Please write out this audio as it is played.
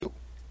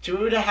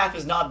2.5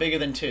 is not bigger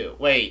than 2.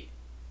 Wait,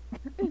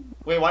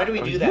 why do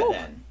we do that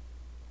then?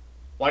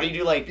 Why do you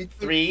do like Because-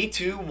 3,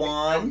 2,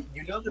 1,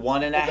 You know the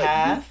one and a people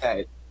that do half,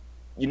 that-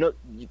 you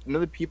know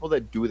the people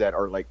that do that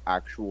are like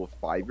actual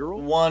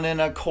 5-year-olds.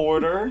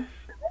 1.25,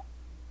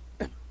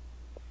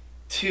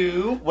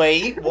 2.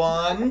 Wait,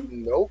 1,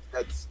 Nope,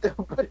 that's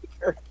still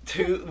bigger.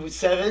 2,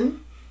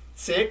 7,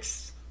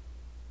 6.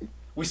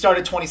 We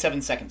started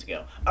 27 seconds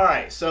ago. All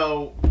right,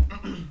 so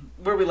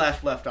where we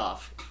left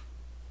off.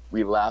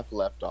 We left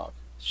off.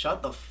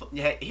 Shut the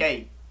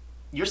hey,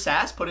 your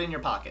sass. Put it in your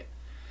pocket.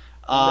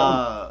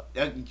 No.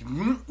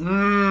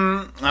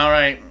 All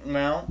right.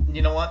 Well,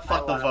 you know what?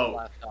 Fuck the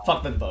vote.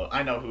 Fuck the vote.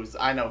 I know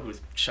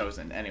who's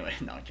chosen. Anyway,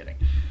 no, I'm kidding.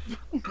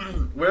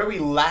 Where we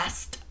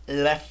last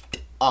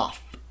left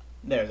off.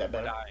 There's that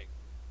better.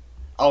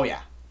 Oh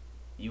yeah,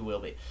 you will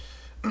be.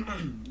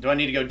 Do I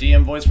need to go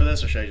DM voice for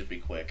this, or should I just be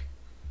quick?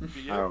 I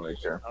don't really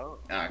care. All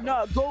right, cool.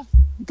 No,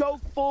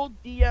 go full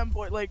DM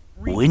boy, like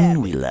recap.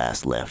 When we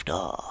last left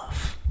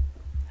off,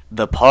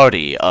 the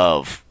party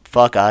of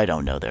fuck, I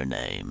don't know their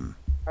name.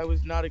 I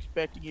was not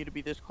expecting you to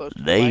be this close to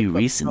the They mic, but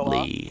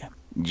recently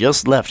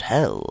just left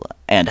Hell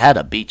and had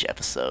a beach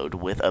episode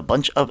with a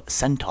bunch of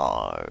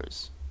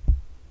centaurs.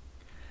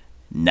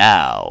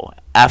 Now,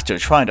 after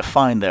trying to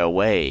find their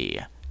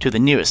way to the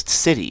nearest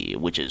city,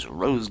 which is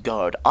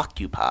Roseguard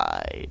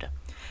occupied,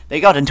 they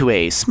got into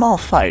a small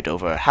fight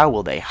over how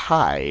will they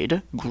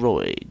hide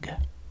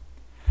Groig.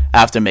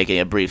 After making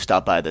a brief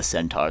stop by the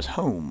centaur's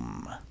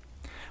home,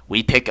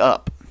 we pick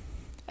up.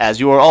 As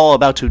you are all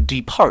about to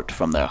depart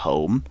from their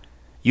home,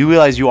 you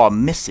realize you are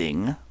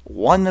missing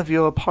one of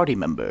your party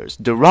members.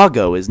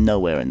 Durago is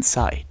nowhere in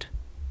sight.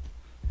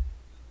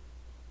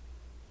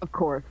 Of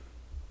course.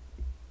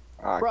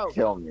 Bro.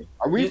 Kill me.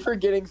 Are we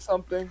forgetting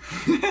something?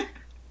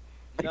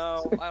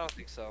 No, I don't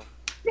think so.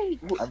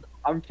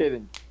 I'm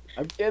kidding.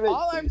 I'm kidding.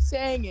 All I'm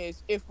saying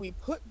is, if we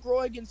put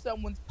Groig in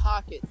someone's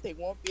pocket, they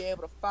won't be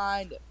able to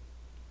find him.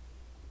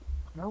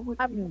 How would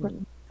I'm- you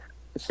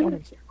put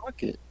someone's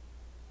pocket?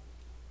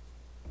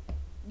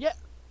 Yeah,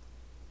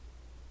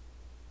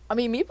 I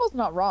mean, Meeple's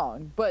not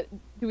wrong, but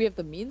do we have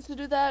the means to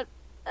do that?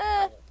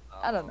 I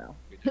don't know.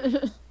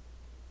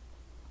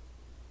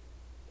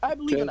 I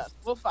believe in Does- us.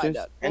 We'll find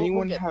Does out. We'll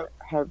anyone get there.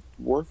 have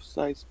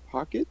dwarf-sized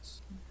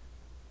pockets?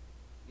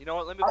 You know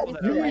what? Let me I pull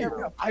that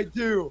do. up. I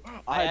do.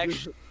 I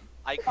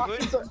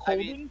Pockets could. of I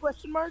mean, holding?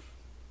 Question mark.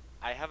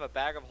 I have a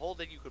bag of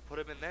holding. You could put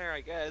him in there,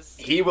 I guess.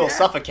 He will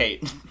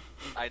suffocate.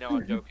 I know.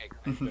 I'm joking.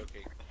 I'm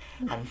joking.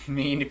 I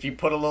mean, if you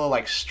put a little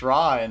like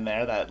straw in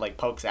there that like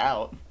pokes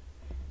out.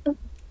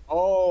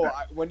 Oh,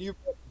 when you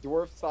put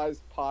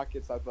dwarf-sized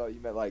pockets, I thought you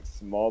meant like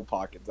small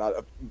pockets, not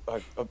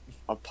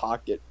a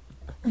pocket.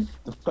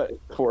 But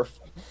dwarf.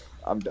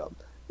 I'm dumb.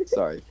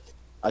 Sorry.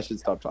 I should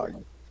stop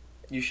talking.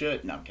 You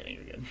should. No, I'm kidding.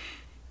 You're good.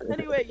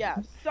 Anyway, yeah,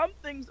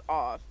 something's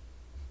off.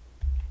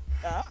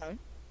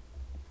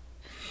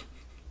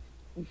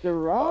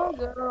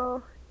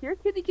 Durago. Here,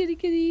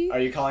 kitty. Are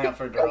you calling out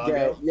for Okay.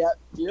 Durago? Yep.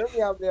 Hear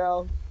me out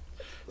now.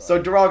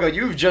 So Durago,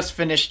 you've just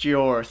finished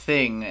your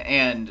thing,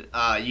 and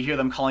you hear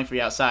them calling for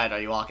you outside. Are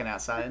you walking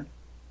outside?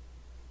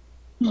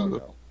 Oh,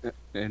 no.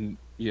 And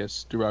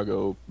yes,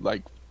 Durago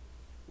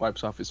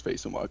wipes off his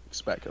face and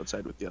walks back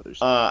outside with the others.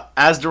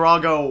 As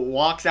Durago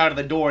walks out of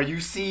the door, you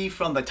see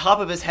from the top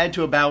of his head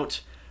to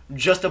about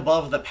just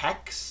above the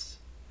pecs,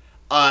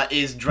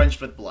 is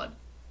drenched with blood.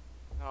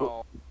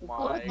 Oh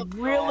my.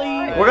 Really?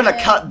 God. We're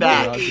gonna cut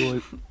back.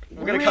 Durago,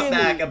 We're gonna cut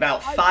back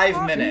about I 5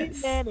 thought minutes.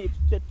 We managed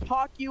to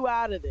talk you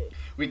out of this.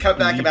 We cut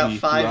back believe about me,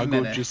 5 Durago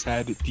minutes. just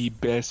had the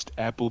best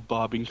apple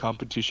bobbing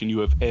competition you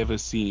have ever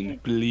seen.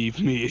 Believe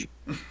me.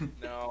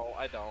 No,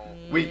 I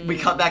don't. We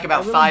cut back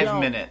about I really 5 don't.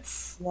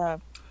 minutes. Yeah.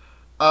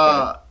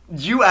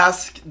 You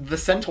ask the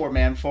centaur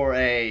man for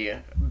a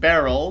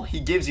barrel. He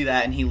gives you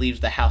that, and he leaves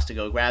the house to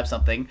go grab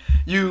something.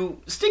 You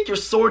stick your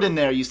sword in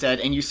there, you said,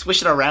 and you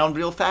swish it around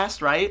real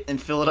fast, right?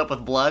 And fill it up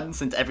with blood,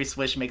 since every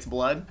swish makes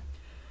blood.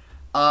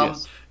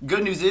 Yes.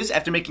 Good news is,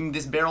 after making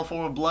this barrel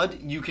full of blood,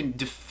 you can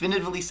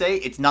definitively say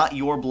it's not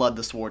your blood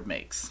the sword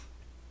makes.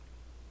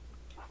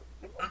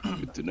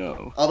 Good to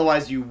know.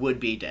 Otherwise, you would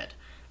be dead.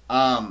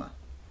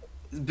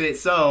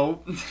 So,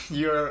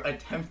 you're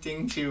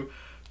attempting to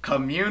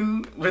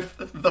commune with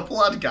the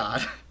blood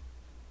god,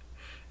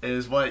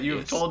 is what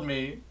you've Yes. told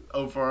me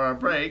over our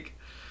break.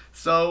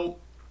 So,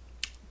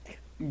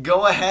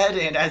 go ahead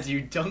and as you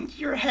dunk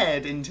your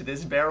head into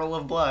this barrel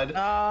of blood,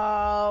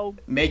 Oh,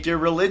 make your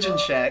religion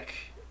check.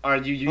 Are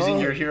you using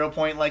your hero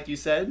point like you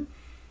said?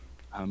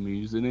 I'm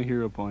using a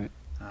hero point.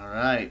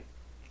 Alright.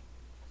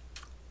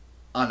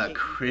 On a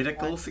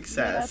critical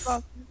success,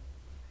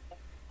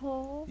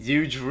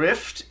 you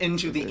drift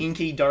into the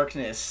inky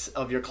darkness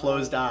of your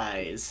closed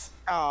eyes.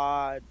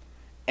 God.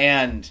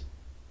 And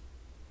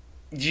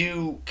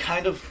you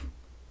kind of,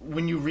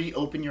 when you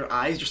reopen your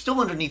eyes, you're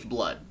still underneath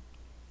blood.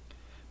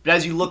 But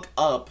as you look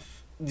up,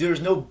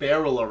 there's no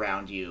barrel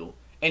around you.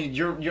 And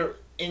you're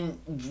in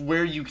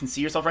where you can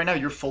see yourself right now,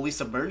 you're fully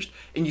submerged.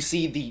 And you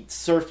see the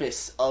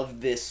surface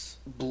of this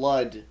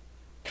blood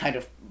kind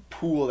of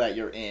pool that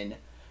you're in.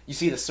 You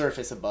see the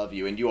surface above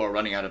you, and you are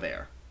running out of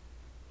air.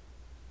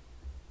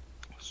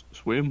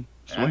 Swim.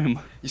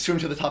 You swim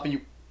to the top, and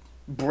you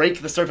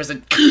break the surface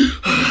and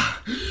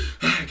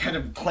kind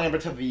of clamber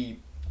to the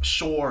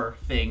shore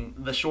thing,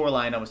 the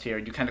shoreline almost here.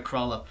 You kind of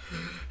crawl up.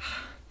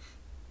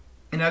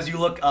 And as you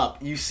look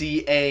up, you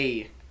see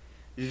a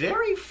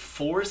very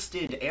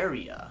forested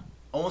area,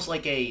 almost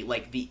like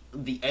the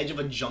edge of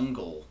a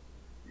jungle.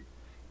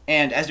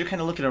 And as you're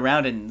kind of looking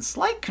around in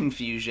slight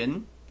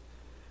confusion,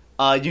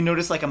 you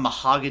notice like a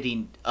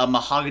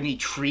mahogany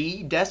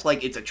tree desk,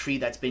 like it's a tree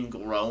that's been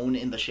grown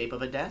in the shape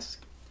of a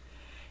desk.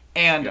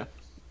 And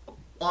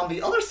on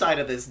the other side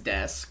of this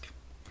desk,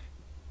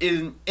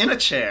 in a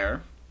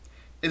chair,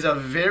 is a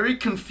very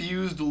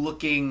confused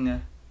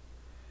looking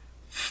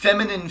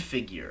feminine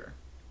figure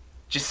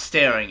just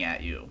staring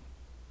at you.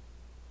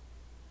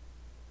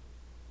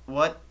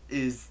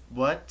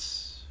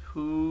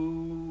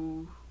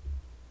 Who?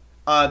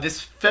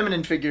 This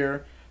feminine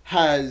figure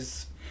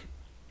has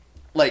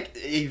like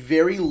a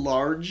very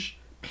large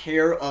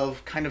pair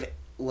of kind of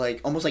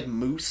like almost like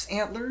moose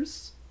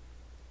antlers,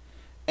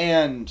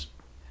 and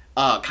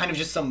kind of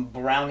just some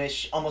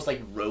brownish, almost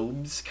like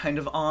robes kind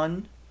of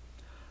on.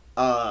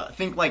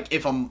 Think like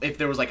if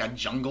there was like a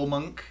jungle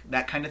monk,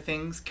 that kind of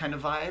things, kind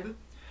of vibe.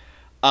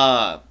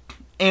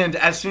 And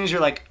as soon as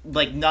you're like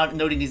not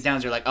noting these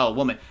downs, you're like, oh,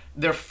 woman.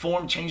 Their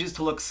form changes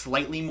to look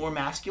slightly more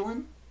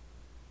masculine,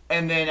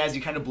 and then as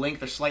you kind of blink,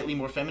 they're slightly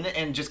more feminine,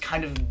 and just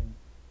kind of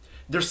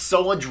they're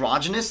so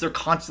androgynous. They're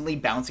constantly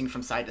bouncing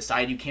from side to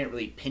side. You can't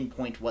really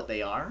pinpoint what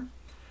they are,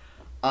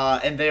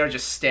 and they are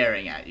just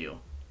staring at you.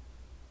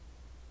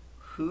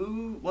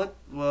 Who? What?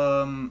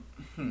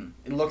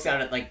 It looks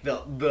out at like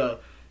the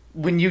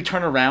when you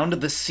turn around,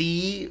 the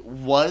sea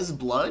was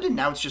blood, and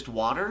now it's just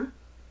water.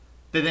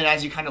 But then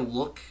as you kind of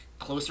look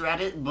closer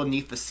at it,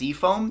 beneath the sea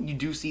foam, you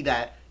do see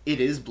that it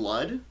is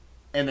blood,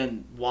 and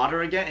then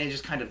water again, and it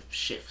just kind of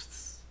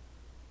shifts.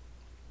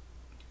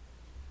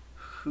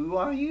 Who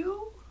are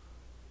you?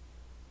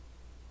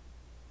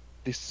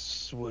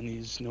 This one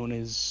is known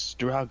as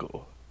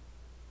Drago.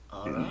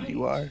 Alright.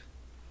 You are?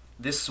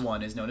 This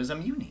one is known as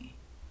Amuni.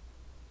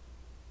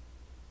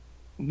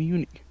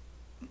 Muni.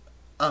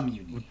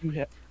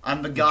 Amuni.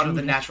 I'm the god of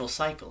the natural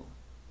cycle.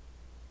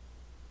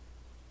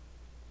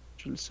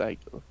 Natural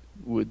cycle.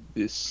 Would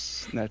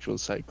this natural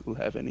cycle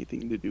have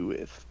anything to do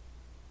with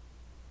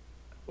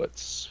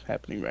what's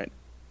happening right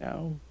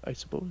now, I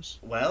suppose?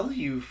 Well,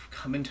 you've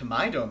come into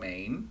my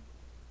domain.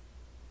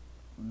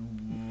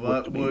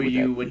 What domain were would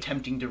you that be?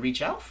 attempting to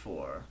reach out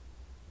for?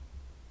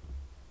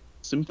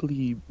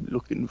 Simply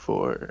looking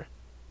for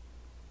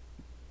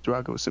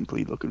Drago.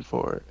 Simply looking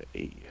for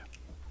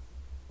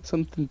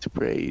something to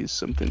praise,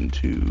 something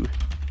to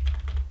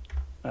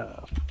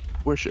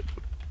worship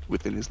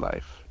within his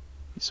life.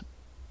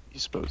 He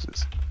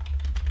supposes.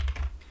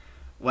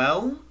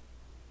 Well,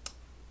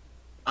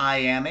 I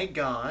am a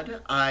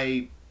god.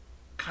 I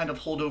kind of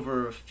hold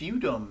over a few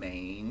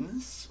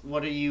domains.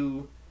 What do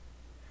you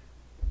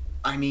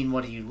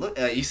look?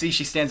 You see,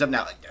 she stands up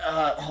now.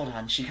 Hold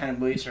on. She kind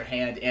of waves her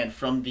hand, and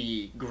from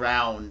the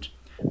ground,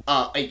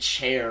 a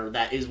chair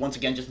that is once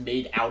again just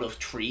made out of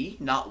tree,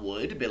 not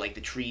wood, but like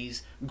the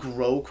trees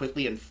grow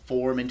quickly and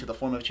form into the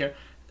form of a chair.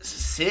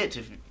 Sit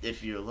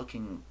if you're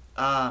looking.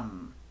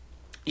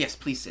 Yes,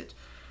 please sit.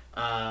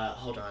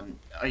 Hold on.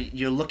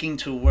 You're looking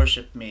to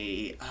worship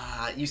me.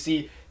 You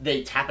see,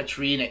 they tap a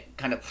tree and it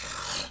kind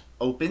of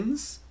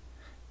opens,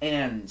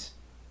 and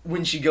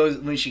when she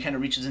kind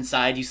of reaches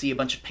inside, you see a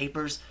bunch of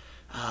papers.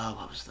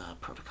 What was the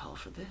protocol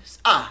for this?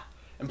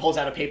 And pulls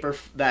out a paper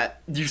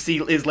that you see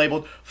is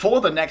labeled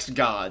 "For the Next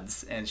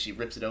Gods," and she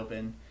rips it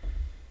open.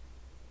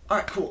 All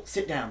right, cool.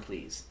 Sit down,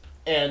 please.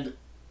 And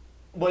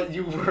what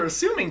you were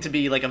assuming to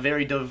be like a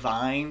very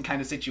divine kind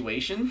of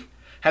situation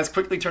has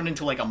quickly turned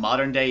into like a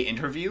modern day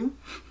interview.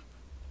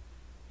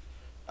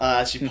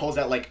 She pulls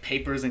out like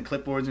papers and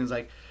clipboards and is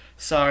like,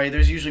 "Sorry,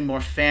 there's usually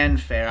more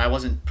fanfare. I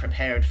wasn't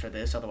prepared for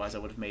this. Otherwise, I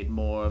would have made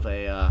more of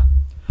a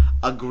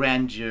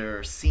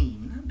grandeur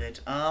scene. But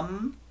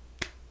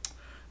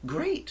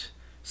great.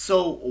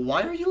 So,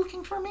 why are you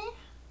looking for me?"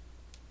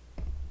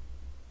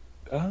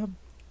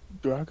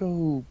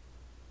 Drago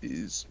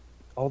is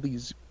all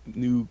these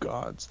new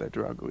gods that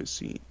Drago is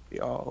seeing. They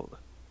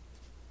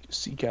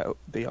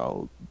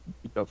all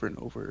govern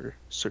over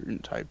certain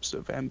types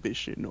of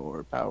ambition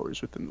or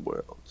powers within the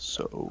world.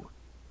 So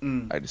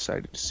I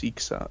decided to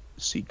seek a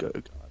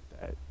god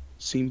that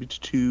seemed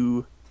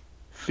to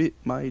fit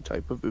my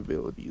type of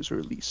abilities, or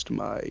at least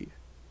my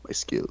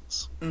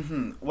skills.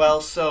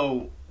 Well,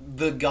 so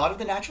the god of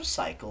the natural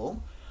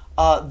cycle.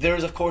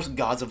 There's of course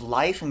gods of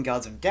life and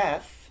gods of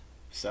death.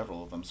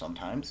 Several of them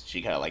sometimes.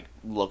 She kind of like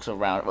looks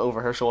around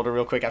over her shoulder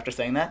real quick after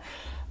saying that.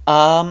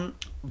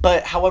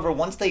 But however,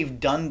 once they've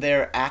done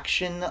their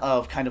action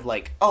of kind of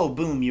like, oh,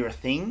 boom, you're a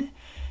thing,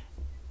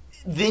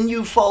 then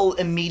you fall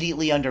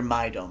immediately under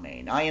my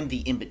domain. I am the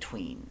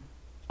in-between.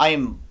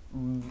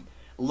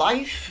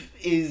 Life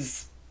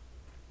is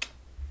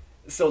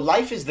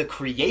the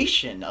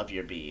creation of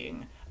your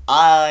being.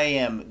 I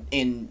am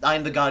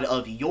the god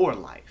of your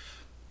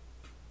life.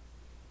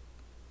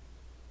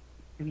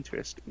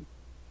 Interesting.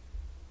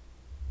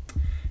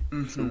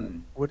 Mhm. So,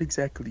 what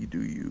exactly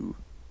do you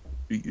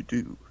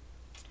do?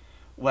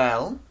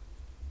 Well,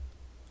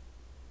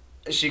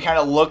 she kind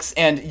of looks,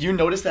 and you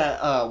notice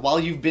that while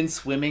you've been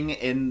swimming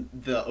in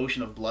the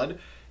ocean of blood,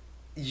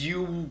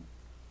 you're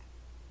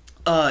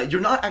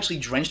not actually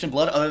drenched in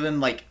blood, other than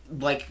like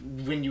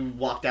when you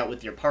walked out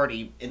with your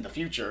party in the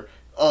future,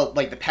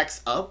 like the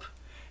pecs up,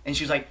 and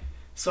she's like,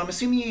 "So I'm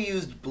assuming you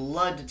used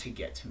blood to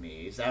get to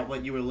me. Is that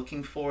what you were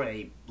looking for?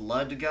 A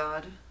blood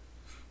god?"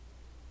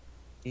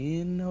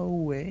 In a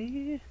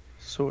way,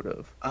 sort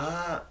of.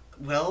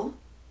 Well,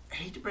 I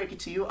hate to break it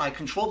to you, I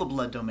control the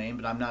blood domain,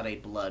 but I'm not a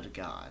blood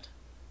god.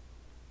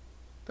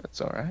 That's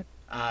all right.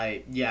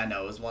 Yeah,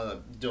 no, it was one of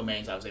the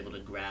domains I was able to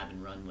grab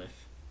and run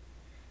with.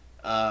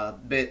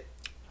 But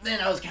then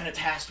I was kind of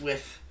tasked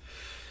with,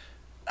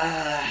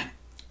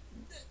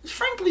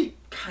 frankly,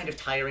 kind of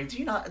tiring. Do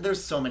you not?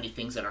 There's so many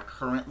things that are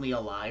currently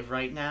alive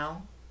right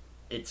now.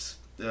 It's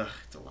a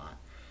lot.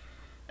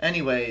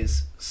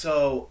 Anyways,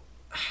 so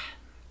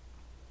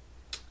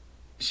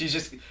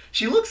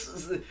she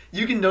looks.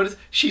 You can notice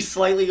she's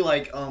slightly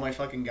like, oh my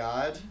fucking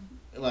god.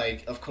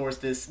 Like, of course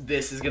this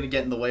is gonna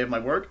get in the way of my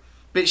work,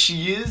 but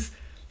she is.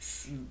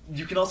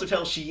 You can also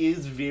tell she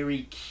is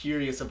very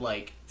curious of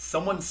like,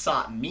 someone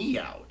sought me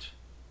out.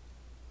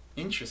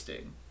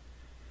 Interesting.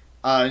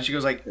 And she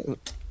goes like,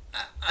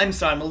 I'm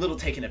sorry, I'm a little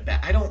taken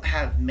aback. I don't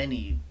have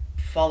many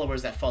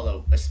followers that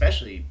follow,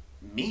 especially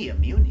me,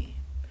 Imuni.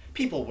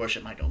 People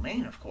worship my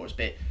domain, of course,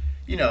 but,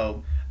 you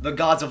know, the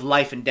gods of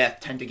life and death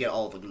tend to get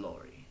all the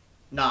glory,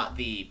 not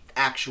the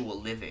actual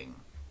living.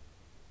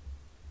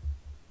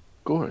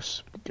 Of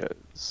course,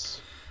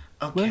 because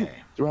Okay.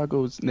 well,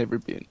 Drago's never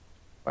been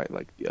quite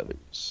like the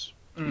others.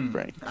 To be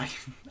frank. I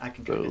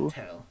can kind So- of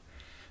tell.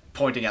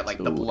 Pointing at, like,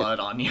 the so- blood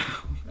on you.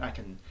 I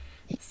can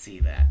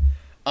see that.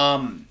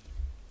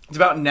 It's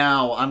about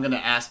now I'm going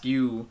to ask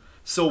you,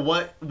 so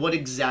what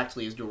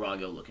exactly is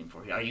Durago looking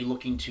for here? Are you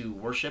looking to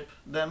worship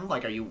them?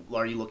 Like, are you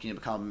looking to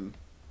become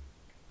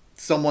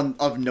someone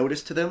of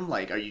notice to them?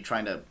 Like, are you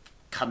trying to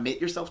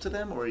commit yourself to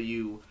them, or are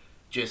you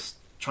just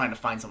trying to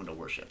find someone to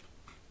worship?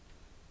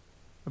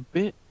 A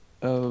bit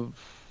of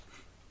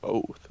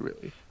both,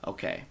 really.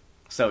 Okay.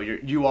 So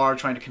you are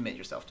trying to commit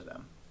yourself to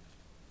them.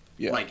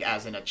 Yeah, Like,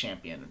 as in a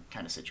champion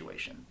kind of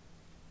situation.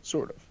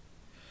 sort of.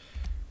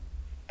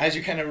 As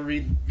you kind of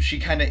read, she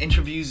kind of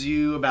interviews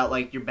you about,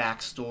 like, your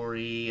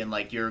backstory and,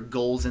 like, your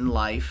goals in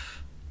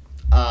life.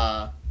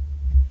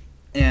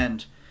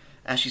 And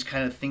as she's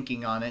kind of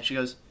thinking on it, she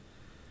goes,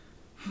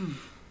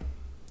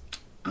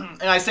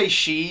 And I say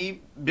she,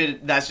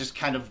 but that's just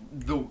kind of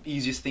the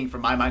easiest thing for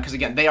my mind, because,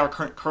 again, they are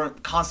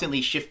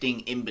constantly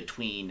shifting in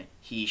between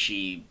he,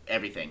 she,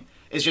 everything.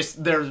 It's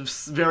just, they're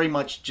very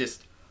much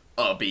just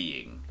a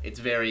being. It's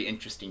very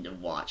interesting to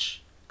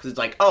watch, because it's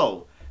like,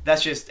 oh,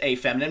 that's just a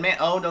feminine man.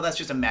 Oh, no, that's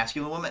just a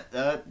masculine woman.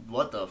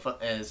 What the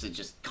fuck? And it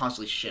just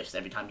constantly shifts.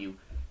 Every time you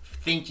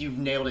think you've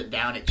nailed it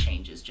down, it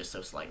changes just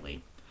so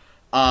slightly.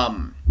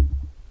 And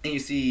you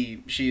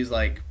see, she's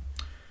like,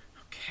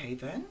 okay,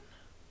 then.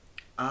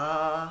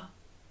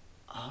 Alrighty.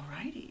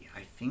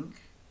 I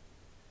think,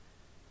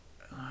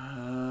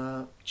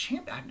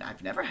 champion.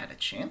 I've never had a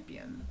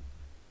champion.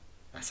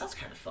 That sounds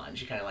kind of fun.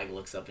 She kind of, like,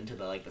 looks up into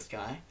the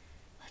sky.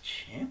 A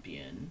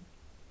champion?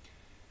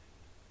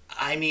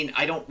 I mean,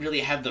 I don't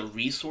really have the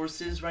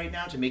resources right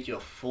now to make you a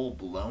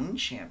full-blown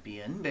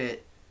champion,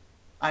 but,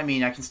 I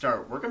mean, I can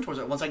start working towards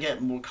it. Once I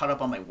get more caught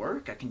up on my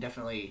work, I can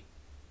definitely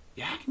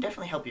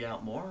help you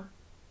out more.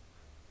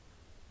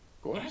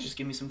 Of course. Yeah, just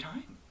give me some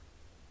time.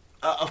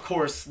 Of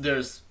course,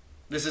 this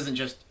isn't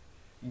just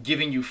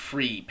giving you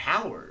free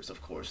powers,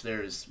 of course.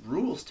 There's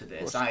rules to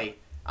this.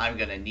 I'm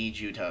going to need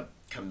you to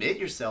commit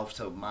yourself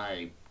to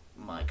my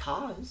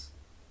cause.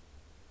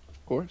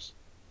 Of course.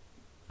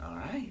 All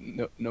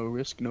right. No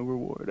risk, no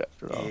reward,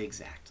 after all.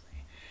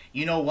 Exactly.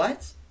 You know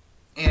what?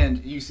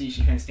 And you see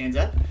she kind of stands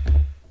up.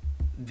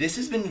 This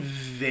has been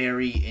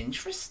very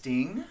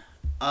interesting.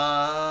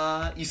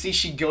 You see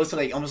she goes to,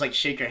 like, almost, like,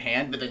 shake her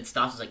hand, but then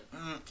stops and is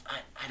like,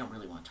 I don't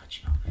really want to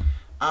touch you.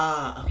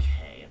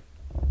 Okay.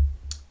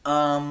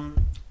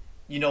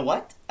 You know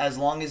what? As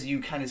long as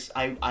you kind of,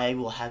 I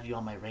will have you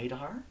on my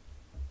radar,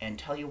 and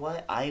tell you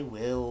what, I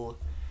will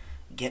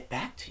get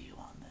back to you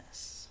on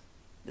this.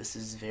 This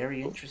is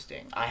very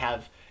interesting.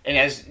 And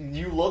as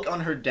you look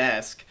on her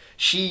desk,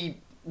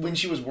 when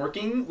she was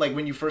working, like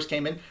when you first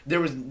came in, there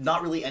was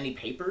not really any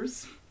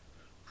papers,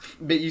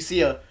 but you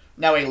see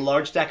now a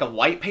large stack of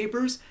white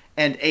papers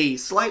and a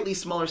slightly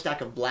smaller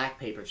stack of black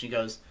papers. She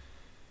goes,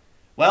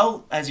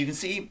 well, as you can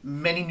see,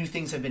 many new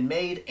things have been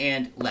made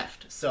and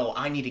left, so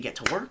I need to get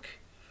to work.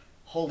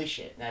 Holy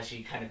shit. Now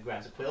she kind of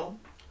grabs a quill.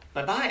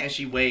 Bye-bye. As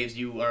she waves,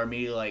 you are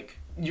immediately like,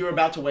 you're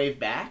about to wave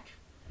back,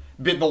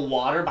 but the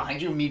water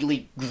behind you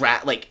immediately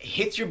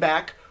hits your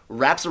back,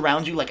 wraps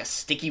around you like a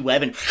sticky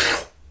web, and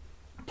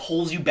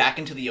pulls you back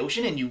into the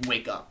ocean, and you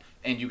wake up,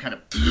 and you kind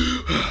of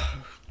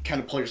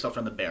pull yourself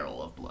from the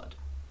barrel of blood.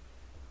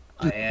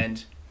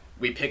 And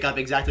we pick up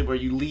exactly where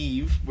you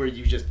leave, where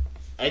you just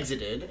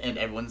exited, and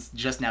everyone's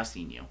just now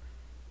seen you.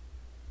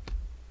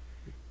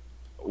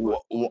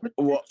 What?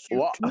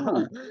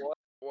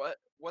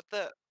 What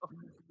the?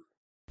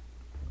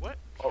 What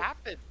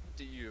happened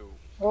to you?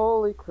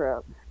 Holy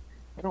crap.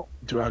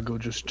 Drago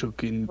just took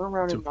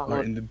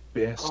part in the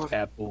best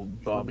apple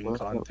bobbing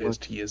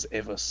contest he has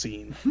ever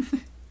seen.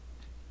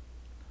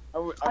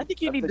 I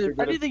think you need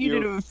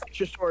to fix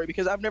your story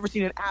because I've never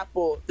seen an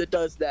apple that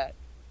does that.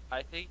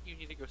 I think you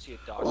need to go see a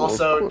doctor.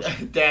 Also, Of course.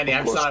 Danny,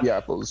 I'm Of course, sorry. the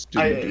apples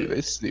didn't do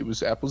this. It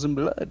was apples and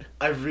blood.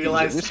 I've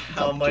realized whiskey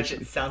how much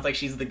competition. it sounds like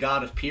she's the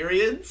god of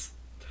periods.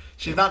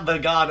 She's not the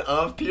god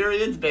of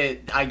periods, but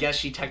I guess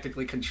she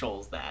technically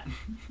controls that.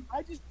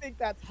 I just think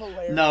that's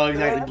hilarious. No,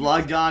 exactly. I'm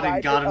Blood god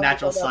and god of surprised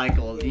natural that other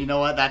cycles. You know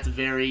what?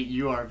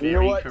 You are You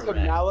very know what? To correct.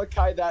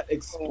 Malachi, that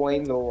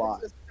explained a I lot.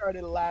 just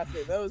started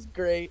laughing. That was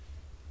great.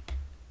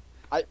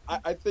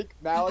 I think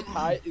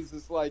Malachi is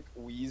just like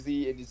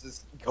wheezy and he's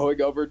just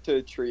going over to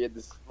a tree and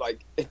just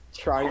like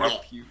trying to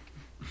puke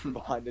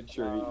behind a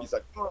tree. He's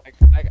like,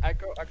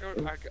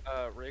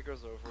 Ray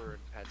goes over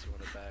and pats you on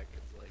the back.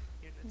 It's like,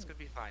 it's gonna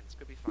be fine. It's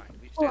gonna be fine.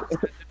 We just gotta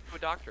send him to a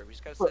doctor. We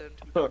just gotta send him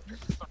to a doctor.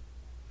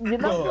 You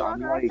know, No,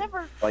 I'm Drago,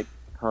 I've like-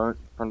 never.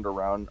 turned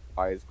around,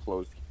 eyes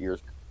closed,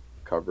 ears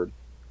covered,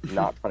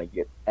 not trying to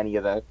get any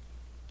of that.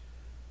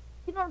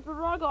 You know,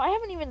 Drago, I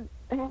haven't even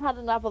had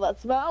an apple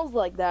that smells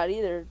like that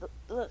either.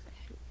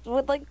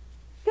 Would like,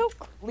 go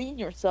clean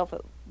yourself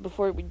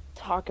before we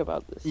talk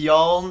about this.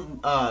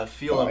 Y'all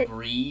feel a Alright.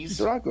 breeze.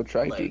 Drago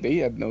tried to. Like- They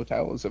had no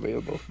towels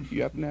available. Do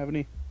you happen to have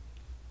any?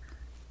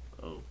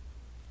 Oh.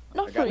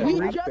 Not I for got We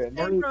that. you. just Happened.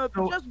 came from,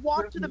 No, just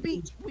walked to the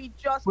beach. We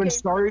just When came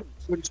Starry,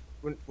 from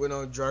when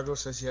Drago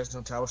says he has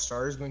no towel,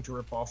 Starry is going to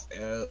rip off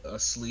a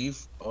sleeve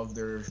of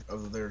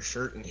their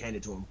shirt and hand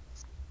it to him.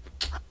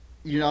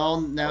 You all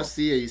now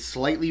see a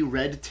slightly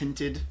red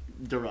tinted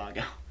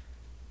Durago.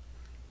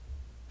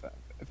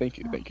 Thank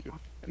you.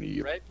 And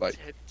he, Red like,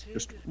 tinted?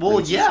 just Well,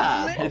 rinses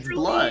yeah, Literally it's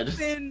blood.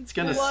 thin It's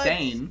gonna blood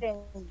stain.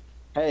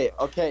 Hey,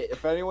 okay,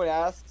 if anyone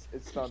asks,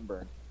 it's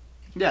sunburn.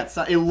 Yeah,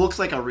 it looks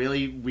like a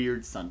really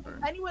weird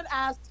sunburn. Anyone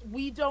asks,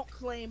 we don't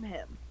claim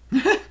him.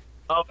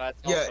 Oh, That's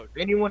yeah. also If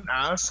anyone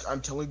asks,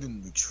 I'm telling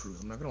them the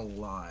truth. I'm not gonna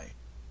lie.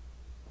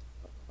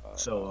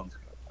 So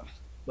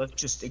let's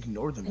just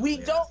ignore them. if We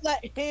they don't ask.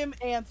 let him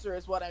answer,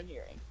 is what I'm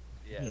hearing.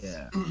 yes.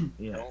 Yeah. Don't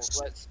Yes.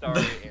 let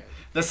Starry in.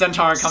 The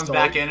centaur comes So-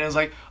 back in and is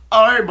like,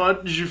 "Alright,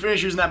 bud, did you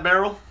finish using that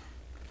barrel?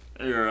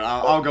 Here,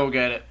 I'll go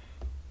get it.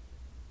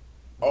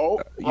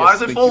 Oh, Why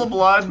is it thank full you. of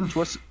blood?" It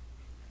was,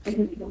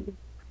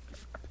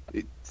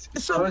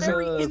 So was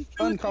very a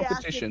fun enthusiastic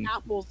competition.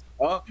 apples.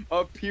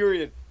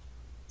 period.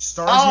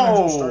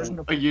 Star's Star's Oh,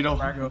 gonna you don't.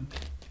 Drago.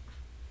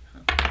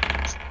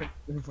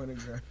 Point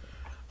exactly.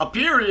 A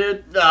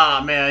period?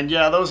 Ah, man,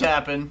 yeah, those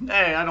happen.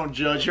 Hey, I don't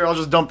judge. Here, I'll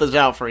just dump this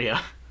out for you.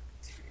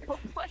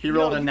 He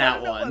rolled No, a you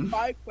nat wanna know what one.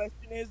 my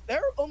question is, there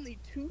are only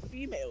 2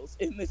 females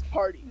in this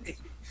party.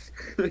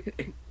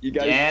 You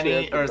guys Danny,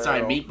 shared or the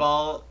sorry, barrel.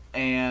 Meatball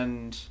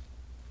and...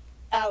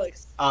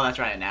 Alex. Oh, that's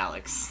right, and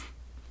Alex.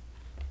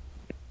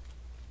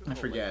 I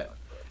forget.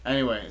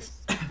 Anyways,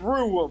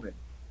 Brew woman.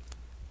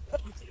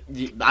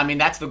 I mean,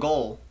 that's the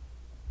goal.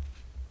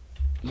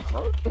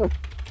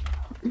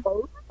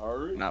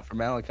 Alright. not for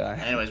Malachi.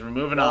 Anyways, we're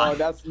moving No, on.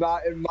 that's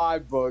not in my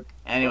book.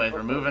 Anyways,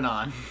 we're moving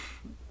on.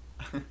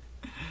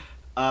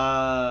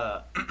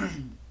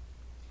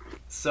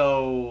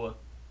 So,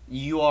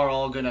 you are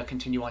all gonna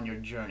continue on your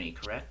journey,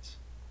 correct?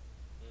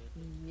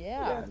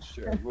 Yeah.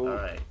 Sure. Well,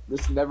 Alright.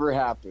 this never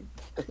happened.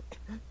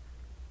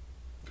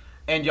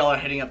 And y'all are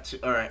heading up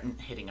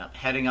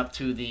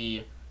to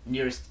the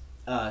nearest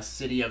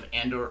city of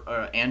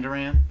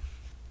Andoran.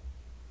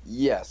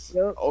 Yes.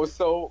 Yep.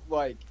 Also,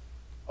 like,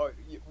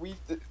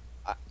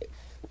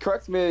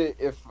 correct me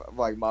if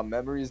like my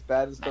memory is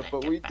bad and stuff,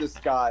 but we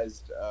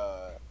disguised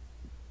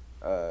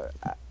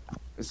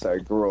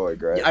sorry,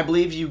 Groig, right? I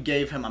believe you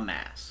gave him a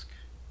mask.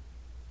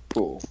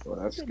 Cool. Well,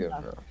 that's Good good,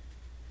 enough. bro.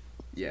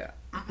 Yeah.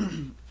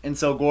 And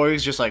so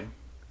Gory's just like,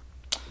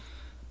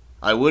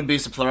 I would be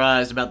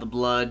surprised about the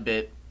blood,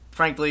 but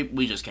frankly,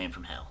 we just came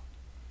from hell.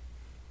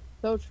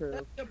 So true.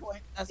 That's a good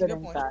point. That's a good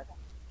Good point. impact.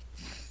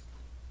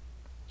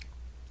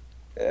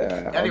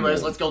 Yeah.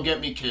 Anyways, let's go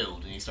get me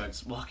killed. And he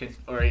starts walking,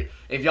 or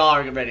if y'all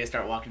are ready to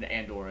start walking to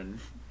Andor, and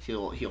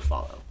he'll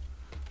follow.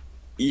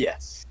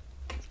 Yes.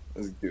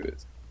 Let's do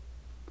this.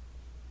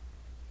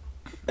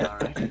 All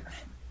right.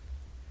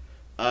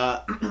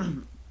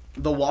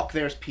 The walk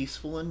there is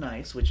peaceful and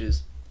nice, which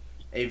is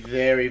a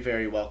very,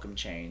 very welcome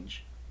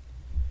change.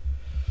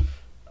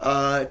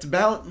 It's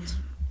about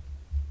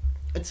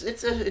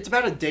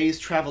a day's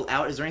travel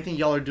out. Is there anything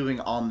y'all are doing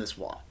on this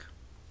walk?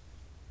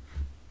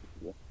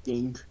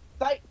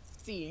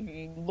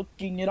 Sightseeing,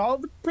 looking at all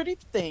the pretty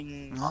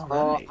things. All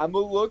right. I'm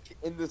gonna look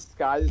in the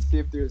sky to see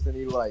if there's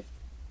any like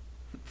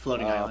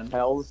Floating island.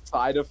 hell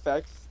side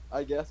effects.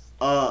 I guess.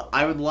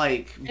 I would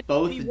like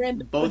both Any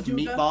random both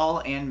Paducah?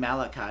 Meatball and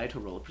Malachi to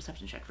roll a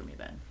perception check for me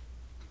then.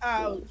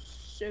 Oh,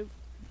 shoot.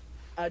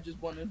 I just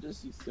wanted to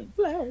see some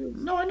flowers.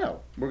 No, I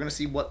know. We're gonna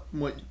see what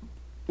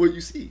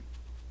you see.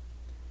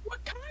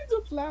 What kinds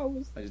of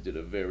flowers? I just did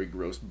a very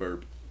gross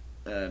burp,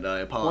 and I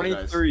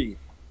apologize. 23.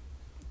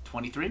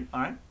 23. All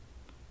right.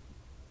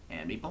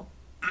 And Meeple?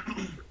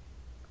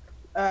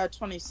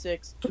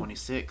 26.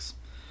 26.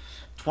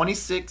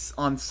 26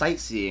 on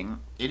sightseeing.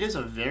 It is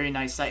a very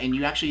nice sight, and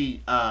you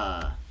actually,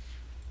 I'm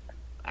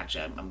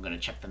going to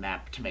check the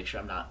map to make sure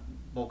I'm not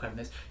bullcrapping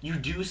this. You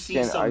do see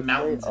Can I some say,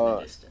 mountains in the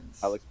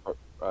distance. Alex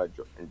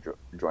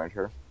joined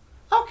her.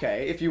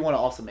 Okay, if you want to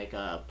also make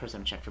a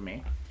perception check for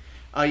me.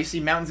 You see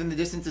mountains in the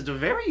distance. It's a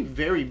very,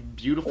 very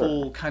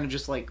beautiful kind of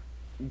just like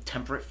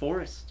temperate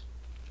forest.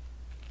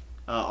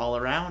 All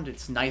around,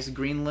 it's nice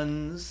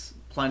greenlands,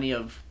 plenty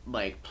of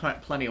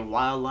plenty of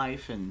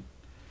wildlife, and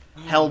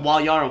hell,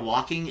 while y'all are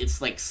walking, it's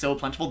like so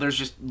plentiful. There's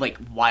just like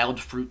wild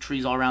fruit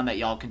trees all around that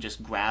y'all can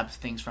just grab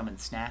things from and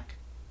snack.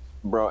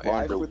 Bro, Life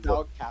Andrew,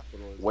 without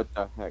capitalism. what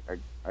the heck?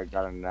 I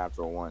got a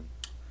natural one.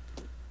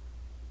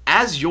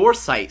 As you're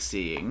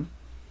sightseeing,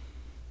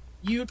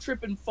 You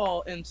trip and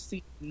fall and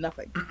see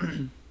nothing.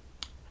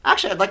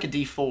 actually, I'd like a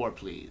D4,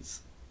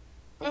 please.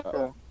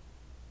 Uh-oh.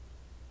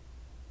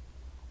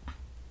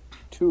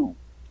 2.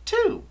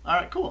 2. All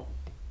right, cool.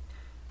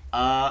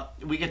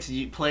 We get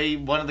to play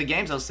one of the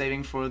games I was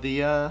saving for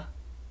the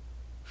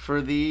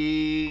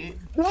thing.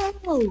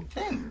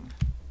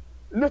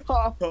 No.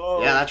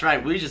 Yeah, that's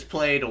right. We just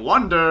played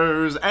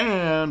Wonders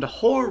and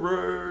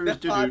Horrors.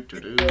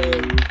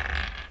 Do-do-do-do.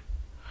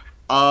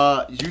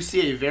 You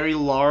see a very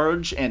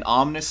large and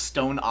ominous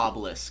stone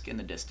obelisk in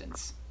the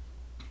distance.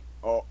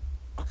 Oh.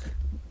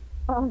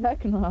 Oh,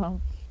 heck no.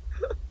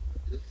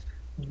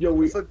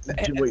 Joey, So,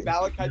 and Joey.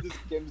 Malachi just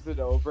skims it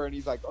over and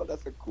he's like, "Oh,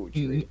 that's a cool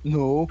tree."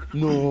 No.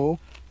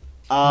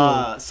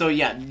 So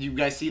yeah, you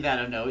guys see that?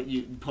 I know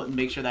you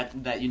make sure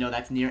that you know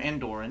that's near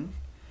Andoran.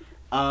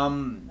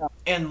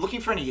 And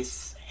looking for any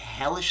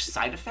hellish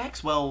side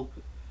effects? Well,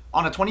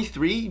 on a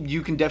 23,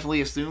 you can definitely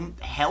assume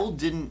hell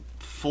didn't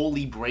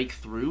fully break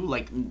through.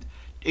 Like,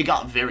 it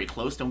got very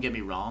close. Don't get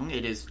me wrong.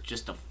 It is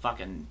just a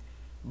fucking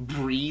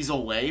breeze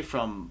away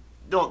from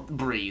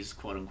breeze,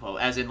 quote unquote,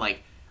 as in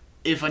like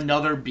if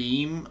another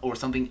beam or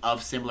something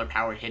of similar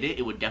power hit it,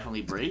 it would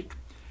definitely break.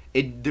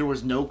 There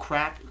was no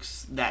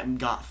cracks that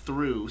got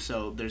through,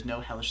 so there's no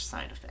hellish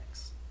side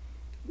effects.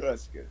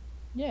 That's good.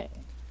 Yeah.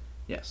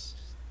 Yes.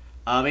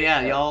 But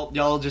yeah,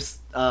 y'all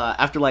just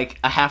after like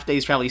a half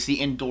day's travel, you see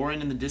Andoran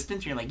in the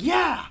distance. And you're like,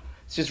 yeah,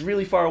 it's just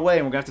really far away,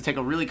 and we're gonna have to take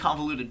a really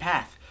convoluted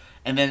path.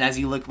 And then as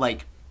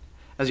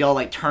y'all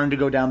like turn to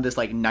go down this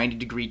like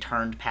 90-degree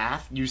turned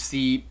path, you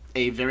see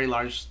a very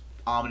large,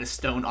 ominous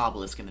stone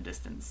obelisk in the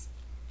distance.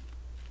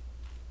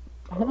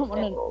 I don't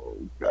want to. Oh,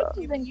 I God.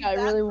 think I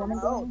really want to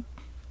go.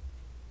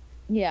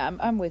 Yeah,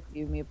 I'm with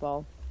you,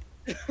 Meatball.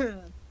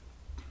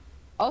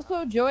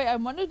 Also, Joey, I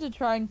wanted to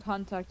try and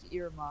contact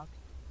Earmark.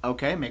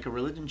 Okay, make a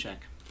religion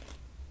check.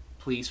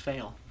 Please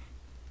fail.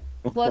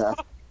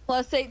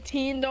 Plus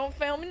 18. Don't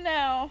fail me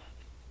now.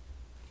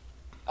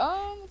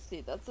 Let's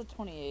see. That's a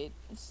 28.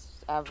 It's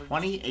average.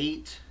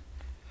 28.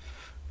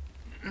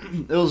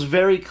 It was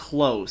very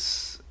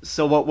close.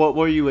 So what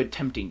were you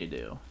attempting to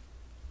do?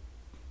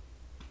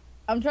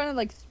 I'm trying to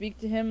like speak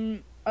to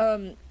him.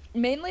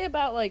 Mainly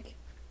about like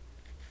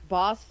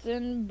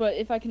Boston, but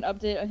if I can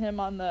update him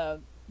on the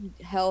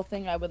hell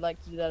thing, I would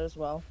like to do that as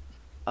well.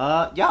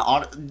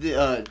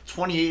 Yeah,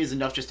 28 is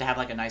enough just to have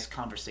like a nice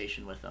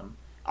conversation with him.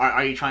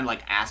 Are you trying to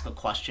like ask a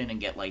question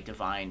and get like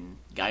divine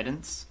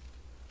guidance?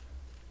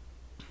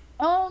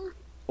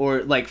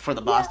 Or like for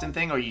the Boston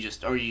thing, or are you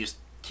just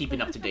keeping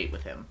up to date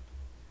with him?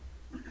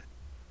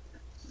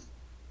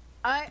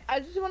 I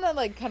just want to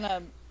like kind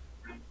of.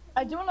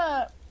 I just want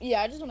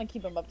to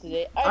keep him up to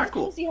date. I Alright, just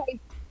cool. want to see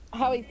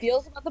how he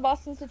feels about the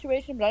Boston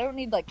situation, but I don't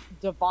need like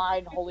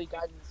divine holy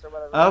guidance or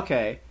whatever.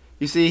 Okay.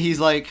 You see,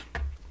 he's like,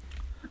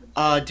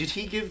 did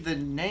he give the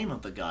name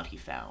of the god he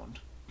found?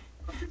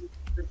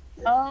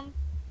 No,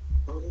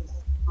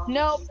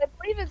 I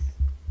believe it's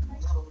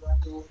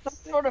some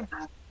sort of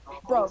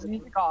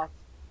music off.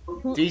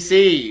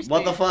 DC,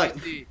 what the fuck?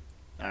 DC.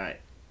 Alright.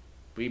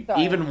 We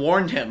Sorry. even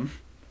warned him.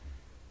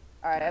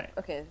 Alright,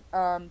 okay.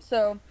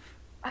 So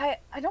I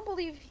don't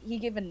believe he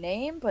gave a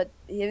name, but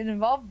it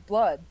involved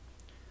blood.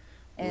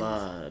 And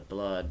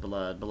Blood.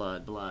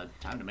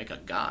 Time to make a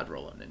god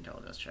roll an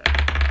intelligence check.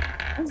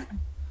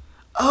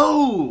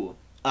 Oh!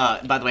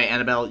 By the way,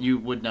 Annabelle, you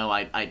would know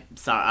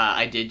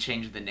I did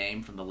change the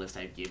name from the list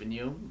I've given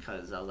you,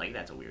 because I was like,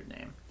 that's a weird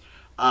name.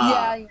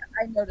 yeah,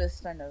 I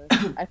noticed.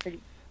 I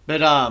figured. But,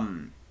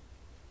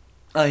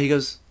 he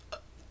goes,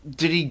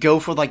 did he go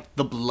for, like,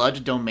 the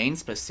blood domain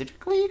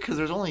specifically? Because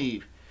there's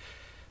only,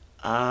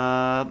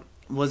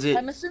 was it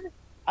I'm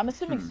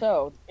assuming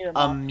so.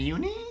 a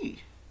Muni?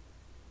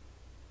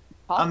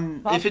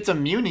 If it's a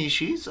Muni,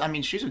 she's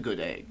a good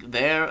egg.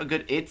 They're a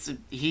good, it's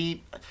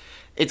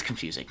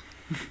confusing.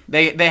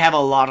 They have a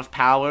lot of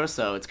power,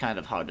 so it's kind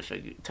of hard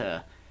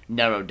to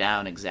narrow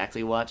down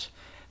exactly what.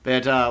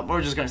 But,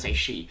 we're just gonna say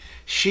she.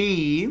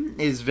 She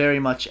is very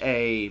much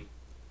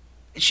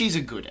she's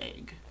a good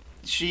egg.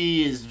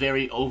 She is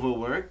very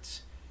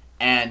overworked,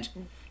 and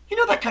you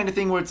know that kind of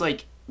thing where it's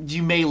like,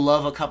 you may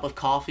love a cup of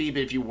coffee,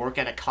 but if you work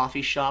at a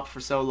coffee shop for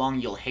so long,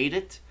 you'll hate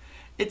it.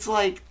 It's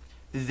like,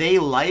 they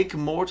like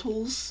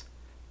mortals,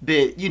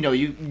 but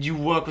you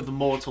work with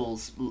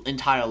mortals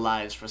entire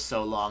lives for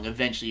so long.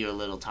 Eventually, you're a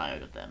little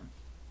tired of them.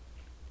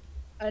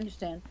 I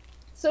understand.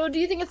 So, do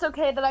you think it's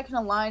okay that I can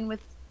align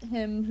with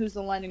him who's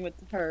aligning with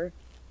her?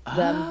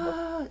 Them?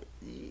 Uh,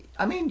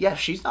 I mean, yeah,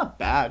 she's not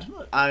bad.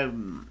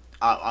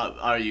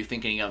 Are you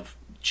thinking of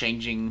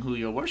changing who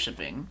you're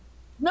worshiping?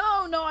 No,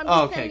 I'm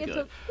just Okay, saying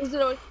good. I'm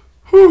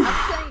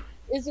saying,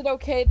 is it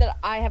okay that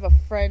I have a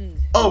friend?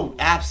 Oh,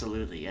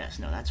 absolutely, yes.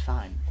 No, that's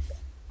fine.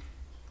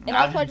 And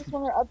also, I just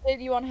want to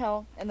update you on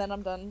hell, and then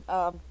I'm done.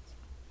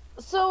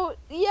 So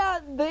yeah,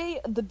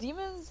 the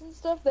demons and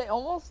stuff, they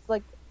almost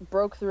like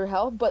broke through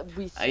hell, but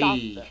we stopped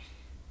Aye. them.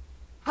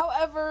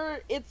 However,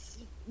 it's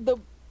the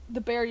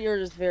barrier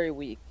is very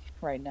weak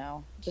right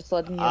now. Just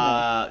letting you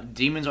know.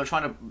 Demons are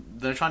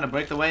they're trying to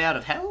break the way out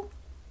of hell?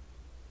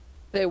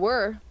 They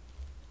were,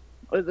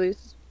 at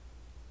least.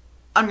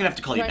 I'm gonna have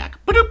to call you Right.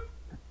 back. Ba-doop!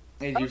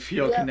 And you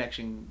feel Yeah.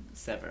 connection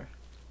sever.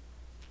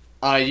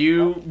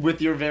 You,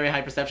 with your very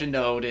high perception,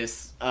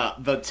 notice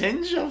the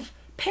tinge of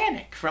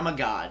panic from a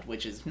god,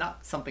 which is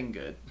not something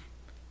good.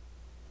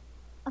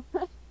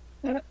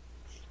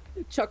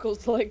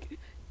 Chuckles like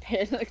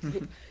panicked.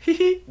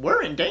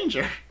 We're in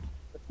danger.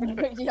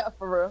 Yeah,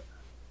 for real.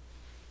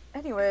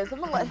 Anyways, I'm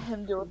gonna let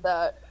him deal with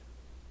that.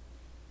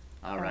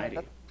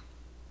 Alrighty.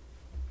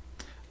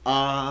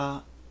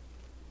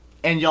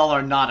 And y'all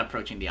are not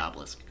approaching the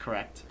obelisk,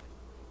 correct?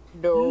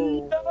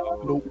 No.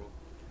 Nope.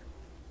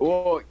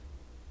 Well,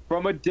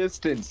 from a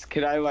distance,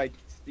 could I like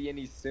see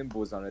any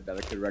symbols on it that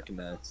I could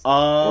recognize?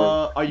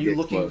 Are you get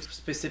looking close.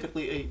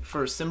 specifically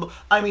for a symbol?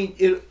 I mean,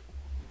 if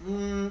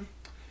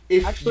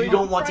Actually, you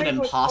don't I'm want an trying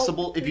to-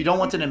 impossible, if you don't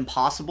want an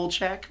impossible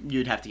check,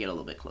 you'd have to get a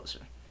little bit closer.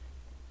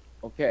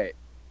 Okay.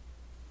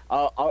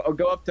 I'll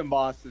go up to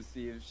Moss to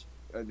see if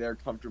they're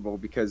comfortable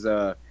because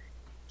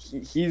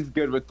he's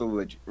good with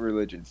the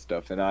religion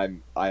stuff and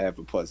I have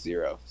a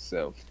 +0,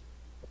 so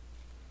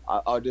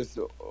I'll just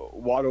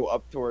waddle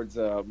up towards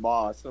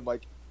Moss. I'm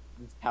like,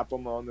 just tap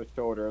him on the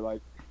shoulder,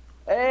 like,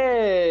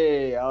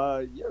 hey,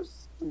 you're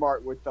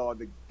smart with all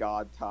the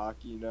god talk,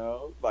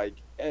 Like,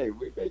 hey,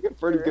 we make a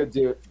pretty good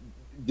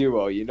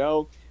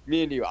duo,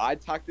 Me and you, I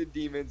talk to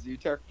demons, you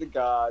talk to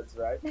gods,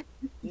 right?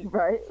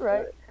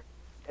 Right.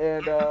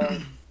 And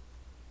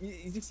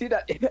you see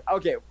that?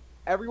 Okay,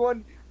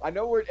 everyone. I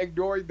know we're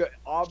ignoring the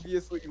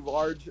obviously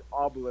large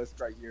obelisk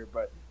right here,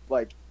 but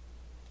like,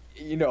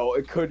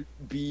 it could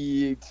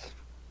be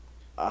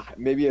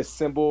maybe a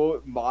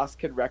symbol Moss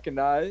could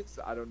recognize.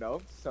 I don't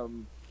know,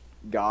 some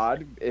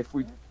god. If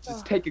we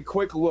just take a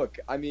quick look,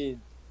 I mean,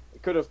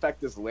 it could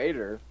affect us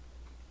later.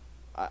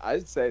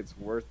 I'd say it's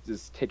worth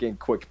just taking a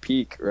quick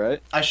peek,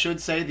 right? I should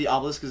say the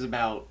obelisk is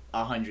about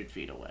 100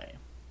 feet away.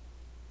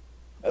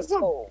 That's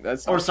not.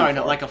 That's not Or sorry, too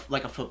no, far.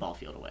 like a football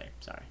field away.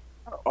 Sorry,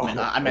 Oh,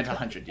 I meant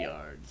 100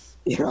 yards.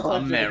 yeah.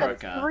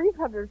 America.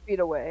 300 feet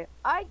away.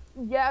 If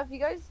you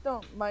guys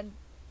don't mind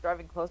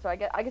driving closer, I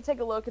could take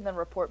a look and then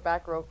report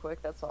back real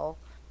quick. That's all.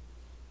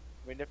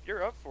 I mean, if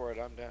you're up for it,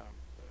 I'm down.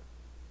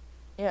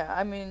 Yeah,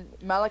 I mean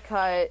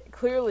Malachi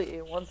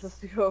clearly wants us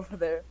to go over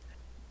there,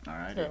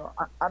 Alrighty. so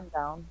I'm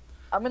down.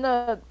 I'm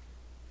gonna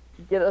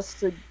get us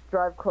to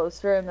drive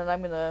closer, and then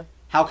I'm gonna.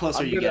 How close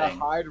are I'm you gonna getting?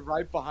 hide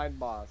right behind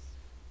Moss.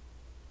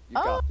 You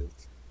Oh. got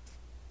this.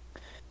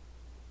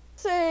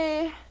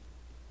 Say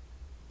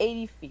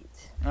 80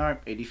 feet. All right,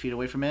 80 feet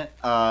away from it.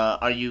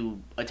 Are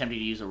you attempting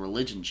to use a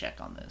religion check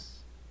on this?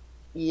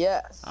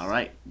 Yes. All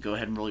right, go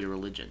ahead and roll your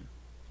religion.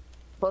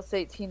 Plus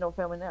 18, no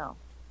family now.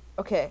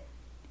 Okay.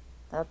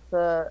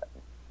 That's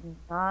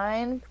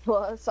 9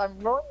 plus. I'm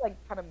rolling like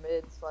kind of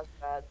mid slash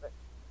bad, but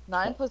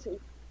 9 plus 18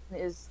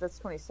 that's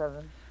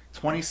 27.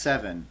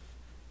 27.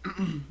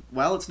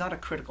 Well, it's not a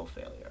critical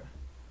failure.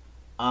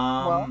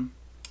 Well.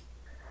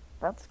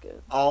 That's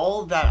good.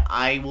 All that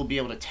I will be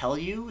able to tell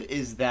you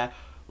is that,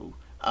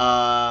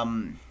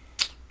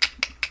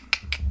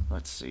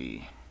 let's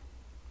see.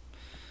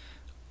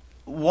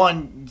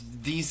 One,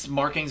 these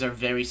markings are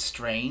very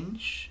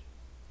strange,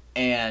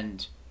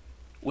 and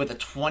with a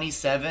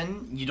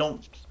 27, you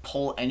don't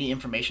pull any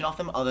information off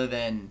them other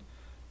than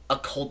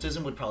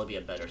occultism would probably be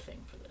a better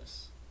thing for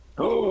this.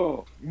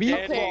 Oh,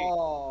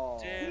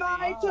 meatball.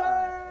 My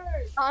turn.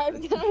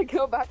 I'm gonna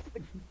go back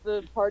to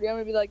the party. I'm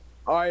gonna be like,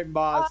 All right,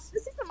 Moss.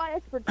 this isn't my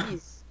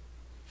expertise.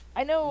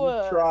 I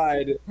know. You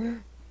tried.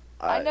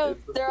 I know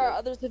It's there are okay.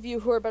 others of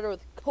you who are better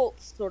with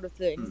cults sort of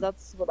things.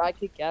 That's what I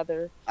could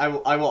gather. I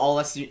will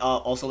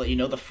also let you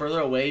know the further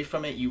away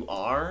from it you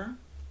are,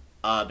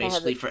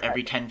 basically for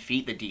every 10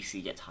 feet the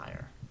DC gets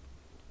higher.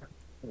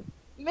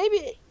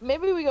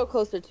 Maybe we go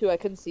closer too. I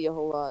couldn't see a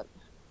whole lot.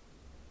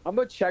 I'm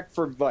gonna check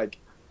for like.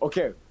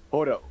 Okay,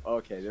 hold up.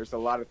 Okay, there's a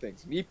lot of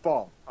things.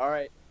 Meatball. All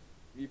right,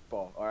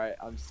 Meatball. All right.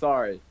 I'm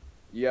sorry.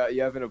 Yeah,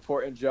 you have an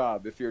important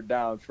job. If you're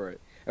down for it.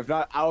 If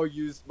not, I'll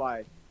use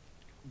my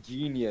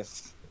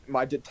genius,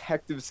 my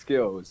detective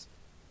skills.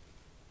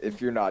 If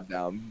you're not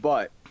down,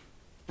 but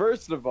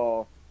first of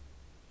all,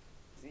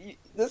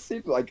 this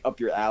seems like up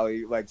your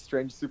alley, like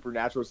strange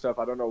supernatural stuff.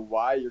 I don't know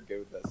why you're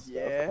good with this stuff.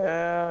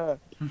 Yeah.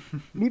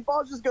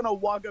 Meatball's just gonna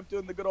walk up to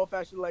him the good old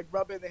fashioned, like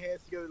rubbing the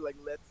hands together, like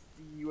let's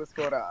see what's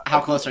going on. How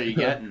close are you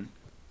getting?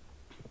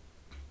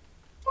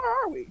 Where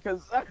are we?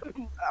 Because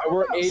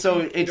We're 80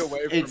 So feet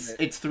away from it.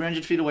 it's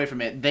 300 feet away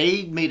from it.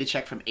 They made a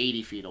check from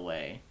 80 feet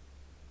away.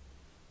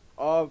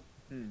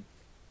 Can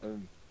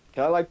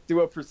I like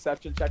do a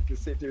perception check to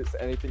see if there's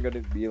anything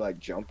gonna be like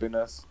jumping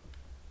us?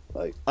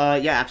 Like,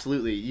 Yeah,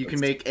 absolutely. You can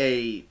make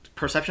a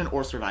perception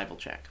or survival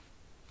check.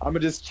 I'm gonna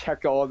just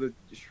check all the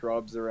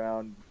shrubs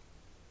around.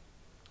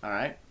 All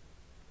right.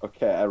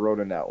 Okay, I wrote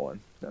in that one.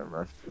 Never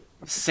mind.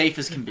 Safe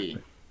as can be.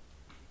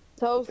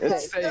 So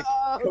It's safe. safe.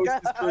 Oh, Coast is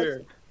gosh.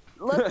 clear.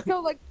 Let's go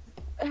like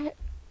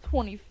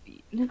 20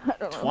 feet. I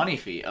don't know. 20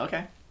 feet.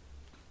 Okay.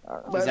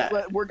 Let's-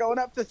 that- we're going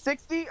up to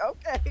 60.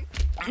 Okay.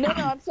 No,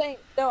 I'm saying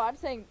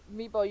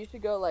Meatball, you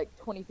should go like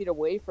 20 feet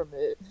away from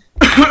it.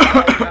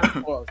 That's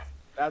close.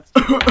 That's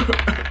close.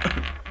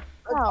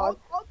 Oh,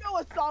 I'll go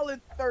a solid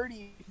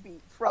 30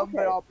 feet from Okay.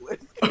 the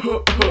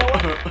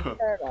obelisk.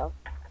 fair enough.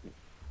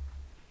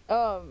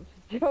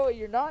 Joey,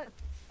 you're not.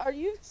 Are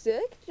you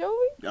sick,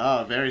 Joey?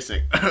 Oh, very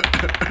sick.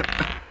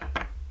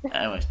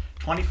 Anyways,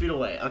 20 feet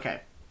away.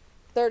 Okay.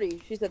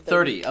 30. She said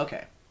 30. 30.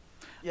 Okay.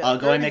 Yeah, Go ahead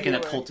and 30 make an feet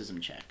away.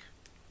 occultism check.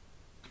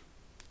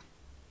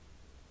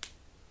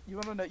 You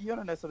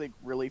wanna know something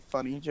really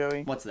funny,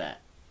 Joey? What's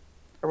that?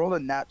 I rolled a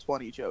nat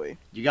 20, Joey.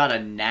 You got a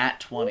nat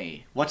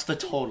 20. What's the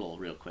total,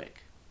 real quick?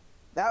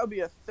 That would be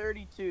a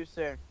 32,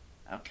 sir.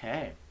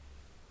 Okay.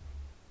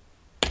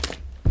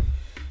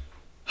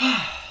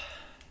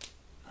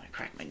 I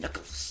cracked my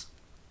knuckles.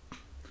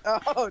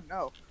 Oh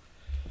no.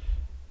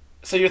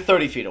 So you're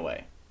 30 feet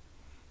away.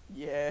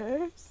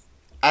 Yes.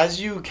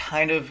 As you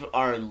kind of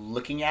are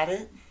looking at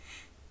it,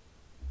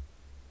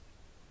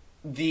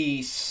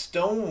 the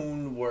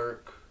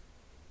stonework,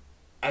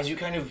 as you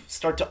kind of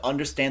start to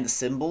understand the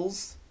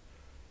symbols,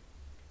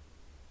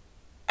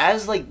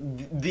 as like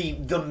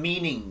the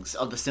meanings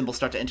of the symbols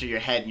start to enter your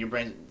head and your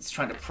brain is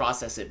trying to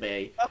process it,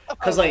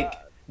 because like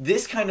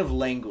this kind of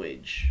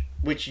language,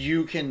 which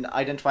you can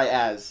identify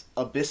as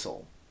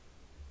abyssal,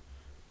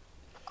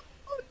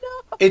 Oh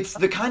no. it's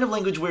the kind of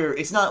language where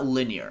it's not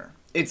linear.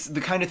 It's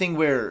the kind of thing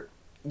where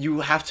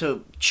you have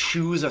to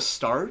choose a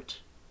start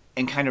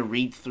and kind of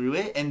read through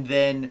it, and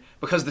then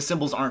because the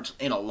symbols aren't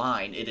in a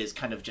line, it is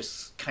kind of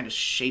just kind of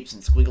shapes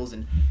and squiggles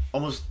and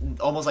almost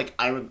like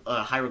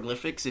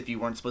hieroglyphics if you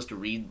weren't supposed to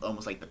read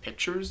almost like the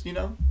pictures, you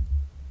know.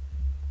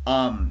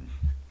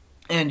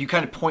 And you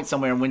kind of point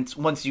somewhere, and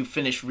once you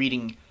finish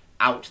reading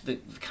out the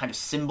kind of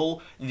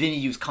symbol, then you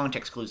use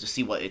context clues to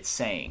see what it's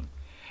saying.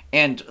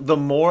 And the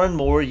more and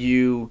more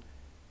you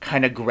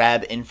kind of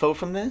grab info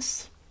from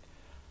this,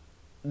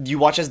 you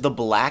watch as the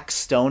black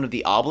stone of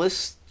the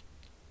obelisk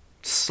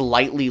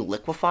slightly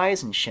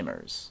liquefies and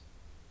shimmers.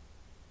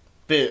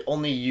 But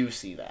only you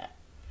see that.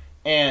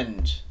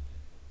 And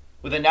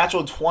with a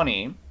natural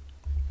 20,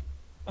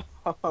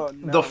 Oh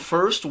no. the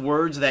first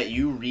words that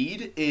you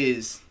read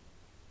is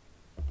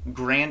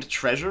grand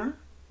treasure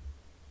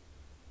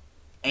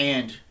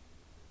and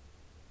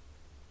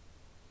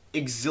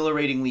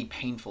exhilaratingly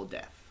painful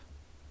death.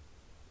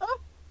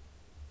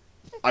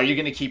 Are you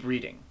going to keep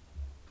reading?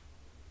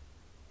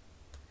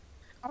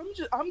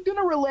 I'm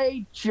gonna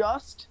relay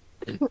just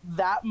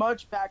that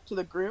much back to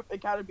the group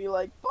and kind of be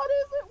like, but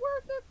is it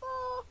worth it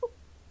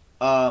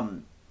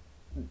though?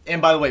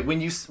 And by the way, when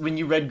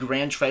you read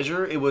grand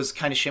treasure, it was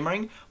kind of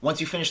shimmering.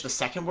 Once you finish the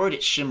second word,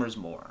 it shimmers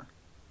more.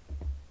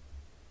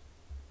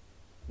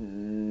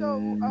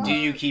 So, Do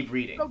you keep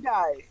reading? So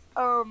guys,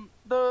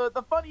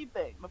 the funny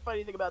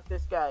thing about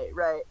this guy,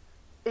 right,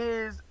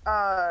 is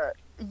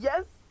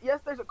yes,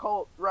 there's a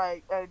cult,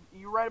 right, and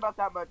you're right about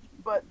that much,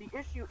 but the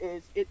issue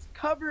is it's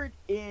covered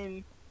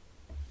in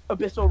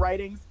abyssal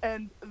writings,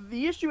 and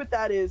the issue with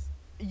that is,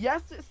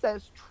 yes, it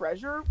says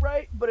treasure,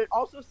 right, but it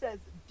also says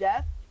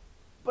death,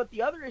 but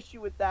the other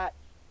issue with that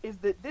is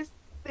that this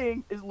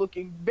thing is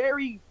looking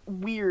very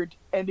weird,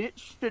 and it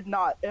should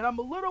not, and I'm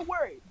a little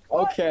worried.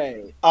 But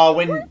Okay.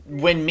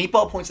 When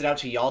Meatball points it out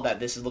to y'all that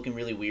this is looking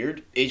really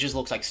weird, it just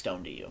looks like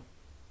stone to you.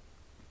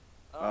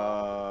 It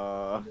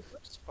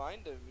looks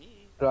fine to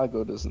me.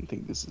 Drago doesn't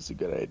think this is a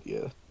good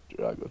idea.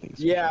 Drago thinks.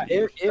 Yeah.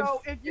 it's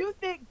if you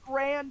think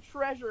grand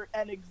treasure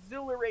and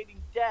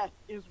exhilarating death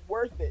is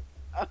worth it,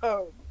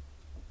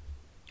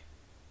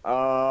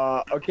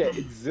 Okay.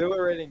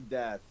 Exhilarating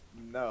death.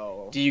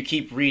 No. Do you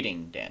keep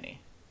reading, Danny?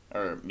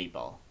 Or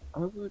Meatball? I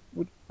would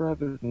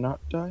rather not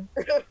die.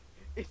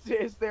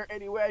 is there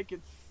any way I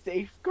can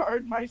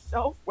safeguard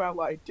myself while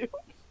I do?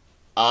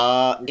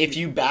 If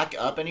you back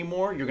up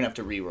anymore, you're gonna have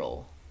to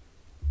re-roll.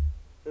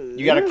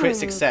 You got a crit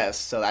success,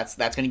 so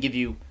that's gonna give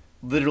you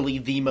literally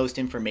the most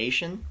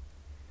information.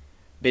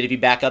 But if you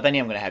back up any,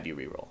 I'm gonna have you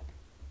re-roll.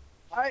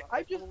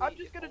 I'm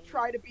just gonna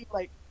try to be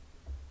like.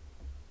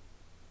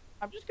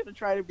 I'm just gonna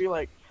try to be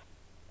like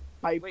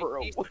Wait, hyper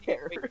DC,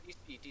 aware.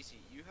 DC,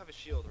 you have a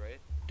shield, right?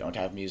 Don't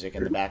have music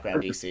in the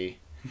background, DC.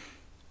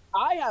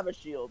 I have a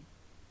shield.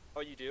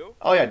 Oh, you do?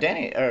 Oh yeah,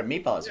 Danny or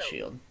Meatball has a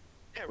shield.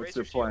 Yeah, What's raise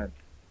your your shield. plan?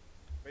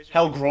 Raise your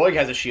Hell, shield. Groig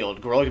has a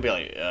shield. Groig could be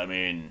like, I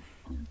mean,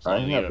 So I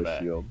you have give it a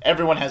back. shield.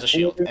 Everyone has a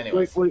shield.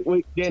 Anyways.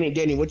 Wait,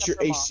 Danny, what's your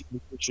Come on. AC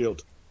with your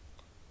shield?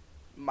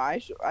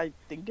 I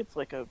think it's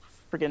like a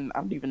friggin'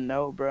 I don't even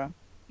know, bro.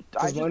 I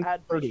 'Cause just mine's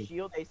add my 30.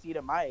 shield AC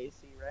to my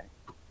AC, right?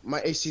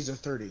 My AC's a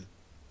 30.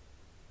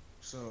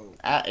 So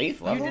At 8th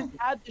You level? just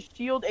add the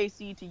shield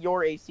AC to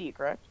your AC,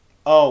 correct?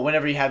 Oh,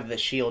 whenever you have the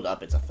shield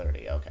up, it's a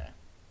 30. Okay.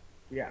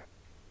 yeah.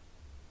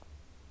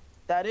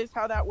 That is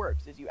how that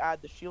works. Is you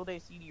add the shield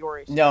AC to your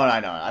AC. No,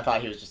 I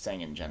thought he was just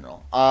saying in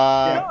general. No.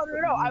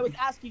 I was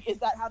asking, is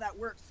that how that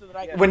works? So that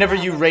I can Whenever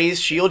you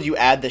raise shield, you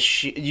add the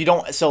you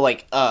don't. So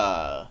like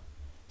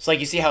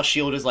you see how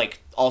shield is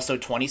like also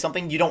 20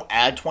 something. You don't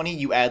add 20.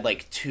 You add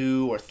like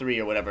 2 or 3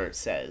 or whatever it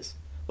says.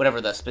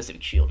 Whatever the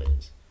specific shield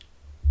is.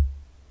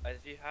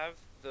 If you have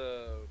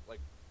the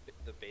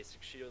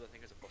basic shield, I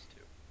think it's a +2.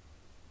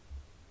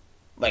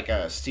 Like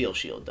a steel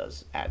shield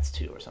adds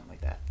 2 or something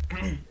like that.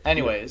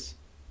 Anyways,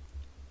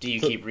 do you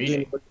keep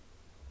reading?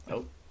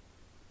 Oh.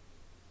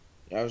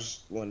 I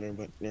was wondering,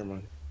 but never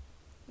mind.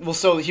 Well,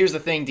 so here's the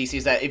thing, DC,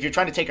 is that if you're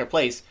trying to take her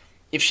place,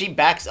 if she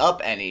backs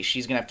up any,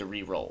 she's gonna have to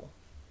re-roll.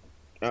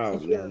 Oh,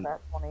 If you're man.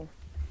 that funny.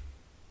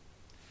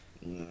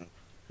 No,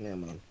 never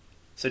mind.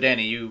 So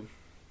Danny,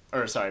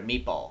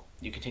 Meatball,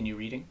 you continue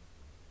reading?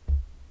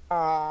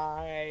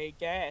 I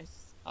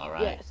guess.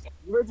 Alright. Yes.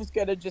 We're just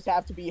gonna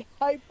have to be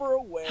hyper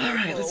aware.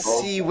 Alright, let's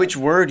see which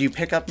word you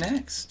pick up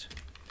next.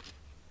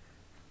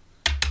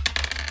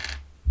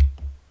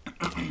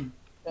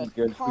 Just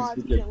Good.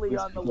 constantly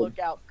on the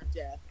lookout for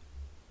death.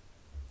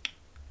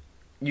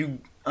 You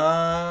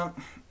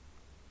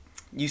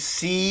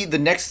see the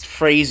next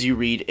phrase you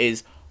read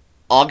is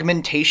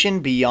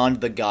augmentation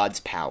beyond the god's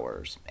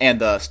powers. And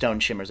the stone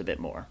shimmers a bit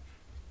more.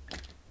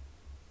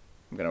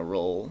 I'm gonna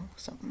roll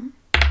something.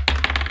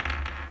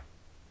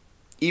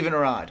 Even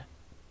or odd?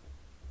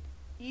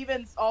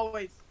 Evens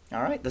always.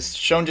 Alright, the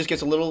stone just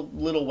gets a little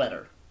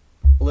wetter.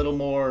 A little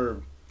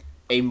more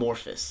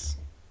amorphous.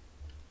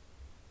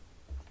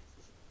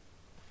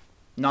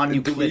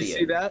 Non-Euclidean. Did you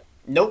see that?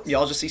 Nope,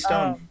 y'all just see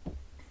stone.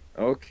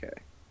 Okay.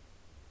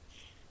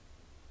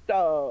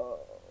 So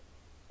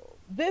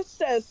this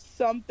says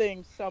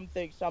something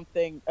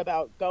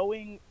about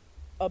going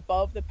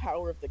above the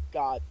power of the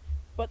gods.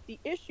 But the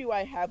issue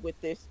I have with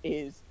this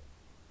is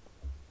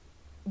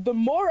the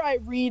more I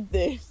read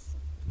this,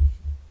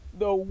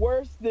 the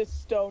worse this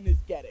stone is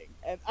getting.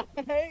 And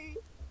I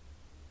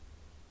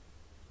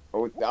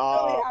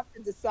really have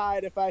to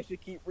decide if I should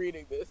keep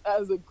reading this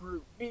as a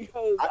group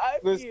because I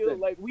feel listen.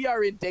 like we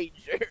are in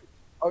danger.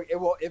 Okay,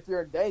 well, if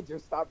you're in danger,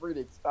 stop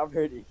reading. Stop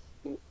reading.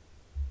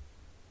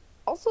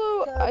 Also,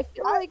 I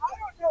feel like I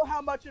don't know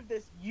how much of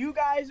this you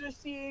guys are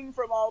seeing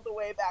from all the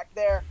way back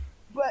there,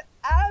 but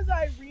as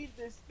I read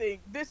this thing,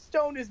 this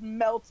stone is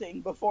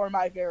melting before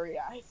my very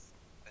eyes.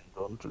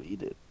 Don't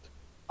read it.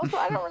 also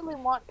I don't really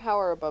want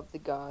power above the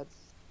gods.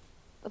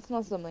 That's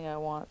not something I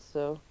want.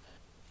 So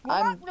Well,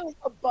 I'm not really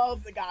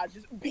above the gods,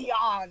 just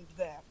beyond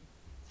them.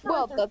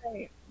 Well, Further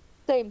that's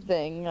same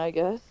thing, I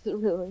guess.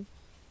 Really.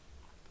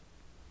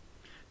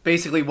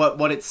 Basically,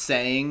 what it's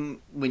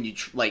saying when you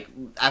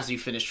as you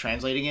finish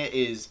translating it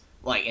is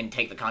and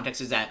take the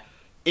context is that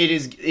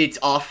it's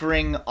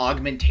offering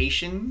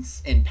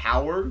augmentations in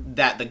power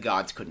that the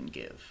gods couldn't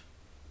give.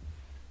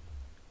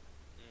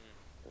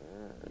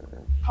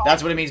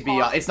 That's what it means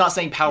beyond. It's not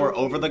saying power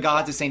over the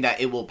gods. It's saying that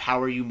it will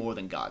power you more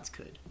than gods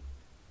could.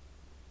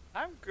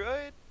 I'm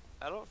good.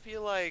 I don't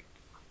feel like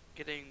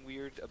getting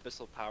weird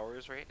abyssal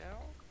powers right now.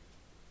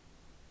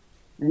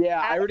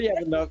 Yeah, I already have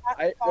enough.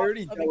 I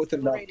already dealt with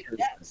enough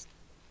curses.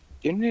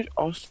 Didn't it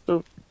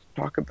also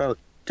talk about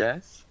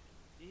death?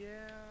 Yeah.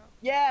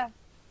 Yeah.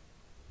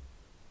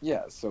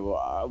 Yeah,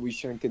 so we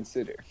shouldn't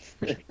consider.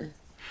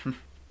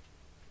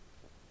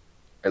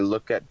 I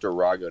look at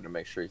Durago to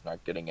make sure he's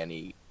not getting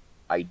any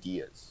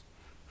ideas.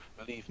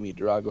 Believe me,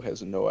 Drago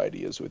has no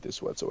ideas with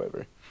this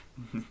whatsoever.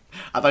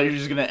 I thought you were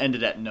just gonna end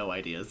it at no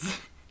ideas.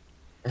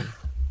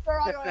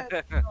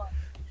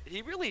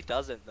 He really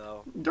doesn't,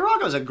 though.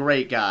 Durago's a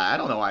great guy. I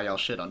don't know why y'all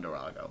shit on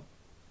Durago.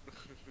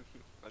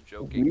 I'm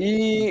joking.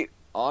 We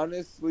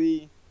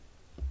honestly,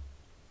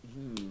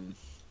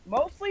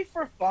 Mostly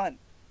for fun.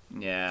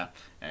 Yeah.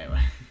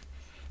 Anyway,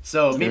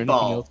 so Is there anything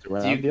Meatball, else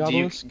around the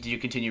obelisk? do you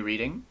continue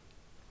reading?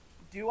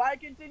 Do I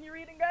continue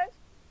reading, guys?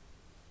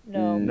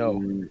 No.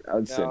 No.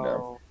 I'd say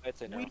no. I'd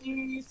say no.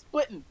 We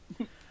splitting.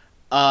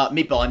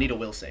 Meatball, I need a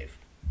will save.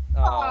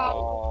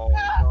 Oh,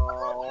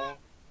 no.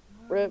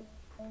 Rip.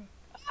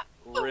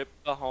 Rip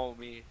the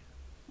homie.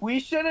 We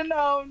should have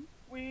known.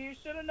 We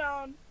should have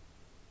known.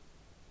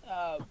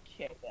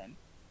 Okay, then.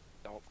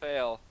 Don't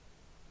fail.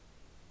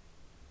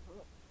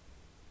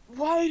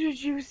 Why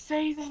did you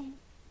say that?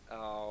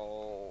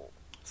 Oh.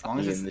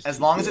 As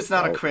long as it's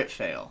not a crit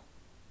fail.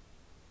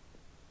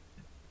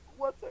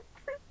 What's a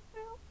crit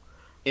fail?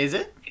 Is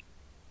it?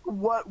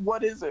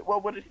 What is it?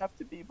 What would it have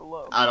to be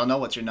below? I don't know.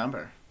 What's your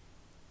number?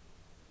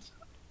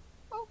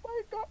 Oh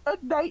my god, a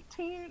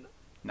 19.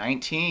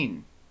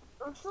 19.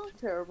 That's not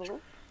terrible.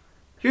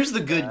 Here's the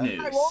good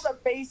news. I rolled a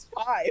base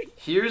 5.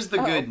 Here's the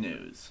good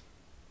news.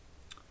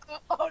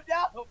 Oh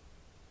no!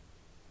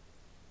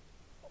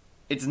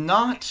 It's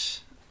not.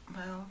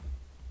 Well,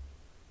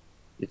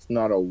 It's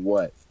not a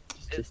what.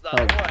 It's Just not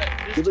tell- what.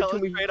 Just Give it tell to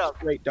us me straight up.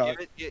 straight, dog.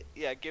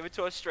 Give it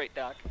to us straight,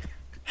 Doc.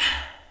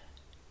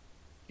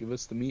 Give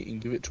us the meat and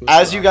give it to us.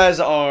 as you raw. guys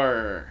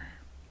are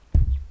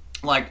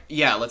like,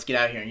 yeah, let's get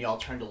out of here, and y'all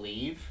turn to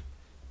leave.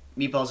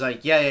 Meatball's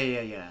like, yeah.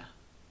 And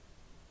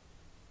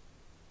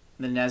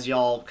then as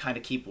y'all kind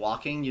of keep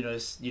walking, you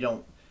notice you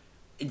don't.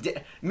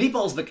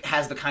 Meatballs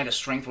has the kind of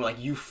strength where like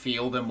you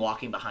feel them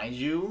walking behind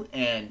you,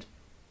 and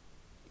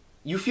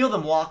you feel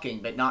them walking,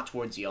 but not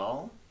towards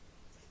y'all.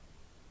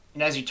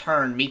 And as you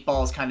turn,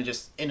 Meatball is kind of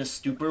just in a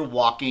stupor,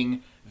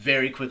 walking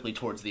very quickly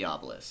towards the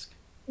obelisk.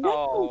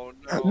 Oh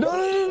no.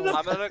 No.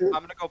 I'm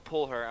gonna go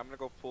pull her. I'm gonna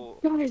go pull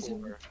Guys,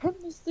 her. turn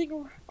this thing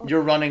around.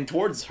 You're running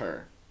towards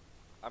her.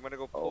 I'm gonna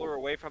go pull her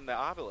away from the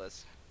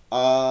obelisk.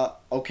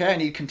 Okay, I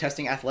need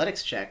contesting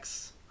athletics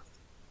checks.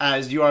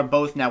 As you are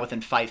both now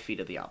within 5 feet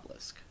of the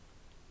obelisk.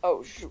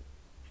 Oh shoot.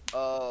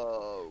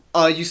 Oh.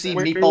 You see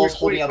Wait, Meatballs wait,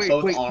 holding wait, up wait,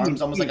 both wait,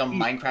 arms, almost like a wait.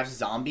 Minecraft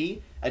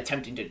zombie,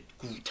 attempting to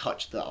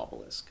touch the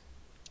obelisk.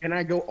 Can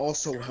I go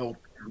also help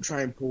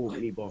try and pull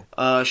Meatball?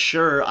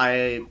 Sure.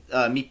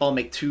 Meatball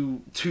make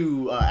two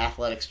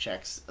athletics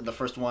checks. The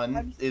first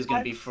one is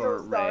going to be for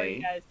so sorry, Ray.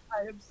 guys.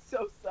 I am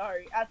so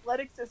sorry.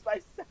 Athletics is my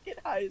second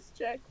highest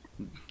check.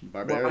 Well, I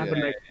Barbarian. have a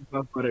nice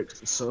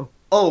athletics, so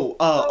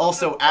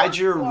Also the add first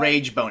your one-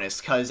 rage bonus,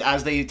 because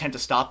as they attempt to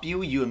stop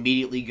you, you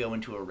immediately go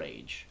into a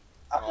rage.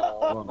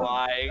 Oh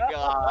my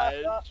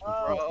gosh,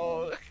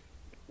 bro.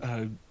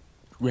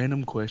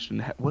 Random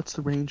question: What's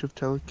the range of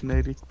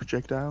telekinetic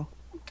projectile?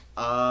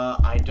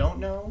 I don't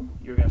know.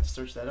 You're gonna have to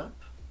search that up.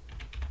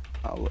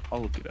 I'll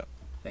look it up.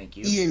 Thank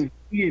you.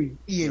 Ian.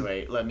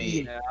 Wait, let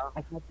me. Yeah.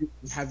 I thought you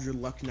have your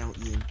luck now,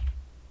 Ian.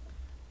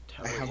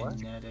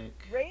 Telekinetic.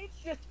 Rage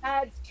just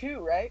adds 2,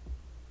 right?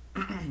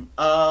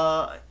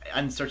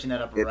 I'm searching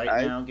that up It right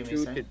adds now. Give me a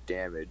 2 to second.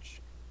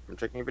 damage. I'm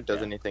checking if it does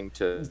Yeah. anything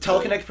to.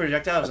 Telekinetic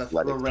projectile is a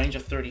Athletics. range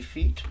of 30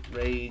 feet.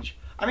 Rage.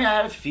 I mean, I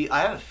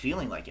have a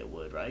feeling like it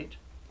would, right?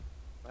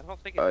 I don't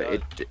think it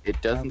does.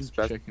 It doesn't I'm checking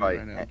specify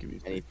right now. Give me a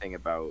second. anything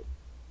about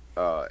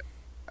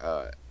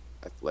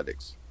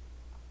athletics.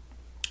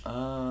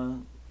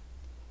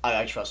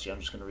 I trust you. I'm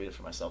just gonna read it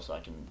for myself so I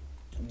can,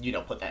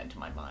 put that into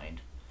my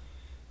mind.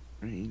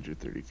 Range of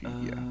 30 feet.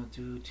 Yeah.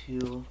 Due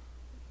to.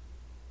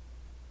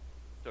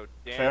 So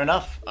damn. Fair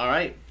enough. All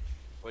right.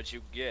 What'd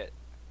you get?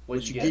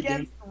 What'd you you get? get?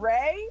 Against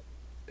Ray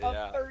of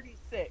Yeah.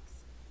 36.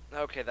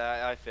 Okay,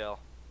 that I fail.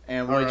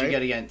 And what did you Alright.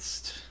 get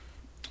against,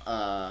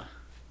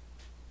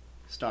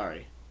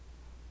 Starry?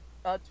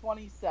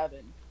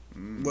 27.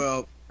 Mm.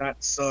 Well,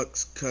 that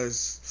sucks,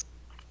 cause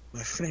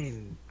my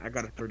friend, I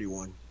got a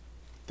 31.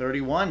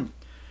 31.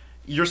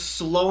 You're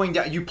slowing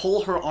down. You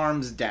pull her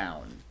arms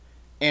down,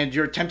 and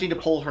you're attempting to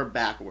pull her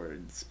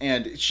backwards,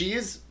 and she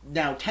is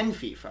now 10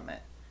 feet from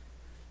it.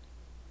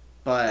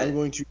 But I'm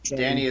going to try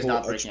Danny and is pull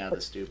not a- breaking out of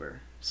the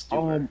stupor.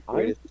 Wait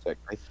Wait a sec.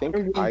 I think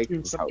I'm going I to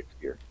can some- help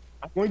here.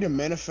 I'm going to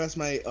manifest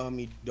my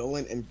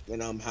Eidolon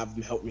and have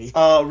them help me.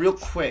 Real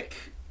quick.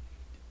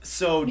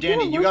 So,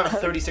 Danny, you got a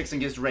 36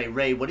 against Ray.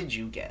 Ray, what did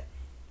you get?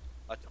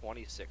 A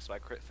 26, so I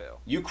crit fail.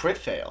 You crit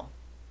fail.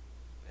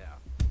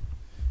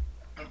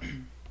 Yeah.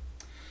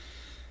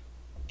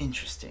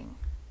 Interesting.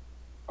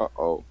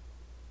 Uh-oh.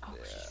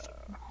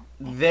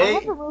 They,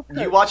 have a real you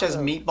quick, watch as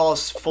so-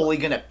 Meatball's fully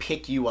gonna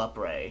pick you up,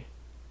 Ray,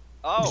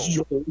 Oh.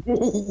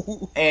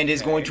 Yo. and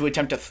is going to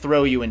attempt to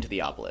throw you into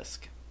the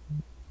obelisk.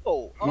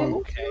 Oh. Hmm.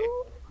 Okay.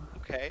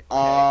 Okay.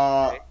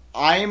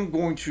 I am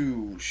going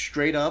to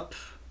straight up.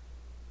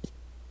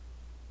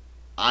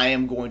 I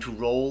am going to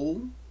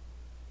roll.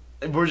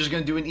 And we're just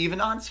going to do an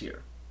even odds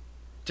here.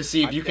 To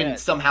see if I'm you can dead.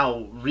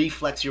 somehow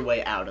reflex your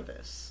way out of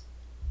this.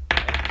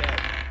 Okay.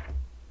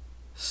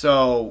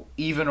 So,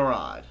 even or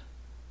odd.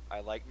 I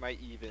like my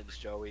evens,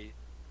 Joey.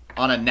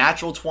 On a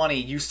natural 20,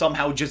 you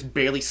somehow just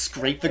barely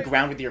scrape the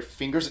ground with your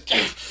fingers.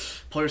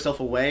 Pull yourself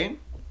away.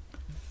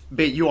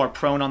 But you are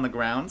prone on the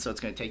ground, so it's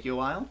going to take you a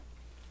while.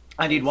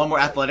 I need one more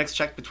athletics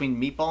check between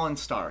Meatball and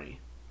Starry.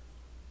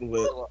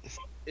 Well,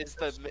 Is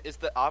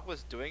the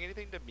obelisk doing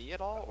anything to me at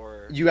all,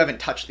 or? You haven't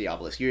touched the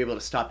obelisk. You're able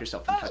to stop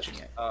yourself from touching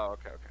it. Oh,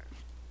 okay, okay.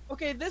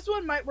 Okay, this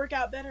one might work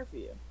out better for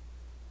you.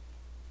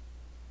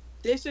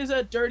 This is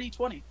a dirty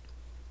 20.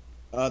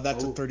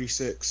 that's Oh. a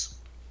 36.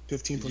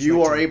 15 plus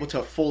You are 19. able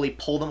to fully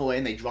pull them away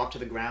and they drop to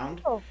the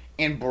ground. Oh.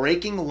 And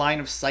breaking line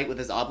of sight with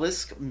his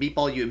obelisk,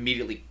 Meatball, you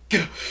immediately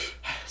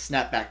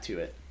snap back to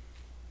it.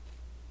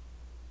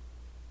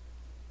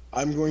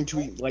 I'm going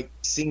to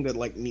seeing that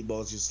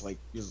Meatball's just kind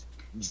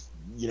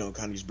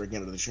of just breaking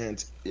out of the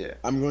trance. Yeah.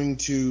 I'm going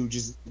to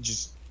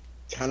just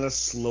kind of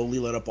slowly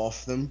let up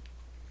off them.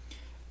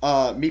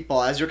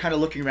 Meatball, as you're kind of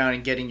looking around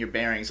and getting your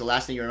bearings, the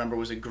last thing you remember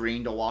was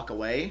agreeing to walk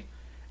away.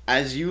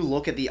 As you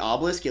look at the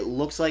obelisk, it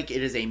looks like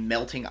it is a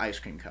melting ice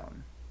cream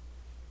cone.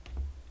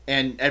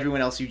 And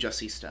everyone else, you just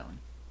see stone.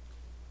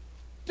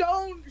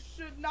 Stone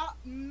should not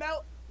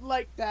melt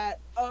like that.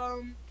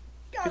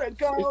 Gotta It's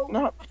go.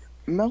 not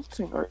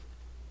melting or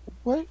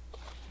what?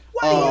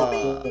 What do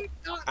you mean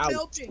not ouch.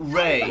 melting?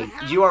 Ray,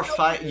 Half you are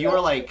melting. you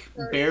are like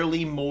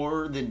barely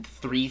more than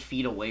 3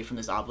 feet away from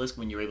this obelisk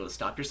when you're able to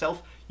stop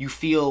yourself. You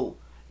feel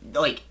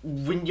like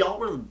when y'all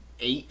were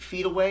 8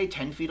 feet away,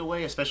 10 feet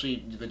away, especially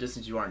the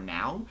distance you are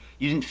now,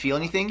 you didn't feel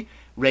anything.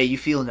 Ray, you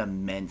feel an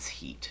immense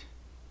heat.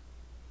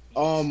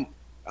 I'm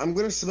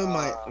gonna submit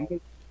my.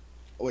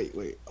 Wait.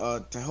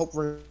 To help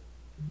Ray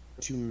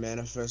to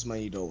manifest my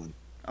Eidolon.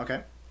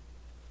 Okay.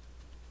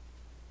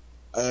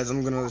 As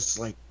I'm gonna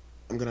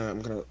I'm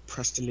gonna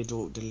press the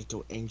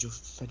little angel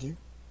feather,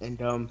 and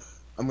I'm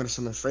gonna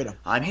summon Freda.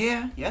 I'm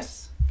here,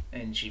 yes.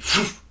 And she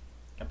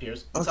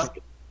appears. What's up?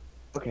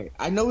 Okay,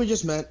 I know we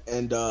just met,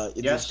 and it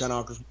Yes. was kind of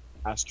awkward to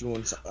ask you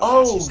and.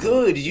 Oh,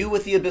 good. You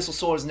with the abyssal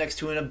swords next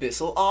to an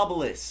abyssal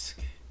obelisk.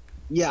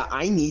 Yeah,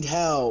 I need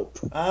help.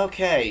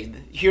 Okay,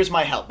 here's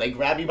my help. They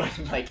grab you by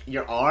like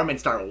your arm and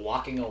start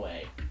walking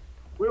away.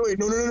 Wait,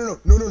 no,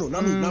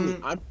 not me.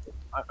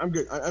 I'm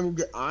good.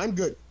 I'm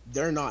good.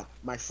 They're not.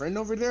 My friend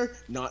over there,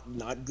 not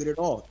good at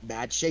all.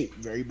 Bad shape,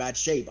 very bad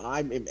shape.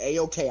 I'm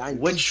A-okay. I'm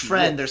Which peachy.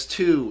 friend? Look. There's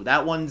 2.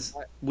 That one's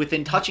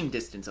within touching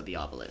distance of the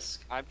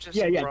obelisk. I'm just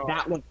Yeah, bro,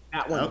 that one.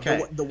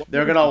 Okay. The one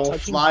They're gonna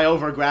touching- fly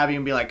over, grab you,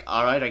 and be like,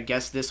 alright, I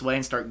guess this way,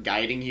 and start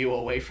guiding you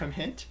away from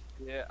it.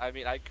 Yeah, I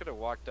mean, I could have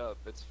walked up.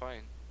 It's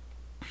fine.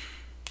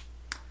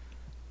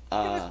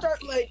 I'm gonna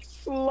start like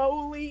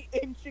slowly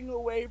inching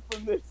away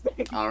from this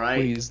thing. Alright.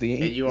 Wait, is the,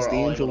 And you is are the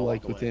all angel able to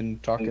like walk away. within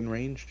talking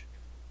range?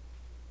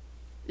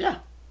 Yeah.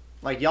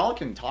 Like, y'all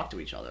can talk to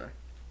each other.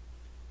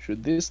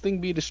 Should this thing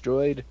be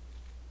destroyed?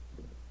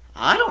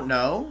 I don't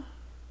know.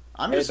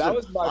 I'm Hey, just that a,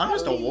 was my I'm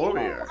just a first-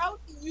 warrior. How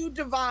do you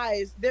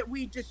devise that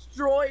we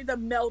destroy the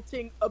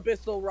melting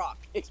abyssal rock?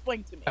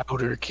 Explain to me.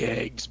 Powder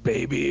kegs,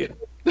 baby.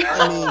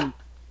 I mean,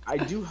 I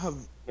do have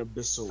an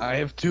abyssal. I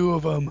have 2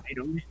 of them. I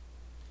don't.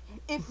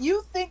 If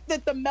you think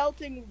that the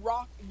melting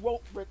rock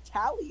won't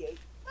retaliate,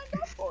 then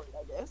go for it,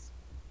 I guess.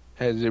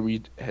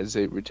 Has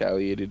it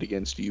retaliated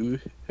against you?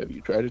 Have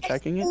you tried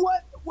attacking it?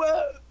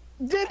 What?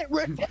 Did it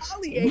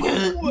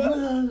retaliate?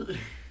 What?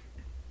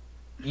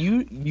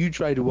 You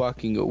tried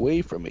walking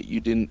away from it. You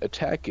didn't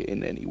attack it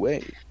in any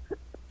way.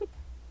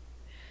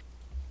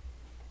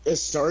 It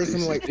started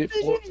from like.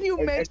 Decisions you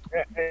make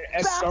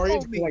It started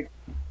baffle to me. like.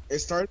 It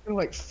started to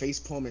like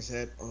facepalm his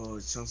head. Oh,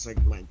 it sounds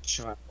like my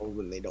child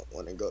when they don't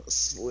want to go to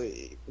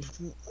sleep.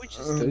 We just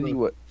Tell you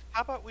what,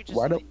 how about we just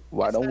why don't leave?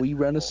 why It's don't that we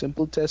run a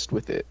simple. simple test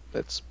with it?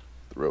 Let's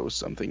throw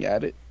something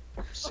at it,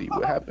 see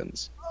what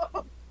happens.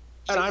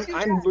 And I'm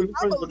literally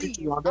I'm looking at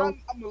Drago.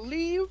 I'm gonna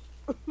leave.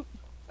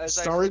 As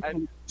I-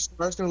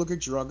 Star's gonna look at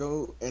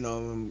Drago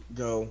and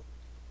go.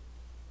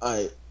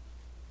 I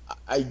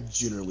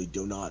generally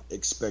do not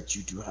expect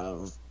you to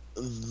have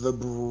the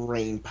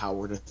brain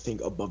power to think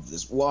above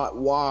this.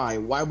 Why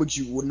would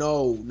you?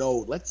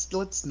 No.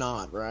 Let's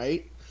not.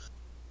 Right?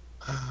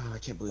 I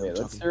can't believe Hey, I'm let's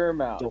talking. hear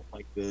him out. Don't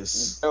like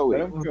this. Oh, Let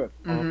wait. him cook.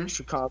 Mhm.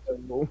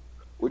 Chicago.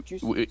 Would you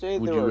Would say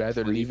you there are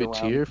rather trees leave it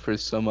around? here for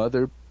some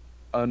other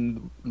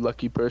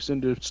unlucky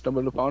person to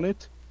stumble upon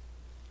it?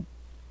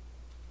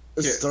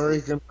 Here.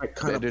 Star's gonna like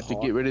kind Better of to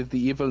get rid of the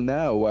evil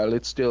now while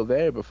it's still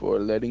there before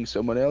letting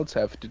someone else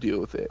have to deal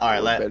with it. All right,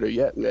 Or let- better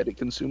yet, let it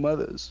consume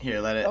others. Here,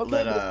 let it Okay,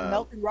 let but if the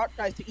melting rock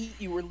tries to eat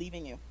you, we're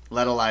leaving you.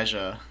 let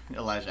Elijah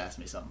ask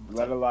me something. What's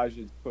Let up?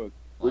 Elijah cook.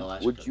 Let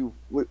Elijah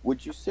cook.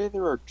 Would you say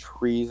there are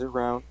trees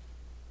around?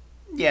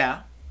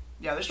 Yeah,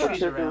 there's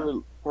trees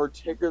around.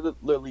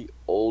 Particularly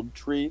old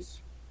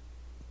trees,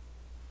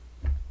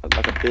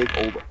 like a big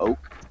old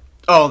oak.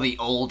 Oh, the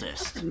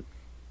oldest.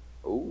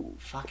 Ooh,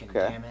 Fucking Okay.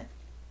 damn it.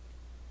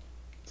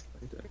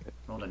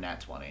 Rolled a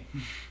nat 20.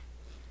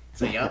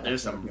 So yeah,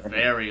 there's some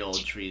very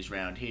old trees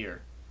around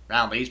here,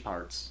 around these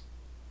parts.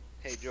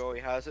 Hey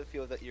Joey, how does it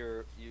feel that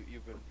you've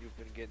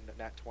been getting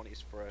nat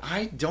 20s for us?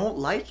 I don't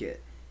like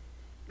it.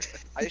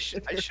 I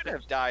should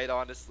have died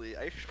honestly.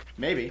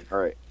 Maybe. all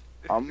right.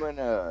 I'm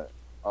gonna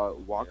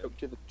walk up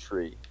to the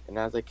tree, and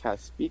as I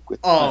cast speak with.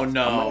 Oh plants,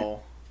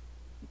 no.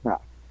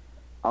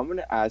 I'm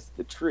gonna ask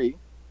the tree.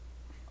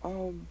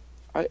 I'm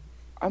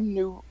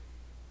new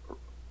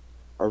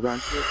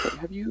around here, but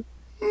have you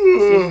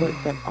seen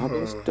what that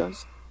obelisk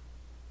does?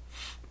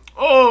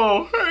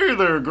 Oh, hey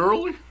there,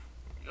 girlie.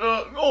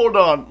 Hold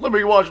on. Let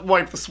me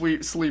wipe the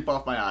sleep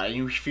off my eye.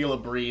 You feel a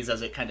breeze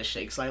as it kind of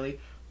shakes slightly.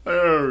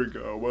 There we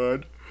go,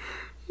 bud.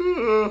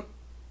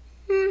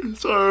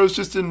 Sorry, I was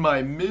just in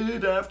my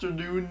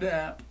mid-afternoon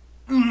nap.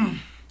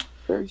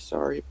 Very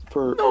sorry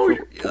for. No,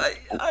 for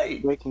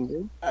I waking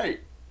you.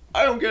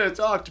 I don't get to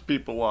talk to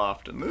people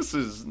often. This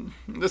is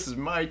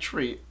my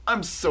treat.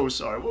 I'm so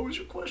sorry. What was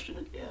your question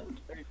again?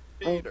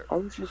 I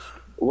was just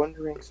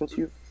wondering, since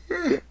you've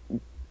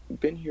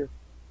been here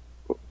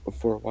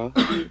for a while,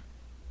 have you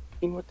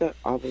seen what that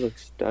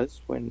obelisk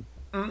does when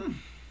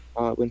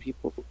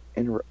people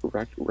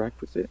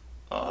interact with it?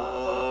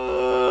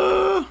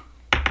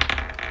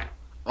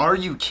 Are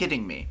you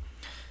kidding me?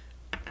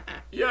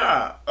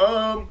 Yeah.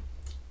 I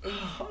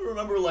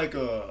remember like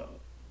a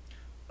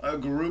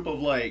group of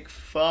like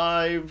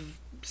 5,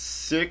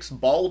 6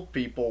 bald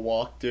people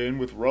walked in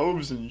with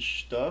robes and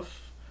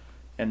stuff,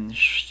 and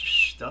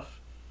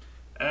stuff.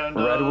 And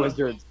Red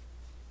wizards.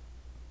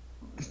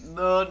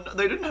 No,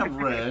 they didn't have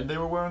red. They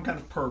were wearing kind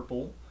of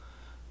purple.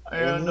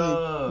 And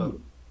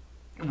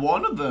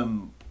one of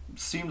them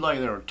seemed like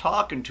they were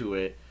talking to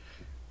it.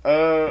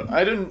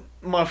 I didn't.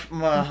 My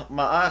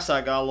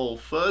eyesight got a little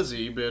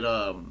fuzzy,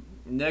 but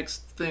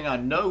next thing I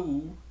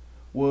know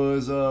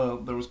was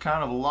there was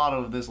kind of a lot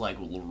of this like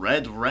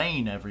red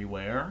rain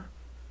everywhere.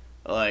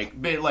 Like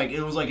it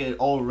was like it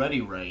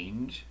already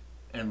rained,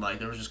 and like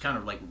there was just kind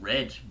of like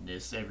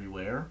redness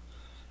everywhere.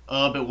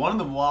 But one of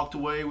them walked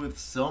away with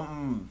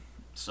something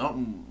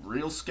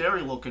real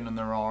scary looking in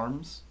their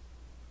arms.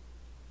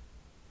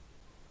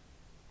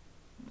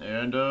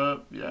 And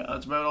yeah,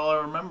 that's about all I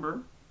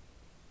remember.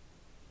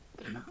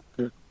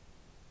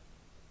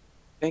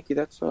 Thank you.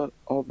 That's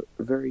all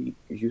very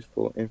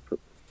useful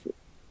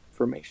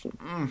information.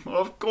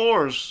 Of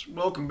course.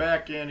 Welcome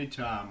back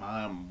anytime.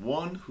 I'm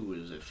one who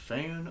is a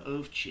fan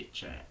of chit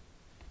chat.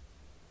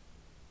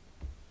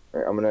 All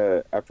right, I'm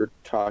gonna, after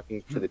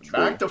talking to the tree.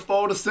 Back to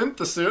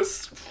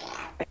photosynthesis.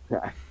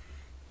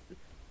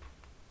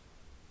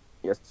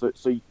 Yes.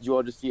 So you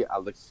all just see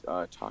Alex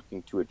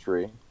talking to a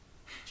tree.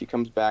 She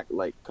comes back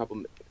like a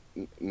couple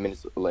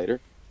minutes later.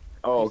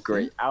 Oh,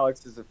 great.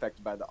 Alex is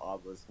affected by the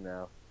obelisk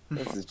now.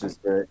 This is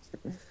just great.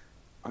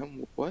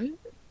 I'm what?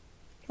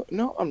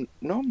 No, I'm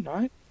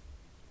not.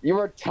 You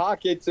were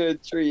talking to a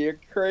tree. You're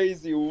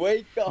crazy.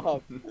 Wake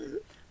up.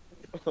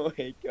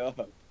 Wake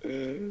up.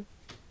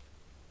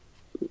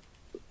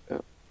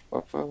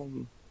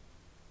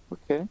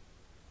 Okay.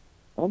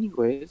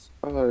 Anyways,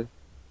 the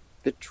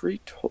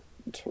tree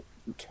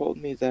told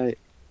me that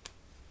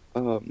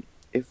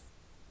if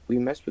we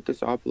mess with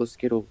this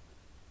obelisk, it'll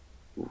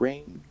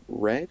rain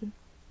red.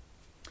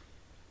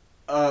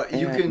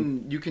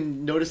 You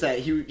can notice that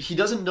he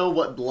doesn't know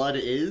what blood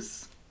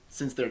is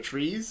since they're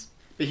trees,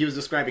 but he was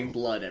describing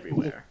blood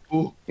everywhere.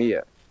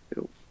 Yeah,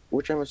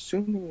 which I'm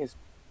assuming is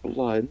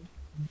blood,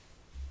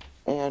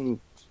 and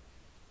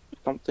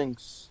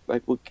something's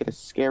like we'll get a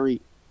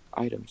scary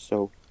item,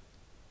 so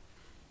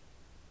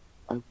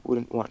I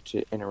wouldn't want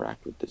to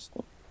interact with this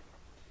thing.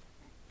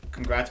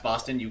 Congrats,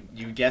 Boston.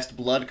 You guessed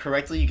blood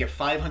correctly. You get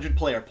 500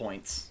 player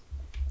points.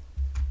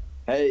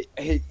 Hey,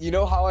 you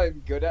know how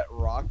I'm good at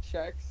rock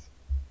checks?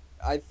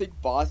 I think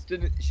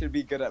Boston should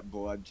be good at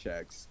blood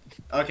checks.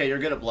 Okay, you're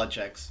good at blood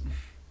checks.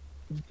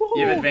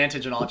 You have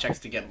advantage in all checks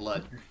to get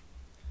blood.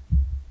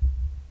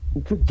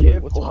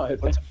 Get blood.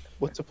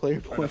 What's a player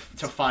point?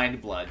 To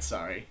find blood,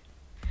 sorry.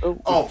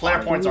 Oh,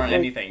 Player points aren't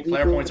anything.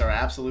 Player points are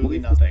absolutely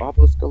leave nothing.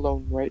 Obelisk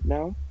alone right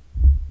now.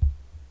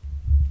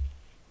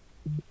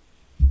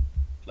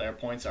 Player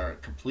points are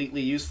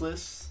completely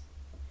useless,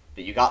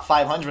 but you got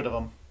 500 of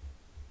them.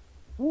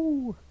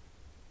 Woo.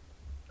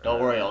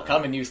 Don't worry, it'll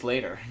come in use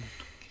later.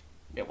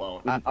 It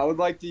won't. I would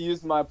like to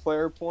use my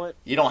player point.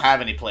 You don't have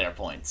any player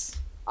points.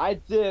 I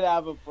did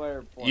have a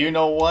player point. You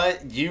know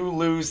what? You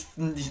lose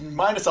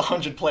minus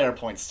 100 player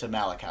points to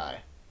Malachi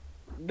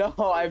No,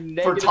 I'm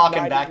for negative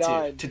talking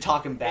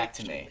 99. back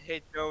to me.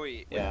 Hey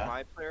Joey, Yeah? with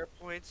my player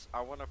points,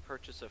 I want to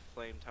purchase a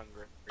flame tongue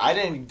ring. I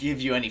didn't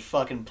give you any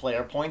fucking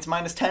player points.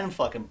 Minus 10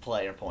 fucking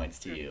player points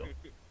to you.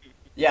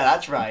 Yeah,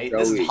 that's right.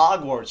 This is Joey,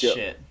 Hogwarts Jo-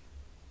 shit.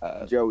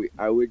 Joey,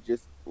 I would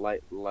just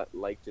like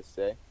to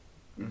say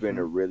you've been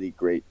a really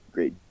great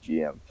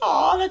GM.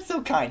 Aw, that's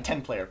so kind.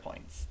 10 player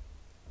points.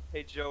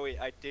 Hey Joey,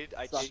 I did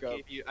Suck up.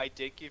 give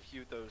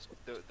you those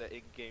the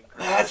in-game.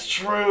 That's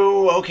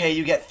true. Okay,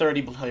 you get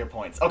 30 player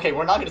points. Okay,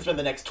 we're not going to spend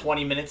the next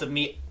 20 minutes of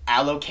me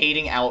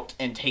allocating out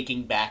and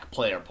taking back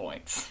player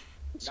points.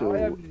 Now I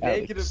have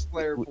negative Alex,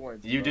 player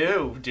points. You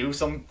bro. do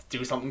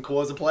something cool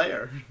as a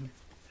player.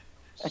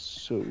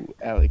 So,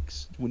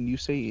 Alex, when you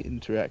say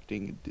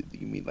interacting, do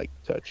you mean like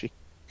touching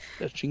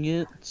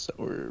it,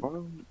 or what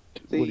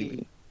do you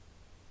mean?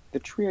 The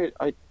tree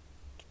I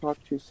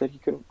talked to said he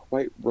couldn't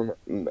quite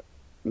remember.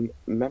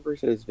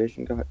 Said his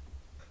vision got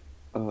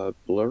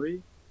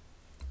blurry.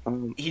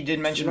 He did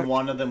mention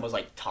one of them was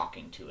like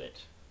talking to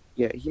it.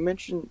 Yeah, he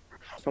mentioned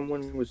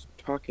someone was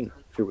talking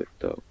to it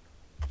though.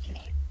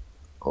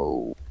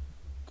 Oh,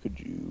 could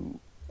you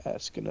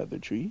ask another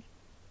tree?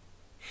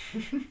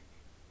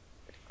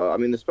 I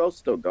mean, the spell's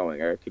still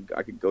going. I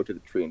could go to the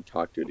tree and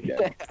talk to it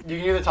again. You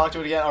can either talk to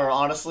it again, or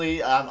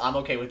honestly, I'm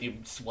okay with you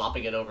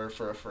swapping it over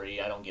for a free.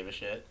 I don't give a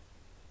shit.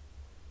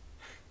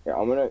 Yeah,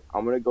 I'm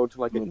gonna go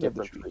to like a Another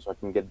different tree. tree so I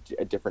can get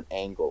a different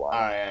angle on it.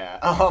 Alright, yeah.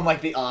 On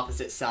like the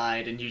opposite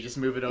side, and you just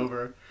move it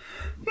over.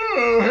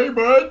 Oh, hey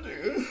bud.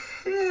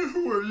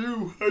 Who are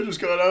you? I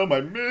just got out of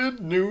my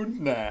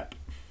mid-noon nap.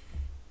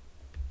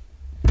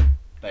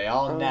 They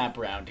all nap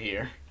round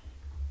here.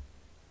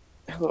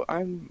 Hello,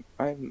 I'm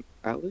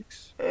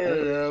Alex.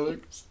 Hey,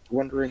 Alex.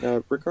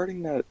 Wondering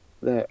regarding that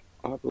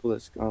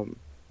obelisk. Do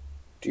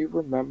you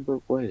remember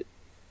what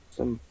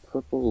some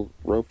purple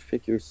robed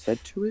figures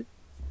said to it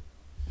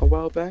a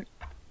while back?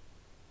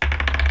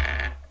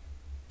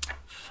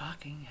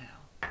 Fucking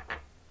hell.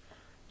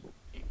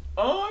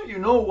 Oh, you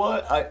know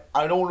what?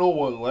 I don't know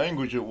what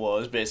language it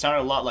was, but it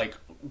sounded a lot like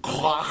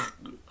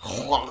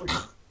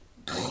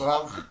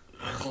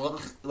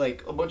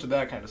like a bunch of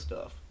that kind of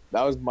stuff.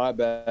 That was my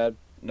bad.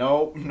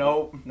 No.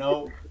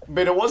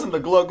 But it wasn't the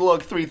Glug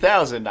Glug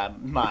 3000,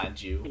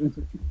 mind you.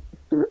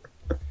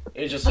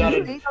 It just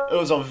sounded. It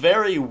was a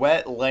very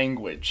wet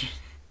language.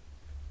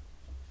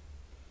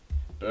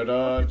 But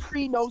The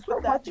tree knows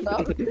what that's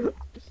about.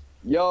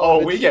 Yo. oh,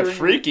 the we get tree-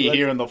 freaky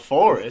here in the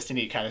forest, and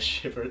he kind of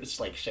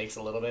shivers, like shakes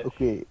a little bit.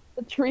 Okay,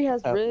 The tree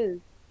has Riz.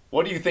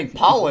 What do you think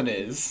pollen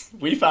is?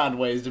 We found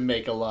ways to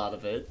make a lot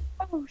of it.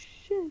 Oh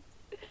shit.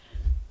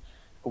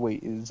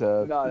 wait, is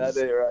No, that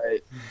ain't right.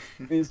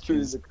 These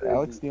trees is are crazy.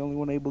 Alex the only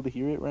one able to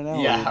hear it right now?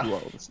 Yeah. Or do all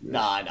of us hear it?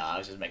 Nah, I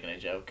was just making a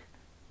joke.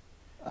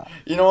 Ah.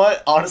 You know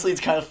what? Honestly,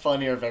 it's kind of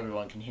funnier if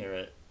everyone can hear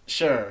it.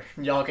 Sure,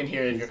 y'all can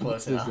hear it if you're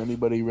close Does enough.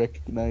 anybody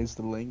recognize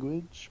the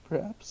language,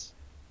 perhaps?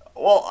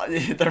 Well,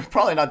 they're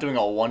probably not doing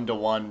a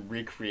one-to-one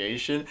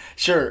recreation.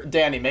 Sure,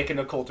 Danny, make an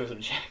occultism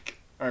check.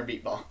 Or a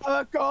meatball.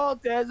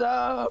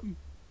 Occultism.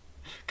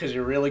 Because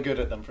you're really good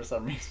at them for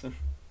some reason.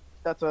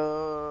 That's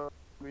a.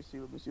 Let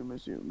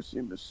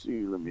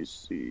me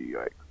see.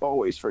 I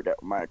always forget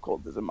what my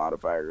occultism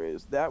modifier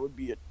is. That would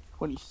be a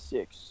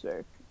 26,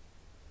 sir.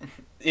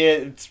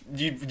 Yeah,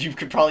 you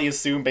could probably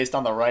assume based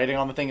on the writing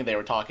on the thing that they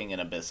were talking in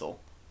Abyssal.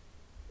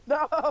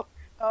 No.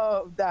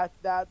 Oh, that's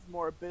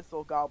more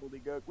abyssal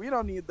gobbledygook. We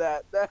don't need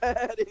that.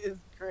 That is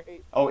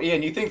great. Oh,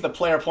 Ian, you think the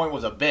player point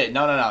was a bit?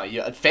 No.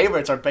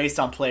 Favorites are based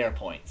on player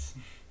points.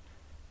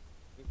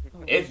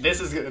 This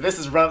is Wait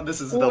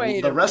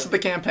the a rest of the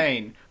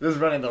campaign. This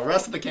is running the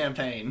rest of the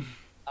campaign.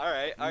 All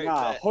right.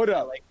 Nah, bet. hold I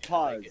up. like it, I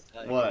Pause. like it, I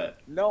like it. What?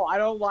 No, I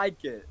don't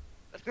like it.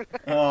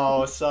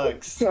 Oh,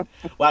 sucks.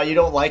 Wow, you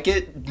don't like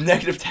it?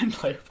 Negative 10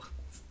 player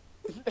points.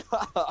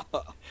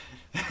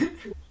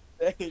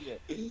 Dang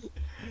it.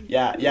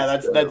 Yeah,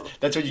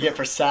 that's what you get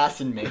for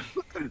sassing me.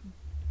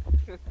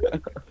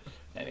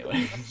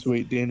 Anyway, So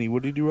wait, Danny,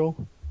 what did you roll?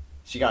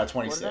 she got a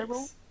What did I roll?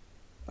 26.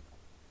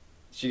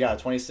 She got a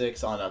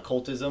 26 on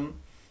occultism,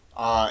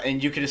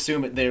 and you could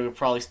assume they were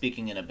probably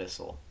speaking in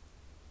Abyssal.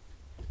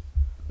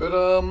 But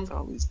It's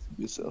always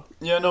so.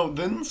 yeah, no.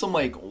 Then some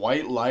like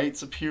white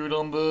lights appeared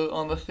on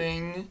the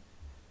thing,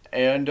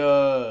 and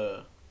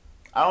I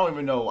don't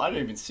even know. I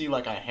didn't even see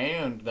like a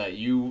hand that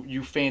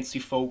you fancy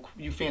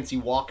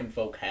walking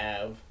folk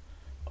have.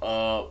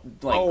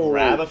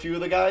 Grab a few of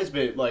the guys,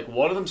 but like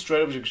one of them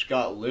straight up just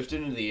got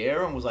lifted into the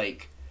air and was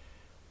like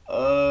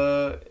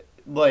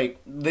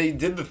they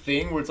did the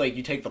thing where it's like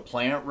you take the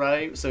plant,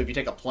 right? So if you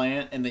take a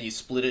plant and then you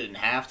split it in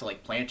half to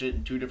like plant it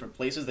in two different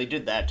places, they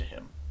did that to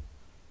him.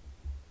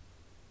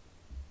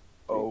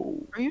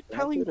 Oh, Are you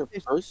telling me did a they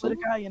person? split a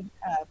guy in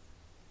half?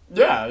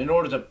 Yeah, in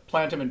order to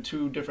plant him in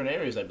two different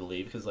areas, I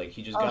believe, because like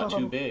he just got Oh.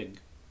 too big.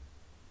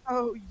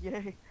 Oh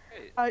yay!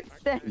 Hey,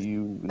 Thanks. do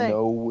you Thanks.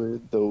 know where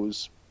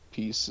those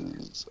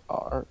pieces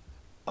are?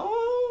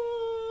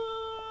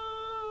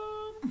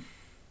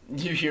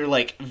 You hear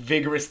like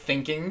vigorous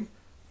thinking.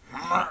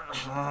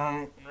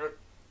 Yeah,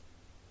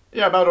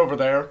 about over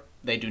there.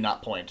 They do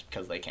not point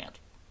because they can't.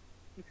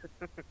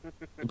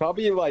 You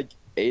probably like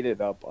ate it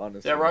up,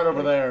 honestly. Yeah, right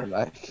over there.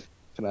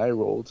 Can I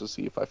roll to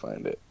see if I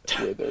find it?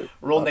 Where they're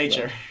Roll popping up?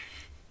 nature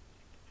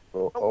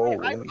Oh, Oh, wait,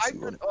 let me I see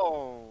could. what,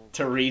 Oh.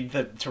 to read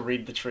the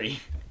tree.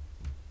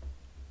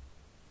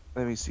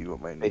 let me see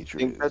what my I nature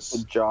think that's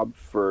is. a job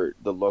for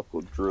the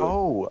local druid.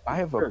 Oh, I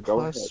have Sure, a go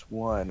ahead.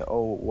 +1.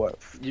 Oh, what?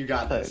 You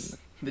got fun. this.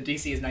 The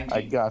DC is 19.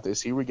 I got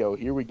this. Here we go.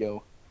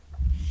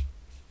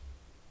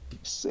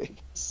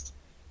 6.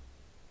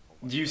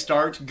 You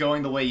start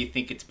going the way you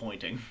think it's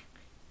pointing.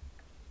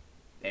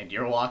 And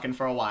you're walking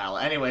for a while.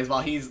 Anyways,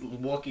 while he's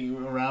walking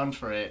around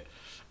for it,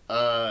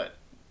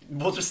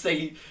 we'll just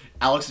say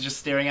Alex is just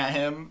staring at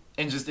him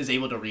and just is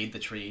able to read the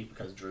tree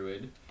because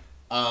druid.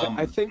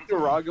 I think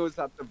Durago's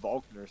at the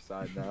Vulcaner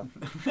side now.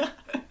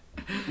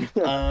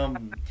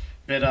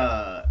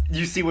 But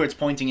you see where it's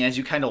pointing as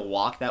you kind of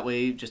walk that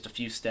way just a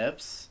few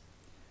steps.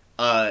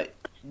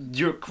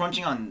 You're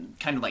crunching on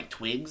kind of like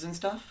twigs and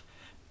stuff.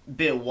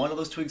 But one of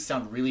those twigs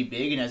sound really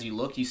big, and as you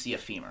look, you see a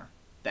femur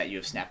that you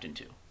have snapped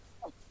into.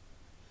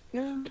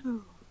 No,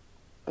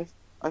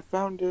 I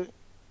found it.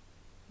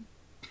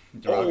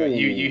 Durago,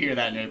 you hear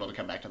that and you're able to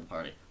come back to the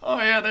party. Oh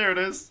yeah, there it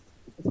is.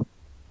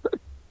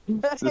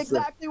 That's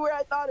exactly where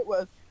I thought it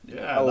was.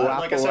 Yeah,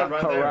 like I said,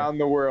 right there. Around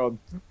the world.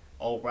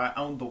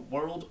 Around the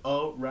world.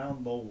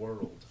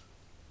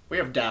 We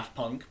have Daft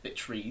Punk, bit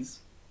trees.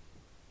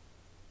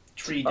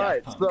 Tree Daft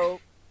Alright, Punk. so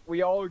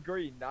we all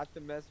agree not to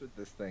mess with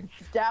this thing.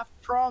 Daft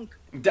Trunk.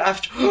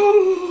 Daft.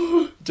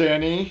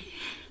 Danny,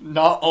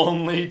 not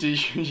only do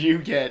you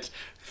get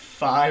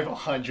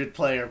 500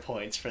 player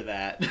points for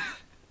that.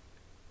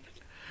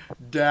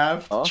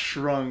 Daft Huh?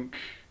 Trunk.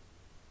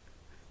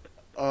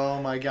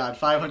 Oh my god,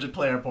 500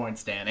 player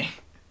points, Danny.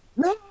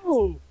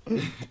 No!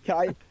 Can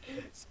I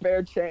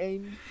spare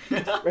change?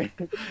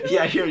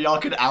 Yeah, here y'all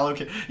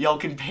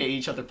can pay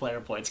each other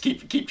player points.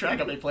 Keep track of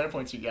how many player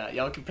points you got.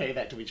 Y'all can pay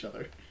that to each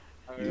other.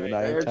 You and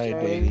I are fair tied,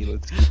 change. Danny.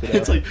 Let's keep it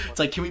It's up.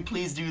 like, can we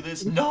please do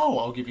this? No,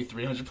 I'll give you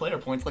 300 player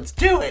points. Let's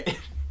do it.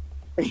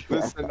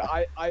 Listen,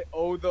 I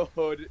owe the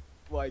hood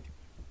like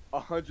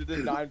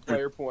 109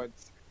 player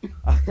points.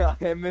 I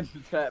am in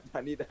debt.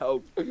 I need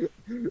help.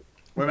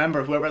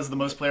 Remember, whoever has the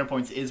most player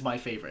points is my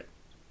favorite.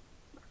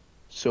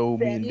 So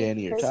me and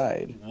Danny are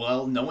tied.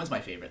 Well, no one's my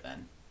favorite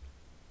then.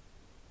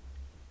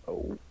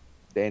 Oh,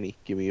 Danny,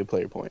 give me a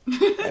player point.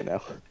 I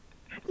know.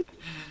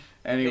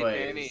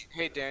 Anyways.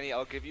 Hey Danny,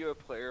 I'll give you a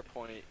player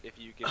point if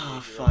you give me Oh,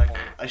 a fuck. point.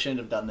 I shouldn't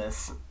have done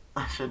this.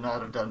 I should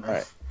not have done this.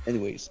 Alright.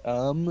 Anyways,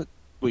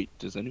 wait,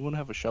 does anyone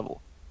have a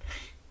shovel?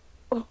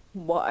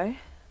 Why?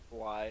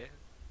 Why?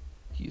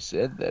 He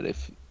said that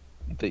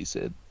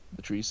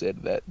the tree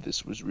said that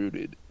this was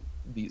rooted.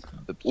 The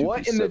two What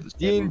pieces in the of the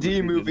stem were D&D rooted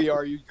in movie the-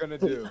 are you gonna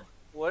do?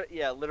 What?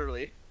 Yeah,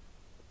 literally.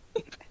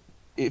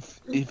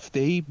 If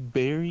they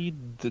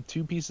buried the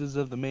two pieces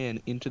of the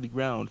man into the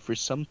ground for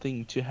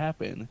something to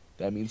happen,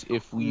 that means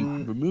if we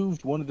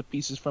removed one of the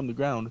pieces from the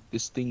ground,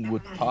 this thing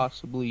would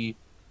possibly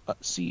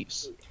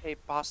cease. Hey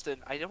Boston,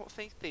 I don't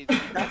think they.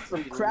 That's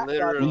some crap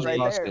literally. Who's right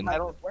Boston? there. I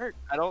don't work.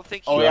 I don't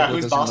think. Oh, he- yeah, Drago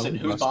who's doesn't know Boston?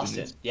 who Who's Boston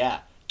Boston? is. Yeah.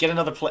 Get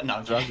another play. No,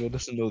 I'm kidding. Drago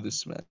doesn't know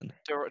this man.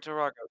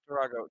 Durago.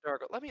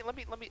 Let me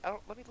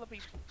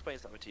explain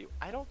something to you.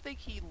 I don't think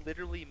he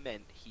literally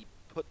meant he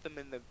put them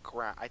in the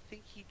ground. I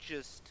think he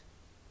just.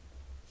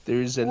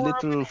 There's a Tore 'em in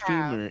literal half.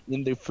 femur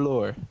in the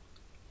floor.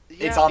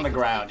 It's on the because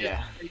ground, they just-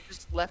 yeah. They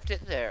just left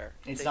it there.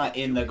 It's They not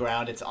didn't in do the it.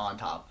 ground, it's on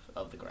top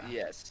of the ground.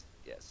 Yes.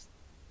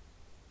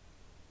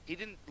 He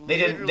didn't. They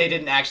literally-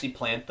 didn't actually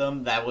plant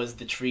them. That was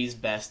the tree's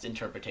best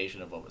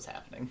interpretation of what was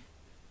happening.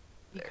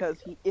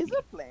 Because he is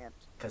a plant.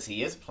 Because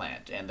he is a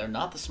plant, and they're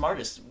not the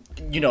smartest.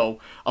 You know,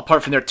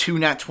 apart from their 2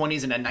 nat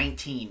 20s and a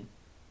 19.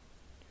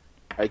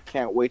 I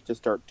can't wait to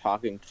start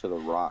talking to the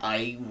rock.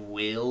 I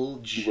will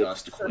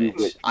just With-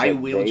 quit. I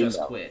with will they just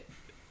know. quit.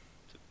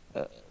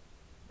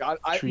 God,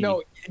 Tree.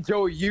 no,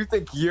 Joe, you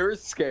think you're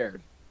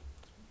scared?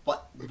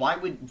 But why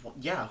would...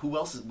 Yeah, who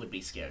else would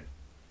be scared?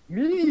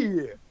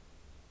 Me.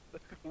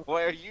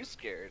 Why are you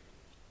scared?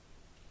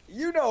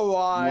 You know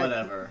why?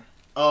 Whatever.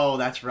 Oh,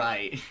 that's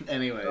right.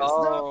 Anyways.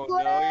 Oh no,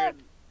 plan.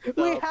 you're.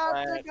 We the have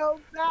plant. to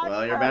go back.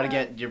 Well, you're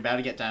about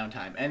to get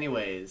downtime.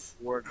 Anyways.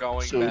 We're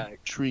going So,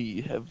 back.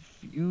 Tree, have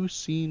you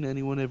seen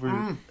anyone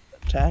ever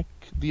attack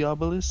the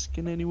obelisk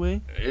in any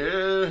way?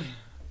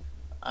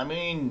 I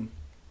mean,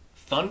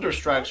 thunder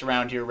strikes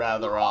around here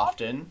rather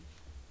often.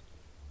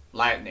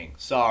 Lightning.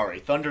 Sorry,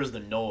 thunder's the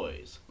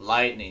noise.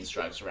 Lightning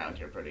strikes around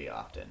here pretty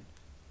often.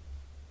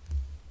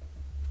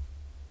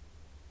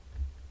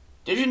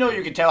 Did you know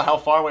you can tell how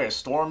far away a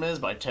storm is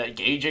by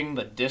gauging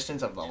the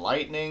distance of the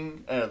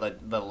lightning,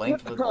 the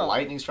length of the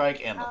lightning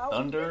strike and the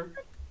thunder?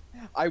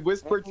 I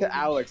whispered to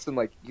Alex, and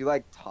like, you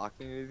like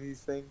talking to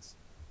these things?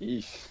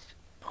 Yeesh.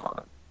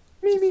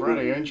 It's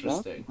pretty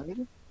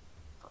interesting.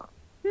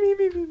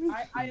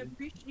 I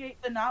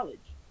appreciate the knowledge.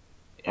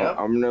 Yep.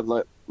 I'm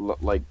gonna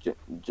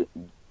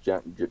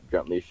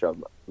gently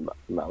shove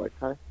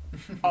Malachi.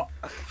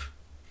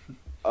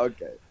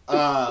 Okay.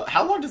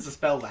 How long does the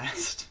spell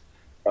last?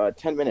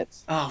 10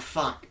 minutes. Oh,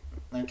 fuck.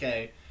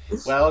 Okay.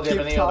 Well, do you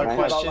have any Keep other talking I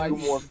have about, two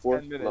questions? more 10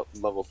 fourth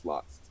minutes. level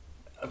slots.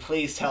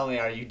 Please tell me,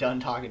 are you done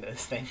talking to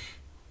this thing?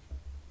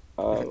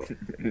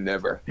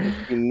 Never.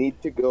 If you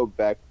need to go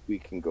back, we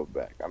can go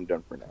back. I'm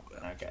done for now.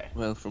 Okay.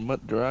 Well, from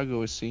what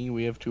Drago is seeing,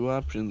 we have two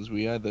options.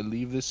 We either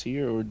leave this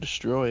here or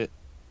destroy it.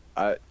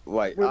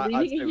 Wait, We're I'd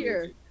leaving say it we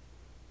here. leave.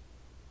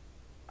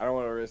 I don't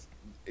want to risk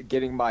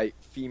getting my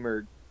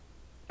femur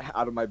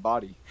out of my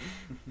body.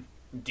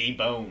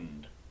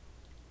 Deboned.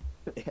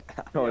 I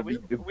don't want we to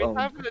be we deboned.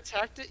 haven't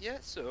attacked it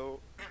yet, so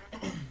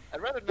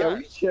I'd rather Yeah, not.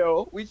 we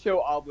chill. We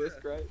chill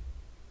Obelisk, right?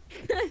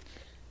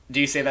 Do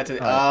you say that to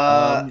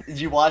Alright,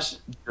 you watch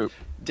Nope.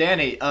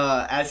 Danny,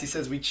 as he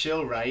says we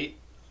chill, right?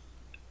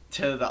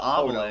 To the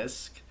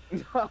obelisk.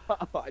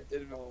 I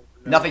didn't know.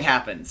 Nothing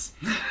happens.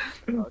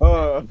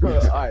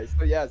 Alright,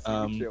 so yes, we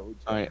Um, chill. We chill.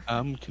 Alright,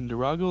 can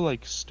Drago,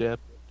 like, step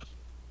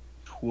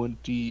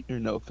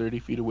 30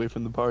 feet away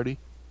from the party?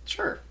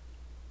 Sure.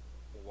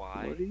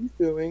 Why? What are you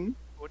doing?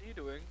 What are you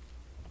doing?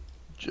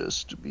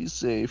 Just to be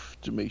safe,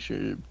 to make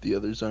sure the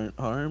others aren't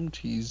harmed,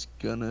 he's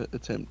gonna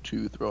attempt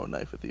to throw a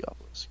knife at the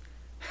obelisk.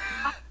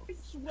 I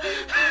swear,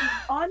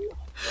 un-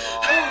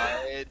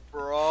 God,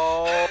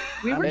 bro.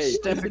 We were Hey, he's a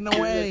stepping curious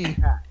away.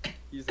 cat.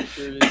 He's a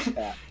curious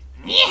cat.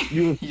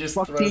 You He just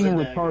throws it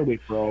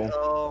back. bro.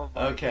 Oh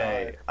my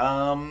Okay.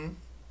 Don't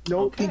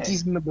Okay. think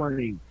he's in the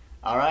brain.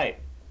 All right.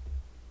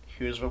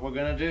 Here's what we're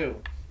gonna do.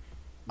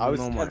 I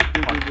was Oh my tempted to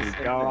do the fucking same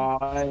thing.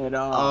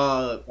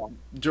 god.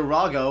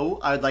 Durago,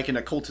 I'd like an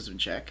occultism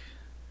check.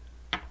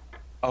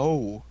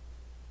 Oh.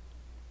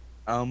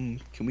 Can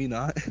we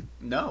not?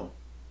 No.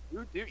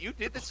 You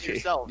did this to Okay.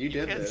 yourself. You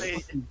did can't this. say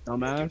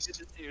Dumbass. you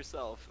did this to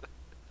yourself.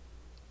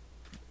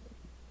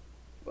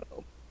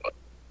 Well.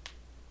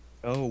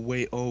 Oh,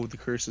 wait. Oh, the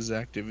curse is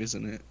active,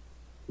 isn't it?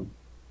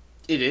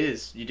 It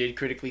is. You did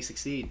critically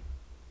succeed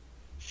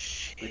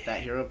with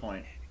that hero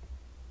point.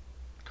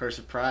 Curse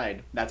of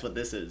Pride. That's what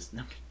this is.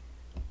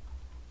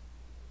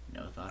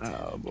 No thoughts.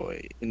 Oh,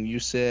 boy. And you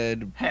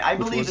said... Hey, I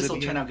which believe was this it will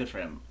turn again? out good for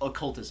him.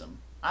 Occultism.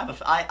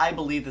 I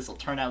believe this will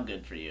turn out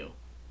good for you.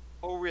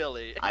 Oh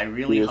really? I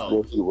really He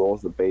hope.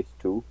 rolls the base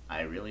too.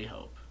 I really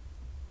hope.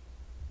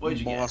 What did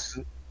you get?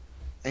 Boston.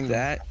 England.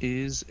 That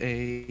is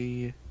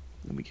a.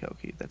 Let me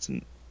calculate. That's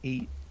an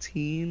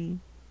 18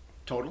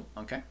 Total?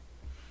 Okay.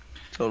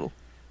 total.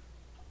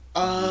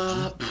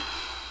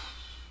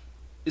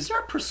 Is there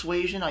a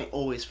persuasion? I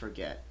always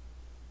forget.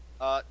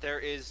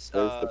 There's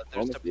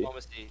There's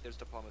diplomacy. There's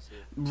diplomacy.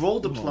 Roll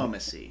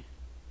diplomacy.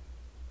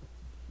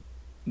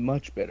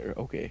 Much better.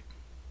 Okay.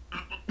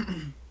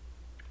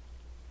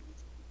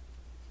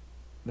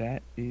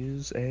 That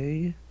is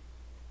a.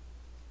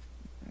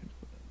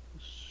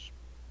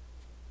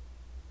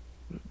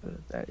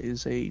 That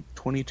is a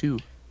 22.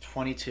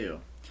 22.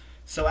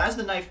 So as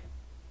the knife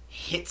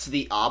hits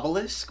the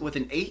obelisk with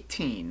an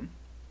 18,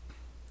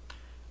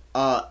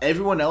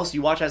 everyone else,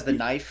 you watch as the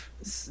knife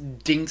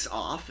dinks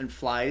off and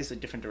flies a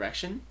different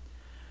direction.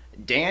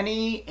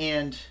 Danny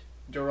and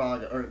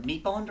Durago, or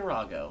Meatball and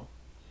Durago,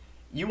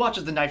 you watch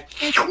as the knife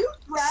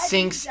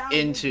sinks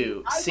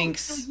into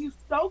you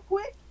so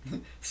quick.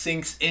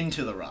 sinks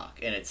into the rock,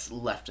 and it's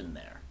left in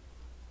there.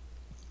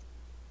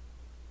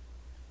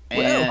 Oh,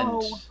 And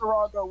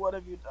Durago, what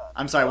have you done?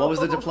 I'm sorry, what was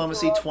the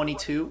diplomacy?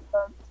 22?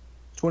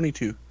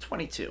 22.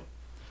 22.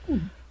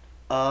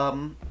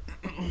 The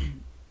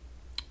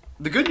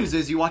good news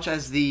is you watch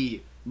as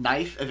the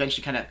knife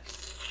eventually kind of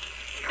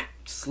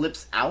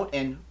slips out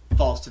and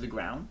falls to the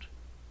ground.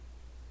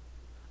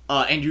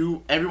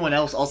 And everyone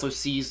else also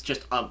sees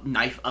just a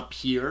knife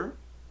appear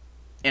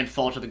and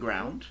fall to the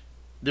ground.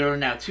 There are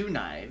now 2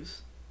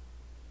 knives.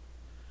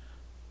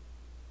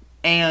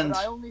 And But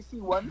I only see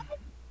one.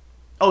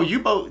 oh, you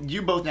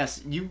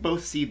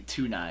both see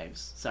 2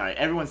 knives. Sorry,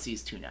 everyone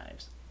sees 2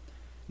 knives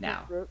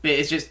now. But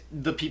it's just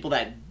the people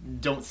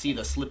that don't see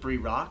the slippery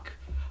rock.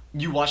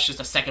 You watch just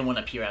a second one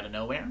appear out of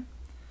nowhere.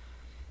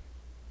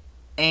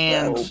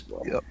 And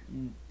Yep.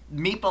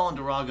 Meatball and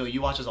Durago,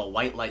 you watch as a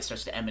white light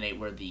starts to emanate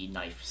where the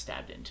knife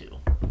stabbed into.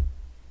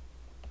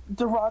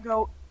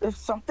 Durago, if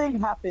something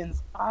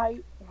happens, I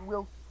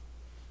will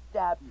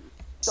stab you.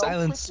 So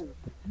Silence. quickly.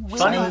 You will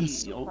Funny- not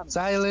see it oh. coming.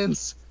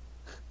 Silence.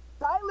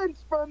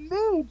 Silence from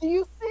me. Do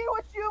you see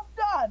what you've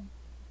done?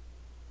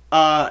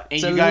 And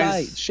It's you a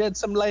guys, light. Shed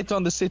some light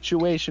on the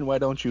situation, why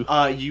don't you?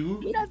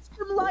 you Shed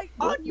some light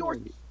on your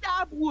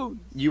stab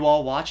wounds. you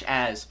all watch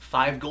as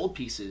 5 gold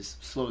pieces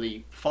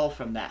slowly fall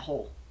from that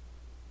hole,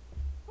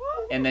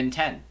 and then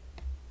 10,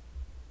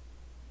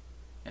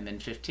 and then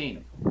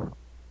 15,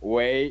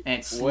 Wait.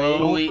 and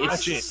slowly, Don't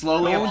it's touch it.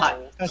 slowly Don't a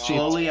touch it.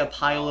 slowly a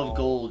pile of No.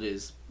 gold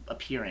is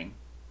appearing.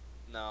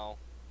 No,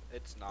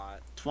 it's not.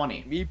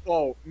 20.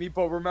 Meepo,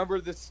 remember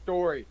this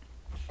story,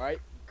 right?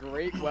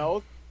 Great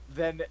wealth,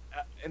 then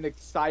an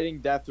exciting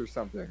death or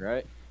something,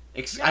 right?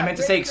 I meant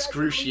to say great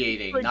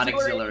excruciating, death, not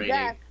exhilarating exhilarating.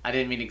 death. I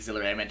didn't mean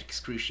exhilarating. I meant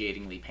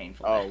excruciatingly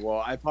painful. Oh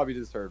well, I probably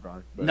just heard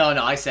wrong. But... No,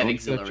 I said Don't touch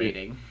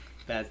exhilarating.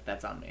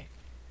 That's on me.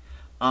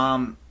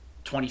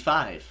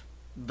 25.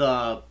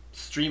 The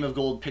stream of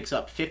gold picks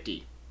up 50.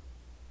 Do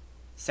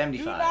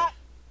 75. not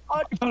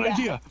touch I got an that.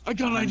 idea. I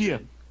got an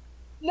idea.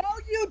 No,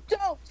 you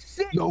don't.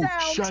 Sit No,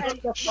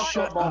 down.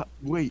 shut up.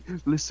 Wait,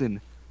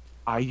 listen.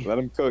 I Let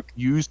him cook.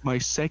 used my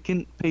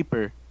second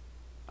paper.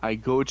 I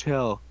go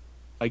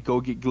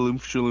get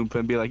Gloomf Shaloomf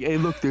and be like, hey,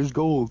 look, there's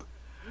gold.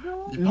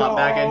 You pop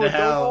back into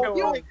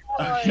hell.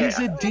 He's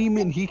a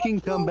demon. He can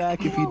come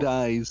back if he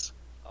dies.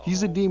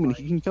 He's a Oh demon. my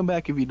He can come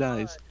back if he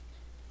dies.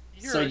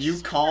 God. So You're you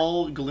a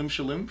call Gloom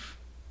Shaloomf?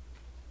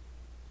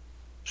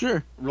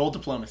 Sure. Roll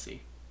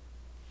diplomacy.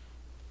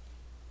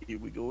 Here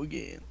we go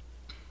again.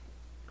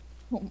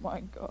 Oh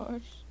my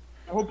gosh.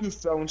 I hope you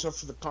fell and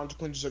suffer the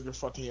consequences of your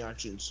fucking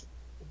actions.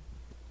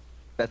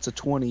 That's a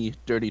 20,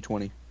 dirty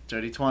 20.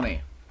 Dirty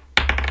 20.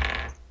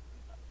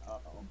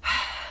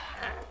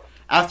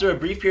 After a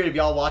brief period of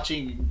y'all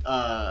watching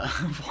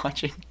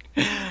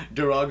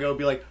Durago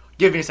be like,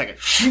 give me a second,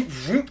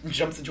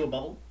 jumps into a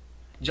bubble,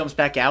 jumps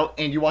back out,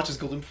 and you watch as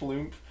Gloom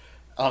Shaloomf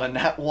on a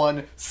nat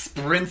 1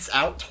 sprints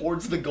out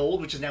towards the gold,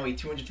 which is now a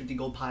 250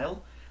 gold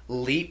pile,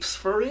 leaps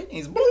for it,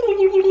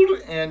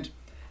 and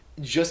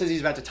just as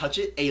he's about to touch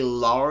it, a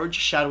large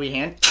shadowy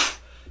hand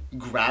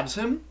grabs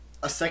him.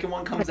 A second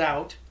one comes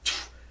out,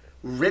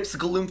 rips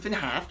Gloomf in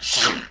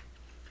half,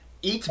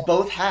 eats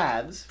both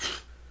halves,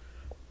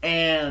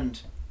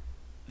 and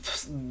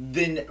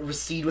then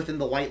recede within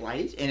the white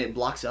light, and it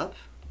blocks up.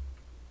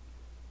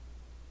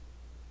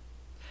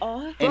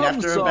 And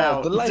after Problem about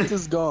solved. The light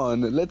is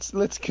gone.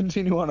 Let's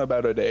continue on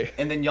about our day.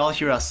 and then y'all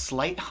hear a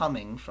slight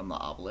humming from the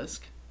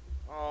obelisk,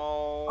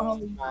 Oh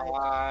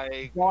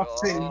my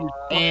Watson, god.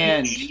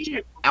 you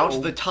and out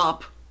of the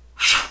top,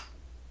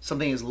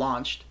 something is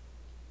launched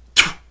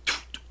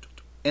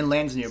and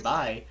lands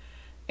nearby,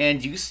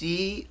 and you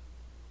see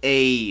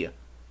a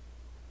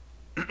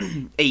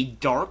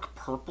dark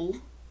purple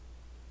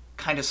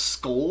kind of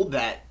skull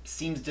that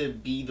seems to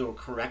be the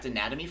correct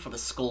anatomy for the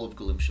skull of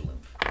Gloom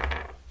Shaloomf.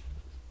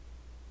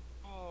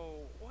 Oh,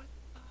 what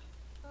the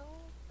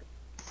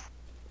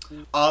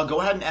hell?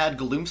 Go ahead and add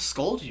Gloom's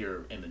skull to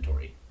your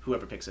inventory.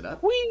 Whoever picks it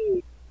up.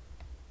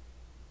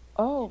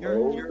 Oh.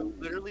 You're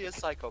literally a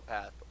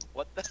psychopath.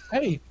 What the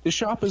Hey, the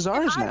shop is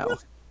ours now.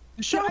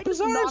 The shop I is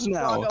just knock ours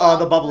now. Drago Oh, out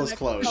the for bubble the is next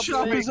closed. couple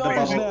Shop days? is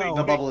ours now.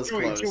 The bubble is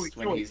Joey, closed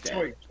when he's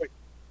dead.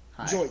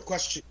 Hi. Joey,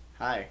 question.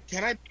 Hi.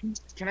 Can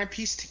I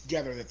piece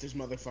together that this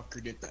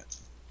motherfucker did that?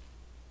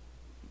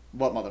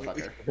 What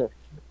motherfucker?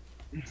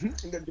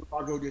 That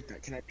Durago did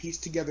that. Can I piece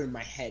together in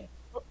my head?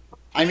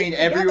 I mean,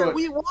 Together,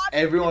 we watched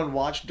everyone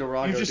watched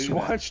Durago You just do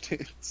that. watched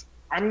it.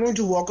 I'm going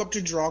to walk up to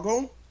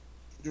Durago,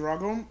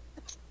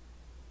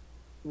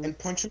 and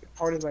punch him as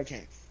hard as I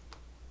can.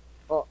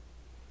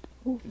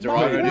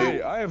 Durago,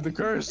 Hey, I have the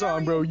curse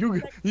on, bro.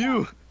 You.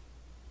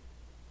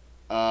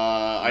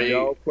 are you?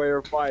 No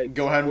player fight.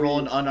 Go ahead and roll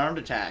an please. unarmed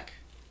attack.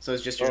 So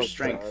it's just your Oh,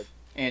 strength God.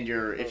 and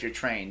your if you're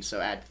trained.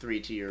 So add 3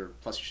 to your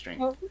plus your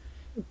strength.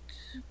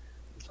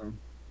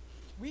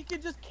 We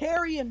could just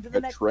carry him to the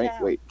next town.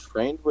 Wait,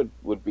 trained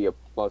would be a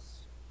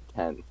plus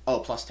 10. Oh,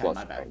 plus 10. Plus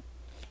My bad. 10.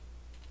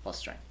 Plus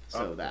strength.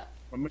 So that.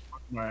 Let me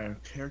look at my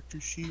character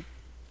sheet.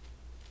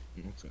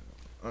 Okay.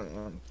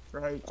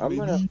 Right. I'm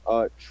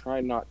gonna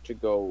try not to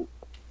go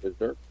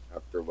berserk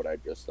after what I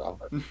just saw.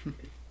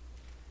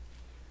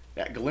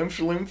 Yeah,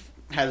 Glimflumph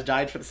has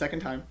died for the second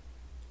time.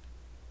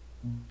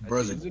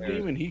 He's a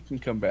demon. He can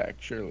come back,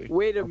 surely.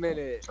 Wait a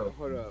minit.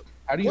 Hold up.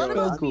 How do you One of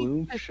spell us gloom?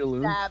 needs to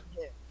Shaloom? stab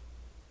him.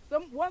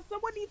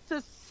 Someone needs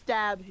to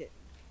stab him.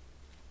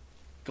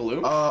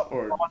 Gloom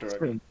or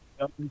Durago?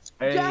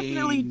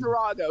 Definitely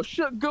Durago.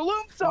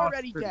 Galoom's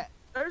already dead.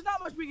 There's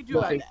not much we can do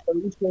about that.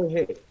 34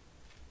 hit.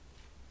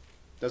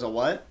 Does a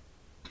what?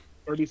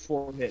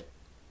 34 hit.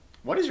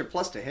 What is your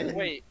plus to hit?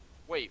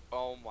 Wait,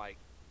 oh my.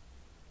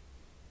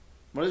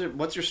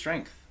 What's your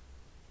strength?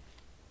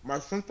 My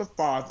strength is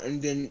 5,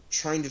 and then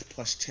trained is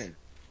plus 10.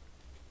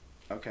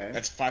 Okay.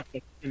 That's 5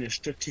 plus 10 is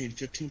 15.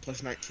 15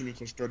 plus 19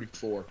 equals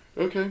 34.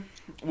 Okay.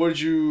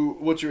 What's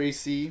your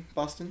AC,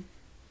 Boston?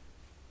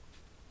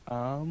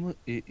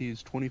 It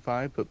is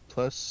 25, but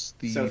plus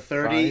the So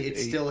 30, 5, it 8.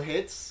 still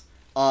hits.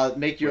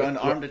 Make your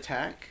unarmed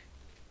attack.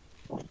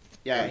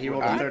 Yeah, he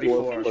rolled a I-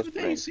 34. Plus With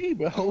AC,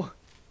 bro.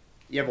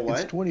 Yeah, but It's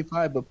what?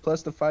 25, but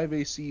plus the 5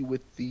 AC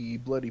with the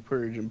Bloody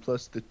Purge, and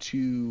plus the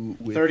 2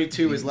 with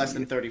 32 the... is less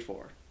than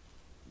 34.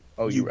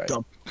 Oh, you're right.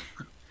 Dumb.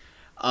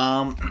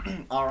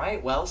 All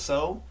right. Well,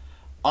 so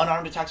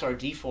unarmed attacks are a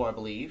D4, I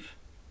believe.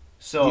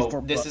 So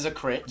D4 this plus. is a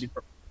crit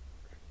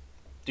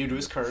due to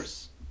his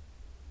curse.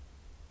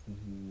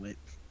 Lit.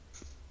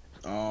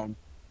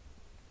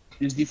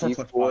 Is D4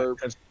 plus 5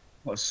 because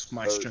plus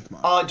my strength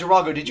mod.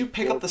 Durago, did you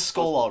pick up the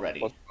skull already?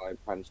 Plus 5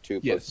 times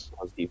 2 Yes.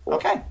 plus D4.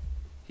 Okay.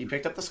 He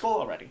picked up the skull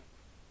already.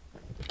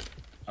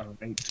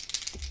 Alright.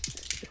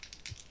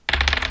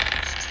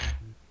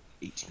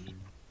 18.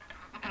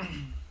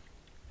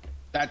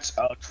 That's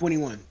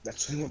 21.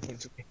 That's 21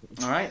 points.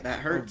 All right, that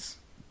hurts.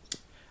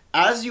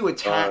 As you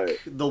attack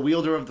the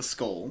wielder of the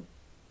skull.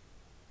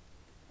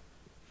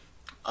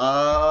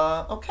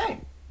 Okay.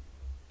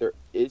 There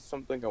is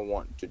something I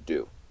want to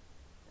do.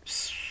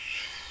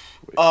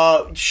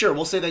 Sure.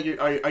 We'll say that you're.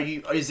 Are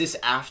you? Is this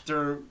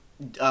after?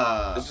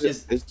 This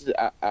is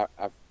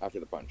after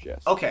the punch,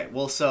 yes. Okay.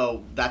 Well,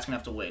 so that's gonna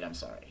have to wait. I'm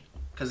sorry,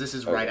 because this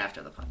is right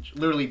after the punch.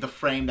 Literally, the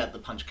frame that the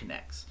punch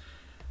connects.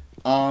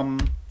 I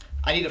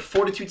need a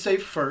Fortitude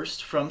save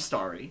first from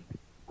Starry,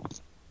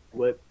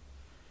 What?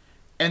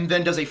 and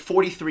then does a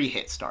 43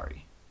 hit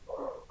Starry.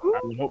 I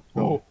would hope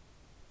so.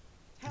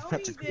 Tell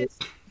me this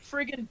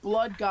friggin'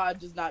 blood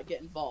god does not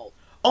get involved.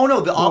 Oh no,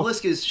 the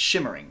obelisk is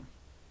shimmering.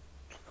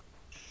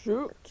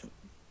 Shoot.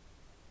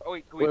 Oh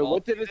wait, can we Wait, all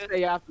what did see it this?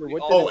 say after? We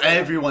What all- did Oh, it say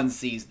everyone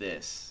sees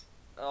this.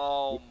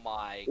 Oh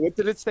my. What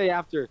did it say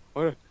after?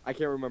 I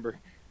can't remember.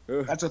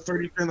 That's a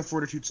 33 on the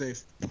fortitude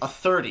save. A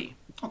 30.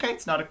 Okay,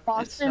 it's not a.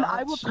 Boston,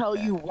 I will tell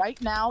you right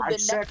now, I the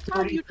said next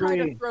time you try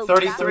to 33. throw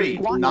 33,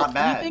 javelins not or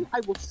bad. anything,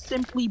 I will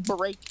simply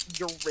break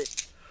your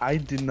wrist. I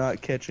did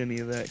not catch any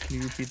of that. Can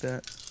you repeat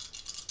that?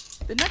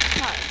 The next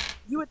time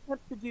you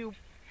attempt to do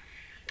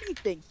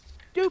anything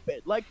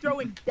stupid, like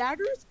throwing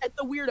daggers at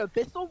the weird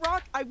abyssal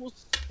rock, I will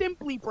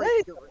simply break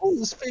Hey, your all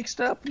wrist. is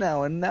fixed up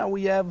now, and now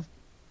we have...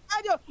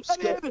 I know.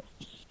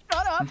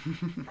 Shut up.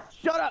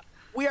 Shut up.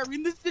 We are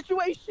in this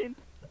situation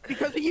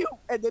because of you.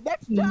 And the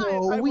next time,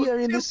 No, I we will are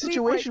in this simply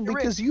situation break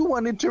your because you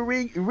wanted to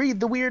read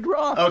the weird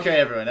rock. Okay,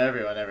 everyone.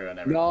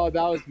 No,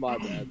 that was my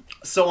bad.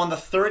 So on the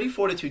 30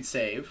 fortitude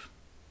save,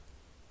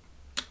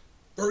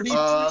 33?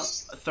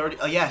 30.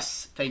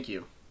 Yes, thank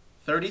you.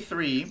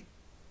 33.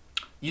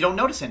 You don't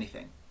notice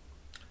anything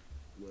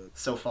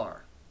so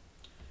far.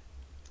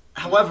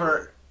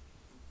 However,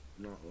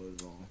 Not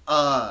at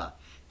all.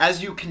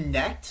 as you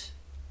connect,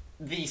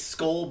 the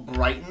skull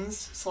brightens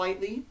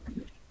slightly,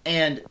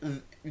 and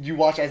you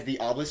watch as the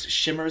obelisk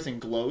shimmers and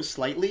glows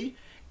slightly,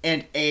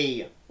 and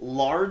a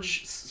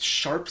large,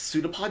 sharp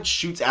pseudopod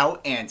shoots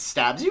out and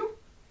stabs you.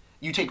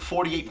 You take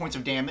 48 points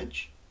of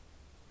damage,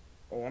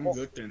 Oh, I'm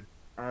good then.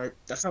 Alright,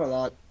 that's not a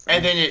lot.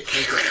 and then it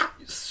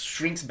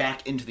shrinks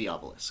back into the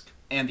obelisk,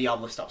 and the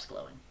obelisk stops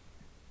glowing.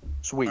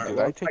 So wait, did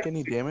I take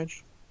any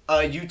damage?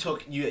 You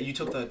took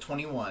the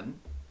 21.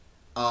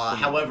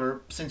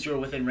 However, since you were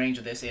within range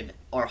of this and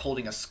are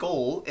holding a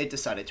skull, it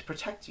decided to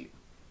protect you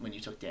when you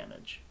took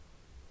damage.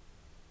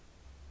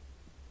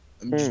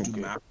 Let me just do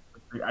Okay. math.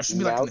 I should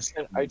be like Now in the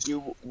can I 70s. do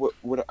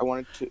what I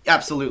wanted to?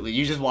 Absolutely.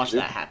 You just watch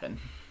that happen.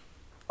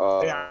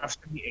 Yeah, I have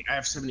 78. I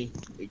have 70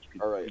 HP.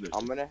 All right,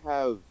 I'm gonna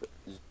have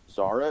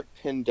Zara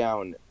pin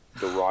down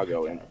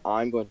Durago, and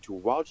I'm going to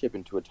wild shape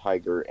into a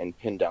tiger and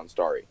pin down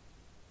Starry.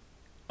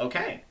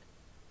 Okay.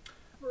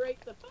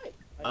 Break the fight.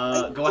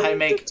 Go ahead and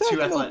make Attack two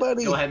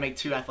nobody. Go ahead and make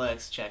 2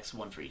 athletics checks,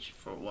 one for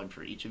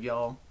each of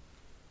y'all.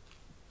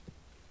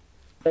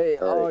 Hey,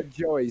 Alright.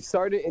 Joey,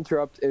 sorry to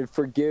interrupt and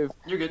forgive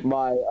You're good.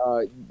 my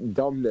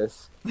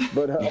dumbness,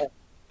 but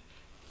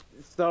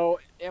so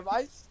am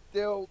I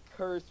still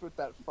cursed with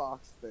that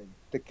fox thing,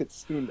 the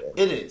kitsune?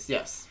 It is,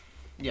 yes.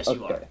 Yes,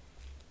 you are.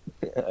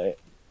 Alright.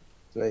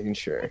 Just making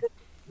sure.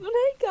 When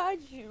I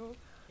got you.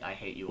 I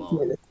hate you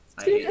all.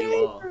 I hate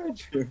you all.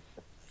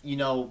 You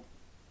know,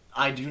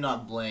 I do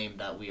not blame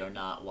that we are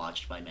not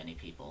watched by many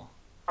people.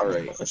 All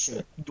right.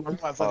 Do I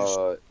have athletics?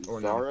 Or no?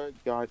 Zara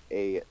got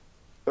a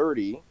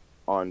 30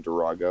 on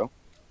Durago.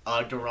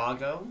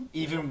 Durago,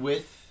 even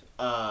with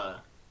a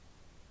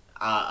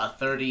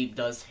 30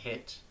 does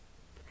hit.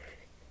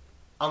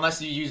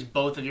 Unless you use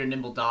both of your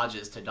nimble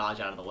dodges to dodge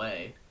out of the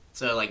way.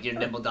 So, like, your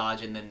nimble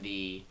dodge and then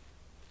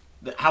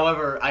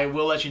however, I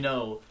will let you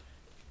know,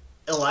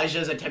 Elijah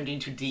is attempting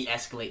to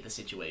de-escalate the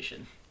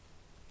situation.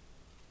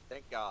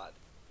 Thank God.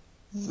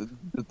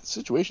 The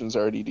situation's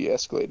already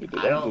de-escalated. It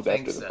I don't ended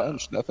think after the so.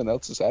 punch. Nothing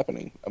else is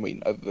happening. I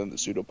mean, other than the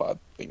pseudopod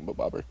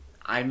thingamabobber.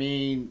 I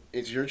mean,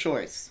 it's your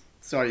choice.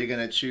 So are you going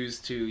to choose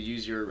to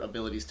use your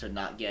abilities to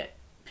not get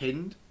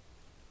pinned?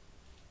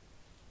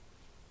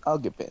 I'll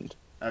get pinned.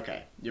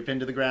 Okay, you're pinned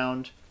to the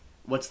ground.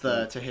 What's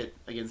the to hit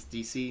against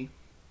DC?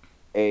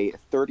 A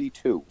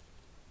 32.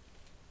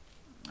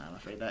 I'm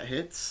afraid that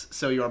hits.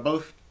 So you are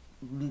both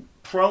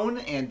prone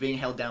and being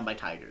held down by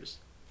tigers.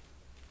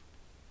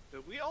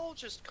 Could we all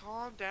just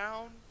calm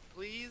down,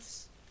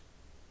 please?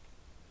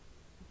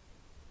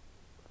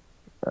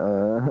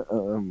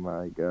 Oh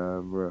my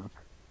god, bro.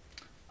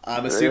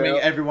 I'm assuming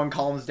everyone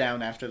calms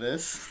down after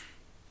this.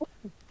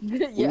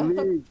 Yeah.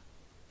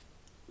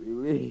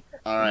 Really?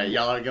 Alright,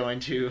 y'all are going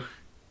to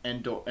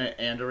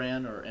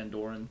Andoran or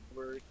Andoran.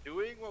 We're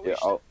doing what we Yeah,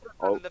 should have done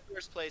I'll- in the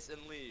first place and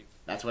leave.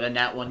 That's what a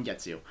nat 1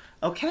 gets you.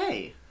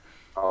 Okay.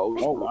 Oh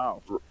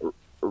wow.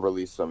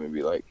 Release some and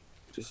be like,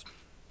 just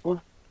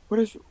what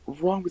is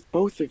wrong with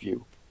both of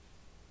you?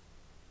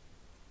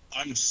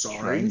 I'm sorry.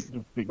 Trying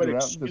to figure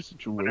out the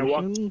excuse me, when I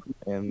walk- situation,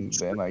 and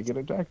then I get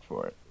attacked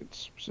for it.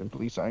 It's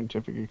simply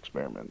scientific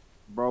experiment.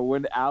 Bro,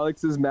 when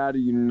Alex is mad,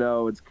 you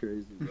know it's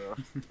crazy, bro.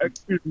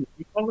 Excuse me.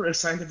 You call it a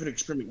scientific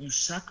experiment. You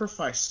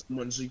sacrifice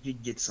someone so you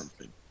could get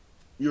something.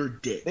 You're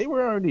dead. They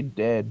were already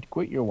dead.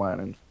 Quit your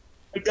whining.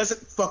 It doesn't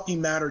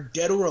fucking matter,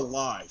 dead or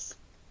alive.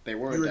 They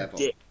were You're a devil.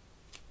 dead.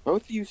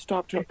 Both of you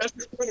stop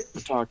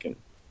talking.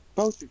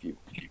 Both of you.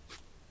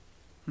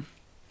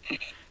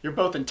 You're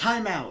both in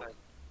timeout.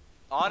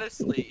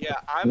 Honestly, yeah,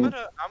 I'm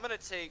gonna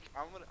take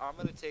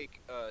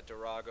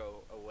Durago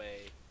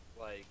away,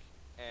 like,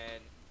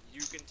 and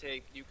you can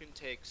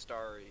take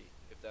Starry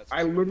if that's.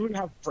 I what you- literally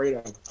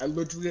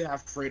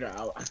have Freda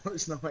out.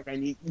 It's not like I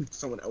need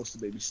someone else to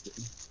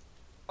babysit.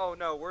 Oh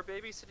no, we're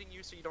babysitting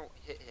you so you don't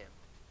hit him.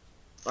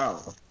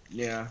 Oh,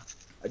 yeah.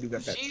 I do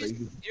got that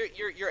crazy.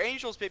 Your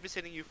angel's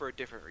babysitting you for a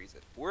different reason.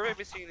 We're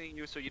babysitting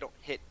you so you don't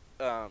hit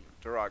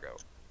Durago.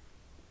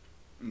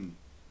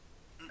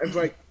 It's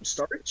like,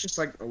 Star's just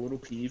like a little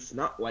peeved.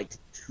 Not like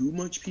too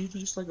much peeved,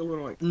 just like a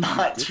little like.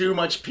 Not too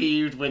much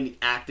peeved when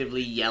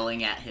actively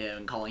yelling at him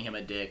and calling him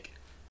a dick.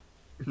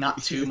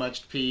 Not too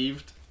much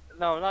peeved.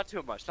 No, not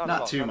too much.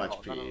 Not too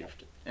much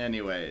peeved.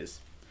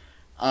 Anyways.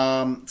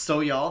 So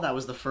y'all, that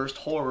was the first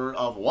horror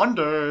of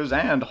Wonders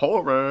and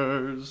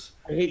Horrors.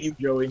 I hate you,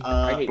 Joey.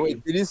 I hate you.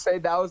 Wait, did you say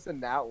that was a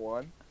nat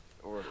 1?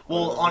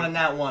 Well, on a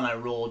nat 1, I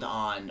rolled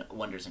on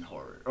Wonders and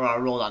Horrors. Or I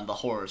rolled on the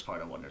horrors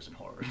part of Wonders and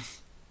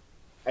Horrors.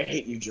 I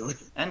hate you, Joey.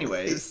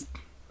 Anyways.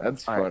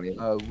 That's Alright,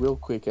 funny. real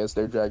quick, as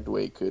they're dragged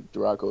away, could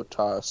Drago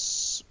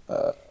toss,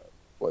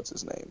 what's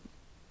his name?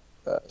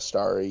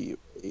 Starry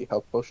a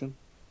health potion?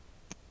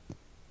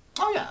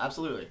 Oh yeah,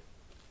 absolutely.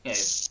 Yeah,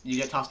 you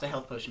get tossed a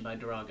health potion by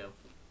Durago.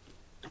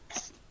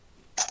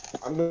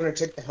 I'm gonna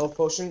take the health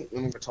potion and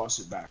I'm gonna toss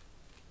it back.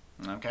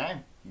 Okay.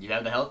 You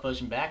have the health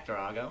potion back,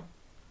 Durago.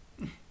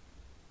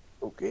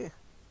 Okay.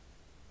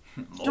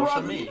 More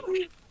for me.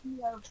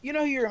 You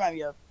know who you remind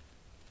me of?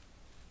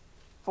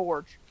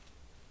 Forge.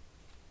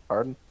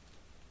 Pardon?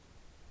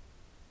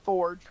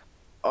 Forge.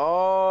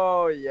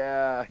 Oh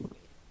yeah.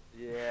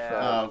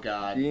 Yeah. Oh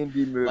god.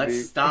 D&D movie.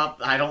 Let's stop.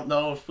 I don't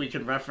know if we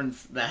can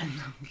reference that.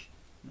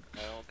 I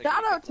don't think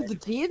Shout we out to can- the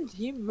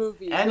D&D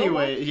movie.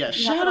 Anyway, yeah, Yeah,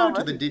 shout out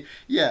to the already.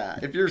 Yeah,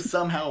 if you're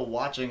somehow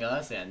watching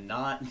us and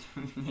not,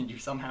 you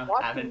somehow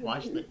Watching haven't the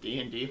watched the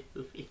D&D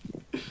movie.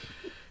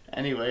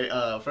 Anyway,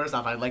 first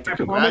off, I'd like to I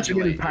promise you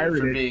congratulate didn't you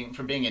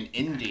for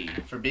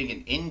pirate being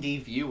an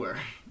indie viewer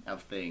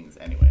of things.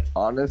 Anyways,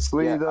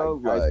 Honestly, Yeah, though,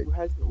 guys, like, who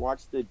hasn't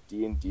watched the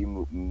D&D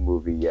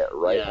movie yet,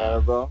 right, Yeah.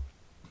 Annabelle?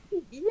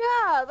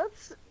 Yeah,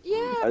 that's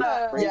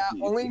yeah. crazy. Yeah,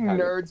 only You haven't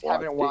nerds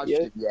haven't watched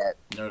it yet.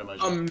 Nerd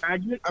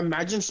emoji.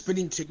 Imagine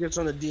spending tickets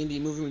on a D&D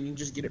movie when you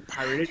just get it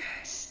pirated.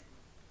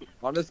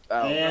 On a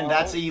spell. And No,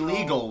 that's no.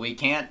 illegal. We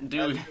can't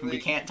do. That's We really-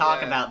 can't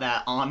talk yeah. about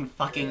that on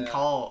fucking Yeah.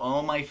 call.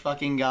 Oh my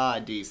fucking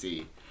god,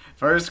 DC.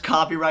 First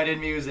copyrighted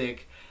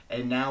music,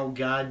 and now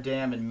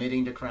goddamn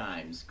admitting to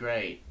crimes.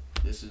 Great.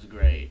 This is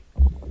great.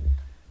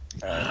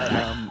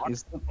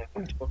 Is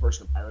The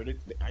person pirated.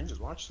 I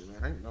just watched it,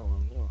 man. I didn't know.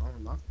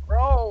 I'm not.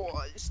 Bro,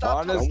 stop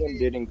Honest- Someone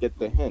didn't get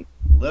the hint.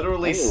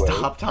 Literally Anyway.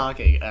 stop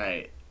talking. All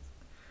right.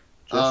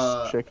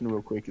 just checking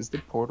real quick? Is the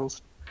portal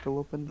still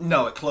open?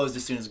 No, it closed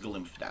as soon as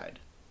Gloomf died.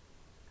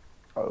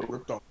 Oh,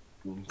 Ripped off.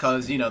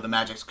 Because, you know, the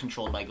magic's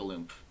controlled by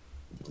Gloomf.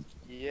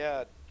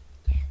 Yeah.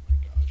 Oh my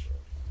god,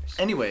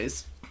 bro.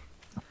 Anyways,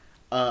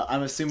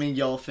 I'm assuming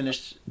y'all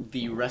finished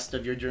the rest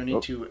of your journey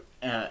to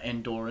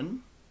Andoran.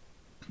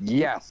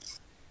 Yes.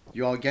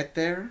 You all get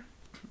there.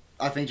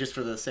 I think just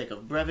for the sake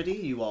of brevity,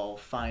 you all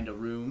find a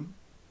room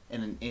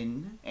in an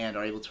inn and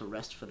are able to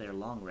rest for their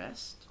long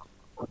rest.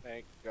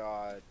 Thank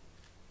God.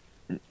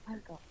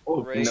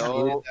 Oh, Ray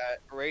no. needed that.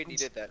 Ray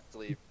needed that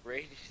sleep.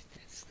 Ray needed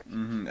that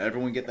sleep.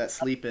 Everyone get that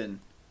sleep in.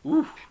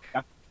 Woo.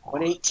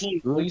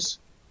 118, please.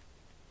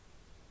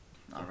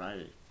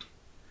 Alrighty.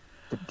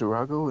 did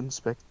Durago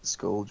inspect the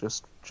skull?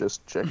 Just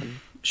checking.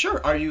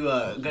 Sure. Are you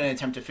going to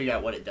attempt to figure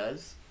out what it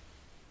does?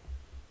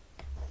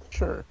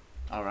 Sure.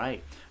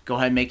 Alright. Go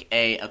ahead and make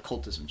a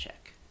occultism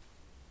check.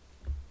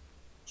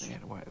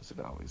 Man, why is it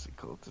always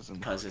occultism?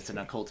 Because it's an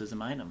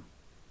occultism item.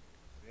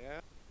 Yeah.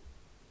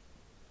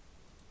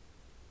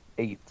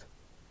 8.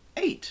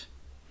 8.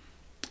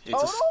 It's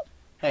Total?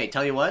 Hey,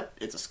 tell you what?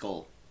 It's a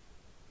skull.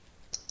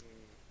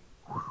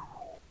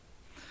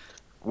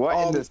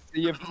 What in the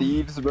Sea of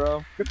Thieves,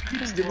 bro?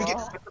 Did we get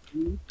separate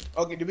runes?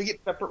 Okay, did we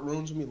get separate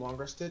runes when we long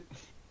rested?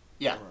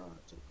 Yeah.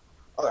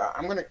 Okay,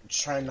 I'm gonna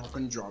try and knock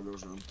on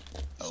Drago's room.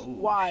 Oh,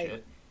 Why?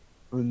 shit.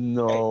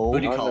 No.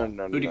 Booty No, call. no,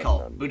 no, Booty no, call.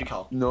 no, no. Booty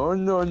call. No,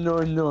 no, no,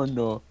 no,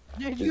 no.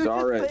 Did you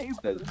Zara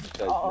just say? says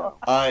no.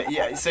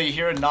 Yeah, so you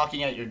hear a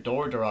knocking at your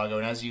door, Durago,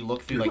 and as you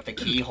look through like the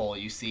keyhole,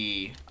 you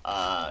see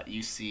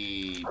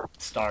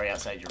Starry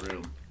outside your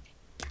room.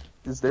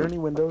 Is there any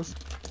windows?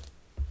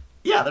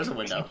 Yeah, there's a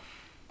window.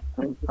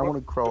 I want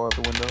to crawl out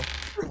the window.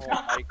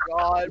 Oh my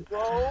god,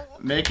 bro.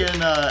 Make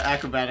an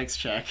acrobatics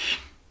check.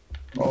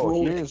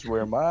 Oh, here's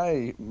where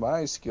my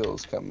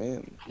skills come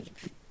in.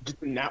 Get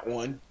in that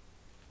one.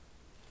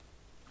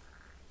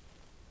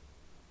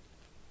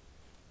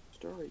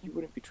 Story, you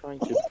wouldn't be trying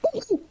to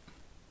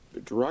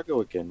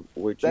Drago again,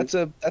 would you?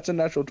 That's a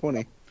natural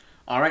 20.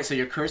 All right, so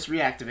your curse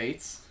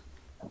reactivates.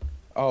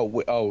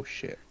 Oh, oh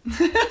shit.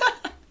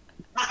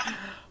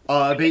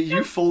 But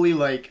you fully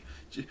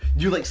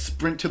you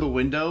sprint to the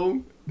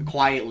window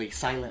quietly,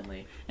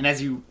 silently, and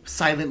as you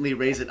silently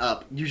raise it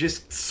up, you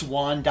just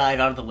swan dive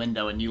out of the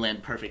window and you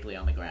land perfectly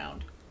on the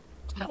ground.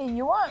 Hey,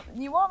 you want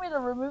me to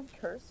remove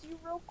curse you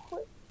real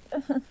quick?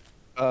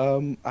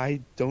 I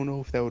don't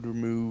know if that would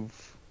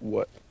remove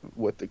what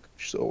the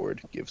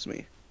sword gives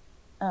me.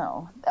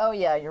 Oh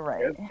yeah, you're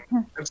right.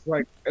 It's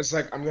like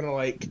I'm gonna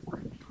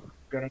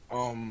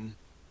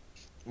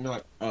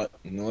no,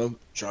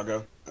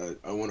 Drago,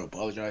 I want to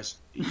apologize.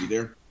 Are you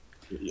there?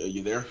 Are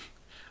you there?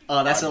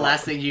 That's the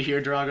last thing you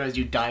hear, Drago, as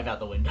you dive out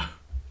the window.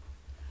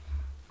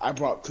 I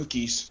brought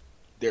cookies.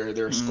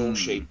 They're skull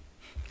shaped.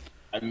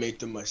 I made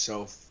them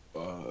myself.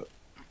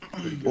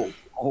 Pretty good.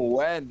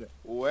 When?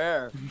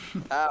 Where?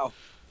 How?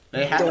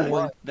 They So have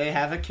what? they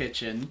have a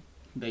kitchen.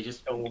 They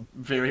just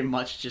very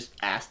much just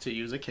asked to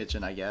use a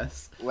kitchen, I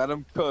guess. Let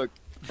him cook.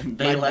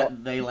 They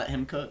let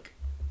him cook.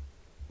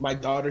 My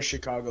daughter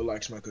Chicago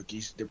likes my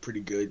cookies. They're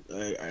pretty good. I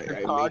made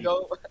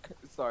Chicago?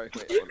 Sorry,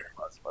 wait.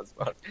 Pause.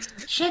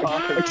 Chicago,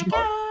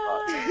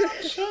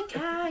 I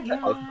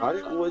Chicago. thought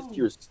it was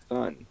your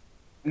son.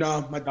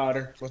 No, my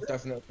daughter. Most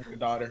definitely my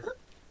daughter.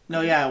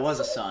 No, yeah, it was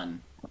a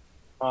son.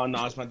 Oh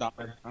no, it's my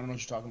daughter. I don't know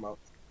what you're talking about.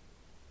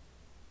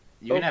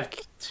 You can have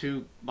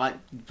two, but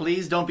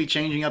please don't be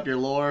changing up your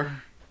lore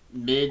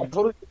mid I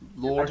totally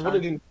lore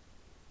time. didn't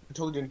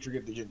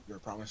forget the gender, I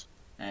promise.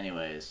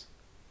 Anyways,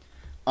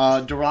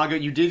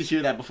 Durago, you did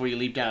hear that before you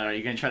leaped out. Are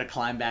you gonna try to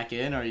climb back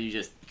in, or are you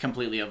just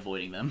completely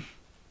avoiding them?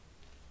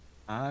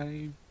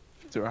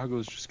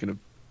 Durago's just gonna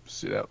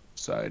sit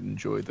outside and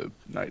enjoy the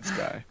night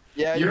sky.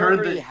 Yeah, You you're heard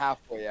already the-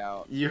 halfway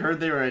out. You heard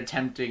they were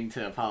attempting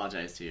to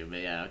apologize to you, but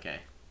yeah, okay.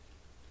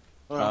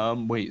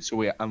 Wait,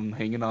 I'm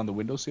hanging on the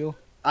windowsill?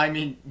 I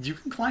mean, you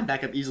can climb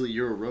back up easily.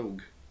 You're a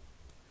rogue.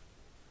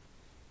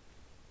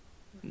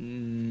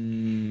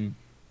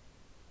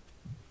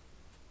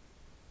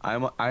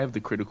 I have the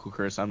critical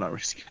curse. I'm not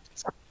risking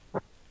it.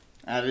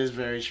 That is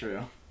very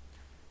true.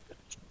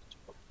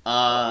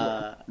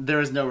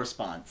 There is no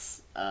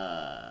response.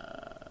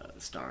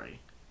 Starry.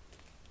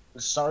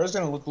 Sarah's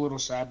gonna look a little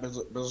sad.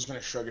 Bill's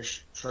gonna shrug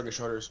his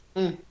shoulders.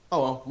 Oh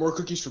well, more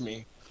cookies for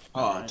me.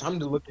 Alright. Time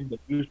to look in the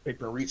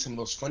newspaper and read some of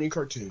those funny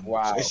cartoons.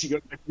 Wow. As she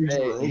goes back to his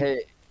room.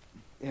 Hey,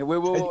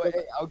 wait,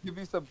 hey, I'll give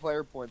you some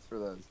player points for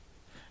those.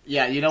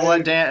 Yeah, you know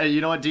what, Dan?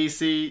 You know what,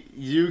 DC?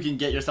 You can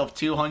get yourself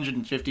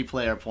 250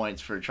 player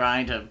points for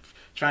trying to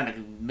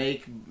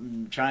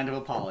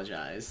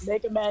apologize.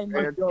 Make amends.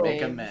 Fair Make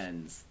change.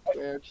 amends.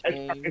 Fair It's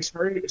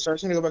change.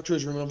 starting to go back to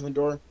his room and open the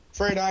door.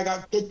 Afraid I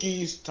got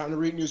cookies. Time to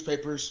read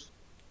newspapers.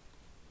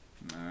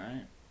 All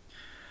right.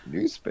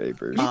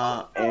 Newspapers.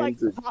 Like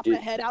Andrew, pop a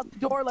head out the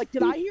door. Like,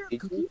 did I hear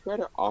Did cookie? you try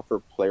to offer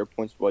player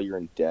points while you're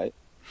in debt?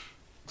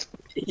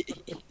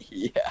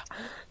 Yeah.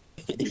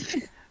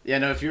 Yeah,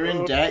 no. If you're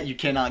in debt, you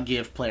cannot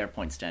give player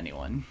points to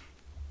anyone.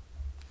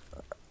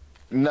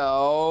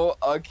 No.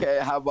 Okay.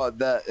 How about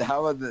that?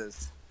 How about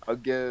this?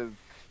 If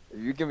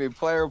you give me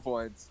player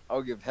points,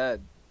 I'll give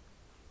head.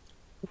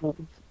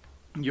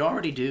 You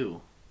already do.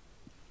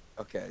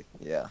 Okay.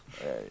 Yeah.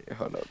 All right.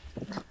 Hold up.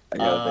 I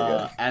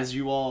gotta think. As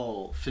you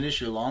all finish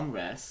your long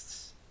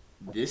rests,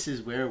 this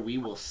is where we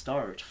will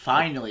start.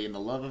 Finally, in the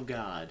love of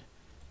God,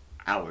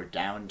 our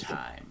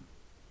downtime.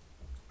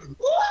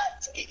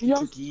 What?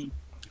 Cookie.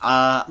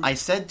 I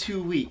said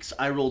 2 weeks.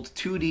 I rolled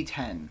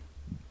 2d10.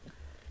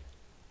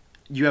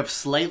 You have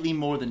slightly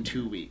more than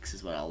 2 weeks,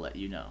 is what I'll let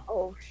you know.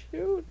 Oh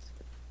shoot!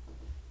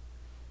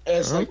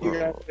 It's like you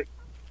guys.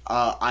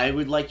 I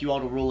would like you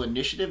all to roll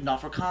initiative, not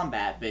for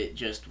combat, but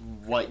just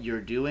what you're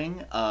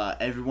doing.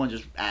 Everyone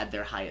just add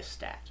their highest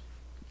stat.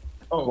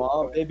 Come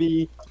on,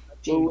 baby. We're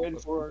 15. waiting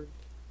for.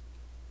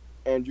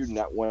 Andrew,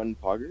 net 1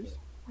 poggers?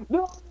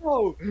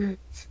 No!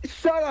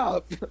 Shut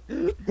up!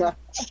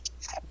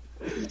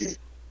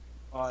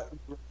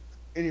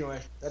 Anyway,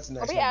 that's Are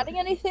next. we adding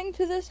anything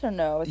to this or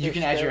no? You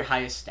can add your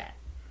highest stat.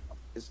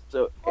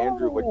 So,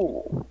 Andrew,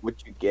 Oh.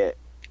 what you get?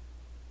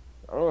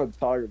 I don't want to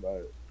talk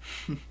about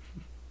it.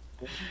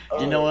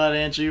 You know what,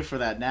 Andrew? For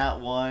that nat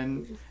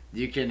 1,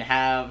 you can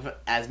have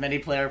as many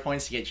player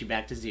points to get you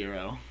back to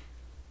 0.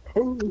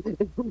 Yeah,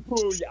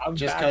 I'm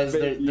Just back, because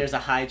baby. there's a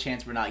high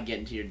chance we're not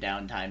getting to your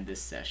downtime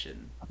this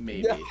session.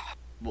 Maybe. Yeah.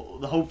 Well,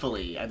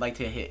 hopefully. I'd like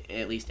to hit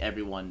at least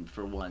everyone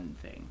for one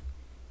thing.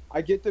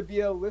 I get to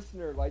be a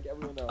listener like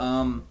everyone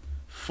else.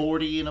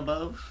 40 and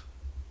above?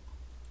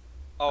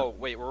 Oh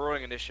wait, we're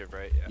rolling initiative,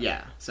 right?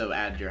 Yeah, so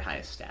add your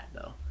highest stat,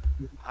 though.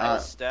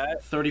 Highest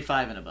stat.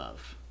 35 and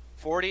above.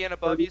 40 and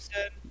above, you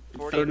said?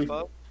 40 and 30.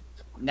 above?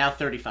 Now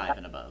 35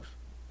 and above.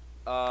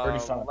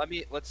 35.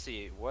 Let's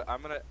see. What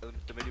I'm gonna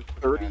let me do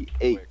quick math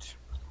 38. quick.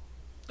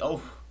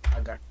 Oh, I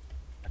got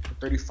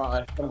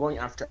 35. I'm going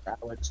after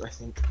Alex, I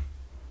think.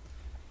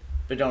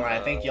 but don't worry,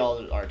 I think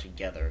y'all are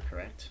together,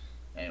 correct?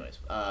 Anyways,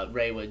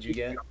 Ray, what'd you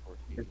get?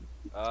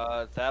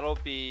 That'll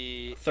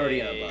be 30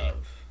 and a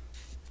above.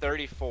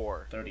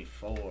 34.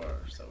 34,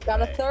 so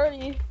Got a Ray.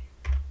 30.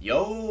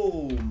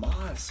 Yo,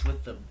 Moss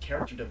with the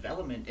character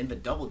development in the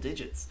double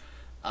digits.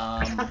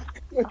 No.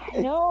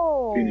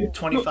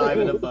 25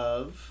 and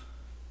above.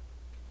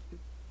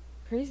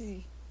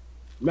 Crazy.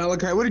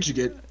 Malachi, what did you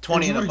get?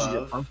 20 and Andrew, what did you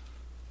above.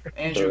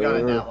 Andrew got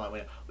it that one.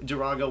 Wait,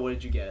 Durago, what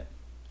did you get?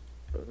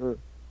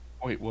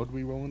 Wait, what are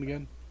we rolling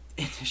again?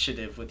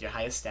 Initiative with your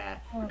highest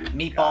stat. Nice.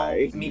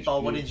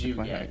 Meatball, what did you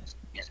My get? highest.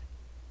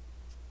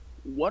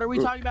 What are we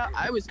talking about?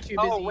 I was too busy.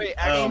 Oh, wait,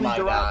 Oh my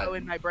Durago God.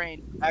 in my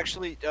brain.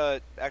 Actually, Joey,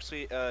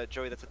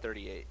 that's a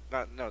 38.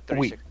 No, Wait.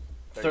 36.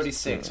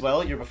 36.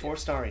 Well, you're before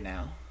Starry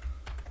now,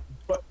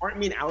 But aren't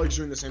me and Alex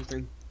doing the same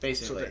thing? So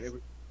basically. that it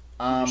would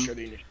Um, show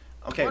the initiative.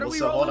 okay, What are well, we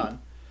so hold rolling?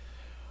 on.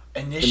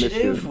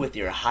 Initiative with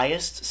your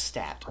highest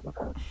stat.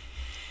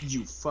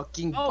 You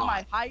fucking Oh, bot.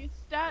 my highest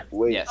stat?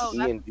 Wait, Yes. Oh,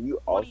 that's Ian, do you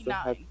also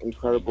 29. have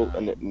incredible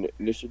 29.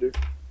 initiative?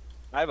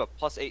 I have a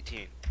plus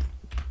 18.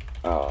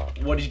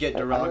 What did you get,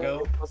 I Durago?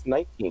 have plus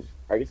 19.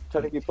 I guess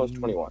technically plus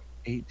 19. 21.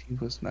 18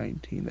 plus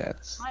 19,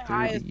 that's My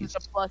highest is a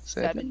plus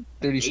 7.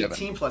 37.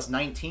 18 plus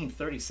 19,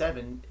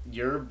 37.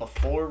 You're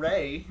before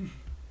Ray.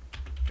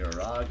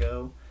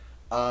 Durago.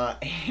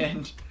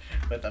 And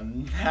with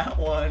that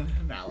one,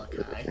 Malachi.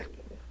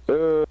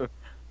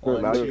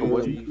 One, Malachi, two,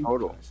 what's three, the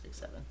total? 4, 5, 6,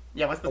 7.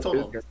 Yeah, what's the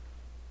total?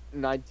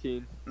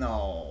 19.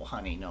 No,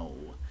 honey, no.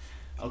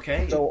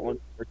 Okay. So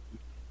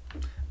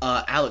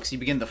on Alex, you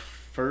begin the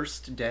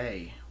first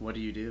day. What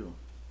do you do?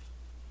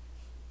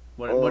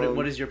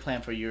 What is your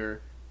plan for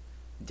your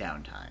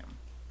downtime?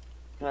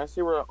 Can I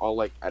say we're all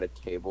like at a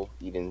table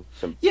eating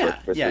some Yeah,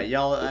 breakfast? yeah, or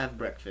y'all have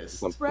breakfast.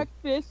 something?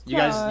 Breakfast You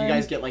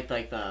guys get like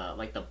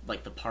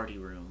the party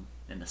room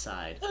in the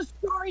side. Does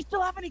Story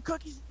still have any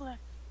cookies left?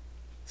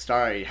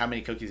 Starry, how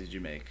many cookies did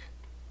you make?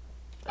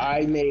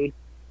 I made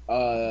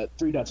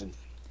 3 dozen.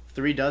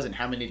 3 dozen.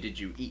 How many did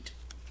you eat?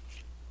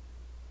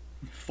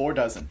 4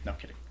 dozen. No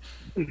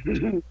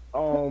kidding.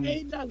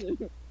 8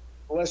 dozen.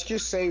 Let's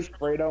just say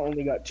Fredo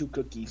only got 2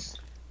 cookies.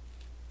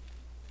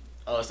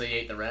 Oh, so you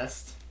ate the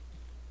rest?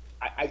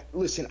 I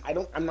listen.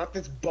 I'm not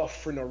this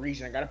buff for no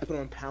reason. I gotta put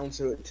on pounds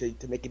to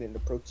make it into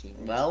protein.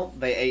 Well,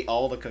 they ate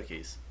all the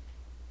cookies.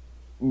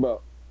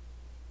 But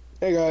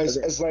hey guys,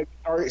 it's like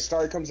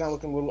Starry comes down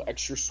looking a little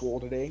extra swole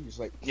today. He's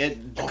like, Yeah,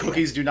 the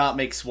cookies do not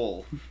make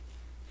swole.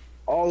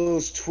 all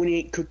those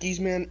 28 cookies,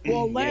 man.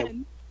 Well, yeah,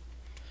 Len,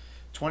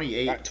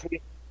 28. got 20. I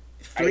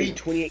Three, ate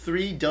 28.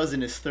 3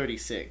 dozen is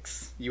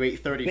 36. You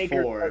ate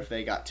 34 if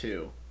they got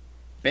 2.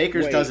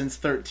 Baker's Wait. dozen's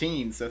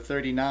 13, so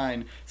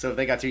 39. So if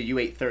they got to you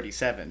ate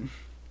 37.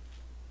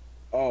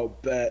 Oh,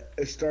 but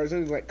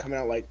Starzan's like coming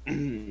out like,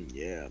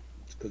 yeah,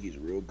 this cookie's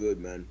real good,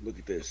 man. Look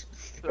at this.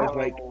 That's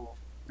like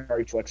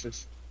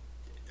reflexes.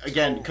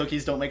 Again,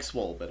 cookies don't make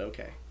swole, but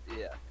okay.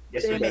 Yeah.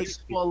 Yes, They it make does.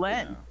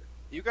 swollen.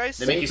 You guys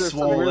They make you Those are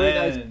some really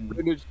nice swollen.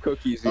 spinach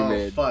cookies you Oh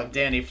made. fuck,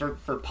 Danny, for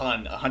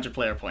pun, 100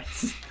 player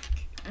points.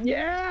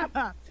 Yeah.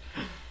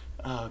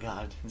 Oh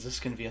god, is this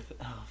gonna be a?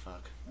 Oh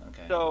fuck.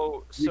 Okay.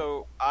 So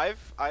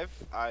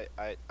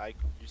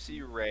you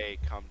see Ray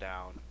come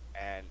down,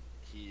 and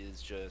he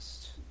is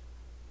just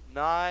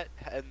not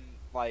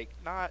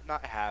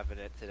not having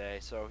it today.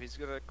 So he's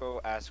gonna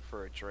go ask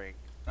for a drink.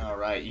 All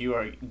right, you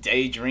are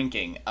day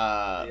drinking.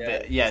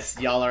 Yes. Yes,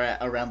 y'all are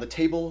around the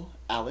table,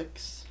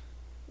 Alex.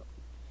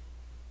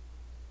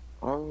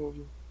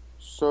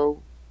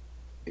 So,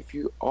 if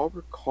you all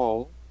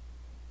recall,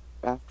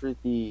 after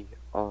the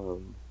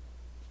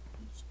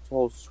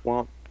whole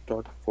swamp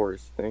dark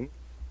forest thing,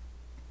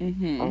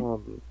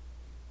 Mm-hmm.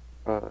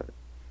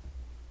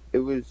 it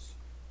was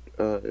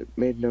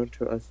made known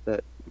to us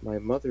that my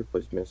mother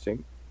was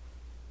missing.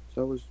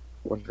 So I was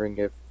wondering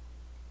if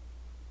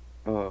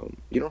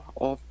you don't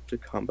all have to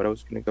come, but I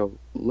was gonna go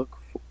look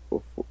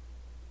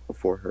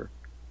for her.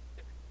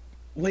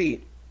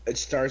 Wait,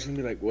 Star's gonna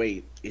be like,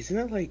 wait, isn't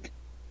it like,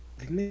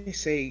 didn't they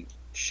say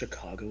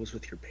Chicago was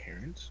with your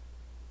parents?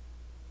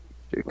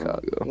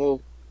 Chicago.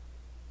 Well,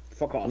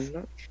 Fuck off. I'm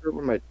not sure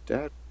where my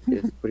dad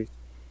is, but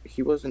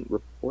he wasn't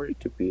reported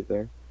to be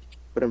there.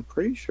 But I'm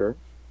pretty sure.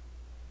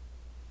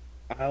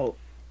 I'll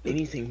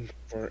anything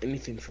for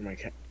my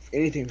cat,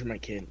 anything for my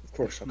kid. Of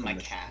course, I'll come My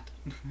with- cat.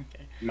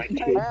 Okay. My My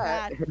kid.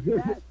 cat.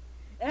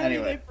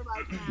 Anyway. Anything for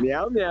my cat.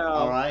 Meow meow.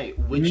 All right,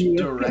 which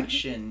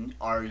direction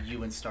are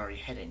you and Starry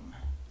heading?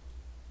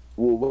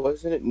 Well,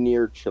 wasn't it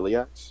near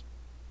Chiliax?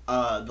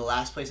 The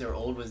last place they were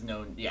old was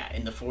known, yeah,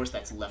 in the forest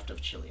that's left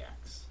of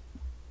Chiliax.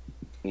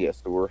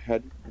 Yes, so we're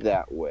headed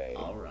that way.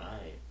 All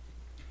right.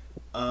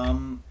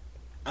 I'm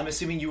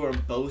assuming you are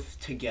both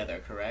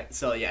together, correct?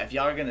 So yeah, if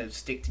y'all are gonna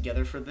stick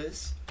together for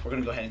this, we're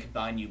gonna go ahead and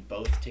combine you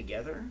both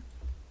together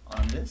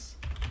on this.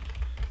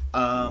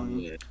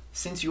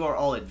 Since you are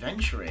all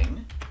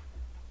adventuring,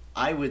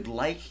 I would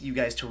like you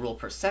guys to roll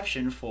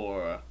perception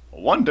for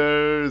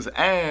wonders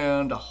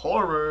and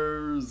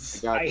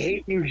horrors. I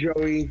hate you,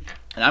 Joey.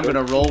 And I'm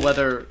gonna roll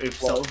whether if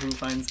so who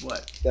finds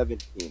what.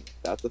 17.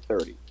 That's a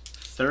 30.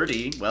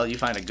 30. Well, you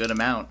find a good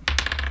amount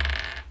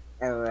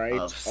All right.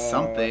 of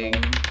something.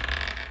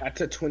 That's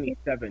a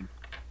 27.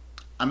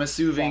 I'm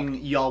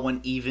assuming y'all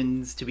want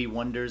evens to be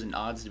wonders and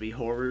odds to be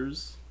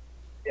horrors.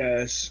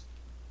 Yes.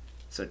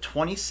 So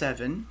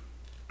 27.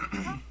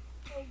 That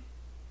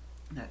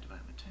divided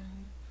by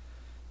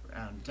 10.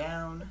 Round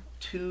down.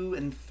 2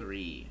 and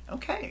 3.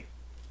 Okay.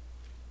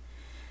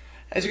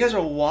 As you guys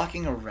are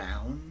walking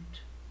around,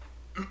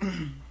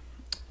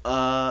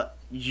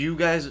 you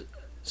guys,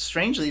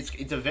 strangely,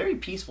 it's a very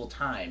peaceful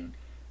time.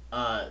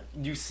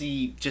 You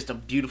see just a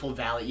beautiful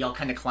valley. Y'all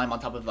kind of climb on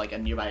top of like a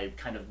nearby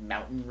kind of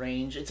mountain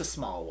range. It's a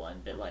small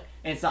one, but like,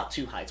 and it's not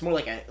too high. It's more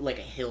like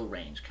a hill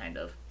range kind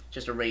of,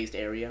 just a raised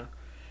area.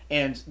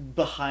 And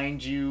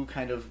behind you,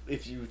 kind of,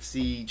 if you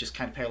see just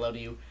kind of parallel to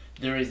you,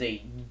 there is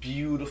a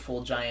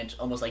beautiful giant,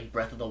 almost like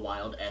Breath of the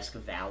Wild-esque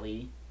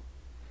valley.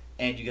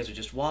 And you guys are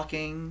just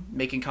walking,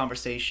 making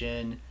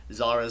conversation.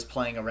 Zara's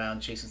playing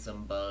around, chasing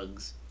some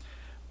bugs.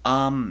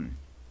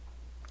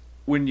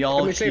 When y'all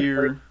Can we say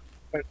hear...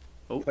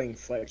 Playing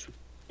flex.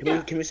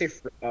 Yeah. Can we say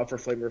for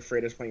flavor,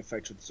 Freda's playing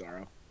flex with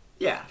Zara?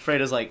 Yeah,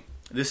 Freda's like,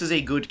 this is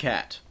a good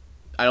cat.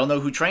 I don't know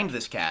who trained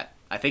this cat.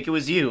 I think it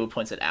was you,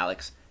 points at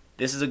Alex.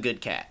 This is a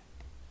good cat.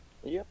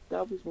 Yep,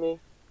 that was me.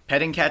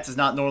 Petting cats is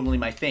not normally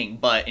my thing,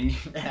 but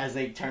as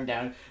they turn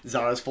down,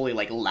 Zara's fully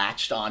like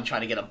latched on,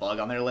 trying to get a bug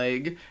on their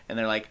leg, and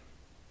they're like,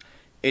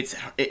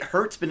 it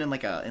hurts, but in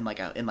like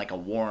a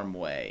warm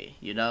way,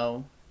 you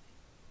know?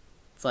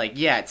 It's like,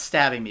 yeah, it's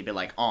stabbing me, but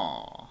like,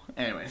 aw.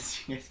 Anyways,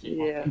 you guys keep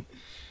walking.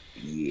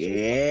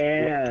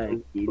 Yeah.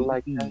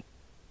 Like that.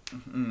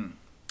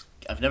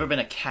 I've never been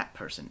a cat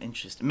person.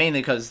 Interesting. Mainly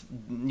because,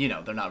 you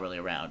know, they're not really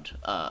around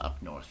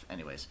up north.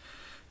 Anyways.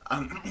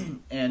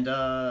 And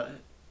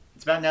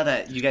it's about now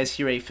that you guys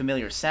hear a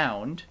familiar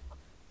sound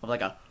of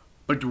like a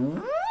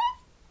badoo,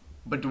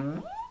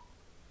 badoo.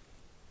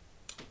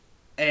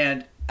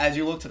 And as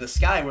you look to the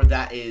sky where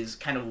that is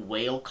kind of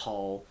whale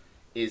call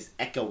is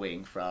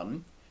echoing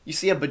from, you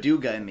see a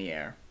Baduga in the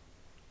air.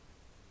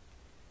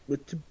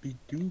 What's a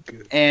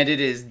Baduga? And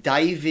it is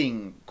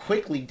diving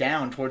quickly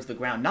down towards the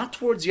ground. Not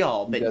towards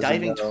y'all, but Doesn't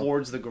diving know.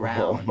 towards the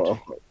ground.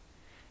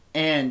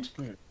 And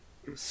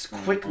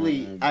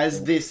quickly,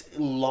 as this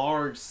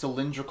large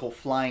cylindrical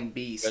flying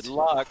beast Good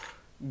luck.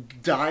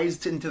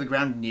 dives into the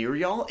ground near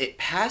y'all, it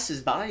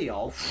passes by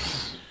y'all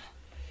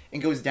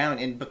and goes down.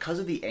 And because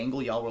of the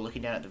angle y'all were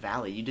looking down at the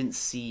valley, you didn't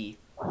see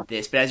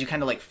this. But as you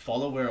kind of like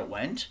follow where it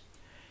went,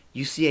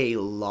 you see a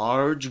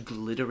large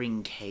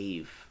glittering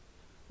cave.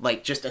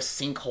 Like just a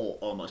sinkhole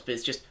almost, but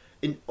it's just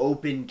an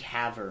open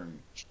cavern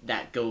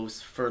that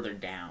goes further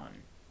down.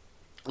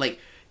 Like,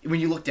 when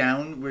you look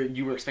down where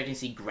you were expecting to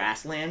see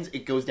grasslands,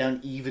 it goes down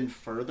even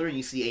further, and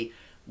you see a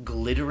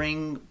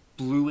glittering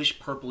bluish,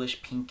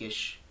 purplish,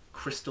 pinkish,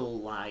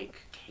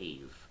 crystal-like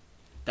cave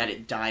that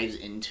it dives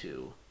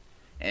into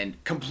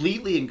and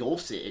completely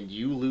engulfs it, and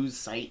you lose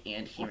sight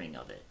and hearing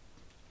of it.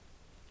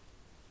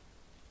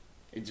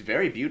 It's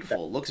very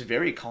beautiful. It looks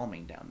very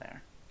calming down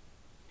there.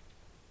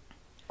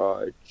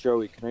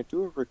 Joey, can I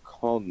do a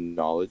recall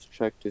knowledge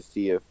check to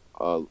see if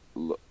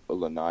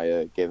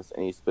Lanaya gave us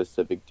any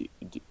specific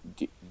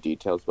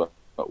details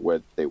about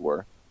where they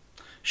were?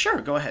 Sure,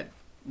 go ahead.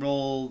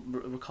 Roll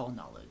recall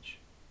knowledge.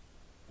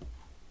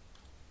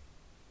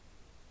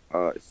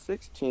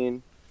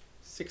 16.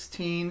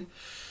 16.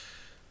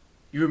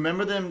 You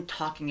remember them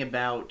talking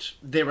about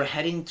they were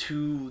heading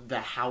to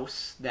the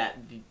house that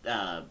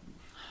oh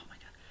my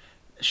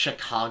god,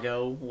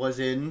 Chicago was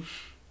in.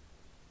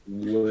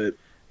 What?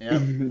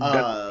 Yep.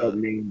 That's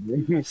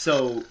name.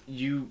 So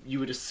you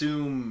would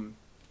assume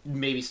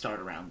maybe start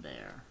around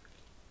there.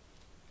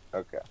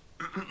 Okay.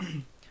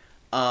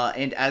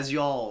 And as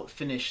y'all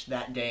finish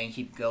that day and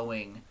keep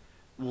going,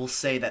 we'll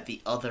say that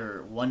the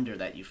other wonder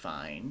that you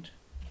find,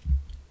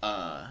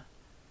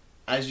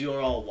 as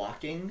you're all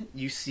walking,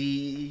 you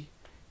see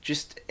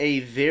just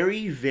a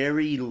very,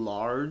 very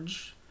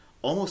large,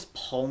 almost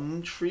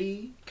palm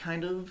tree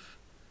kind of,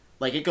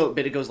 but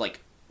it goes like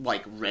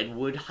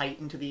redwood height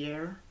into the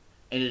air,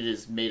 and it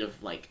is made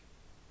of like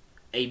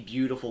a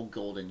beautiful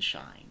golden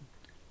shine.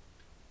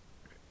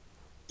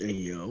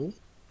 Yo.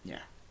 Yeah,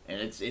 and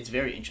it's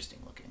very interesting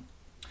looking.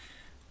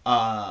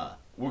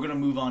 We're gonna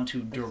move on to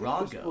I think this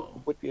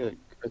Durago. would be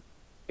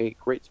a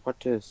great spot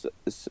to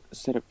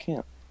set up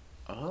camp.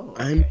 Oh,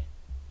 okay.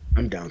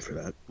 I'm down for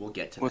that. We'll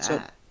get to What's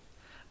that. up?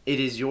 It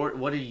is your.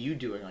 What are you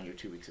doing on your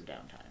 2 weeks of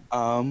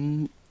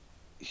downtime?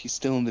 He's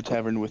still in the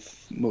tavern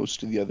with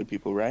most of the other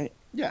people, right?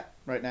 Yeah,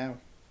 right now.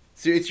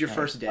 So it's your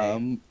first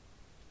day.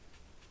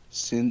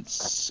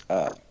 Since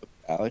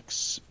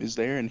Alex is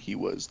there and he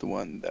was the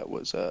one that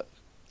was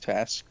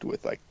tasked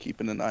with like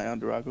keeping an eye on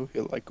Drago,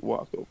 he'll like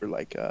walk over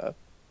like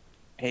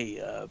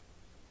hey,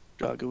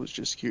 Drago was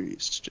just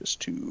curious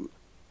just to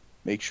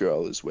make sure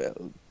all is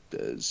well.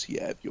 Does he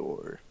have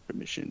your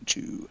permission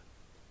to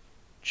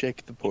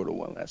check the portal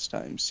one last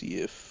time, see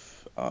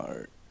if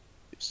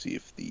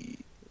the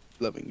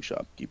loving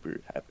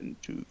shopkeeper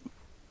happened to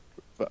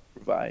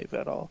revive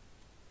at all?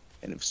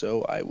 And if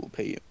so, I will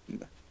pay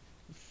him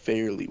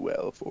fairly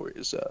well for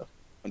his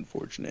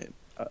unfortunate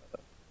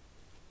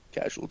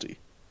casualty.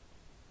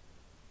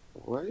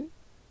 What?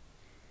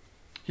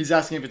 He's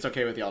asking if it's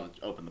okay with y'all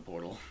to open the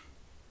portal,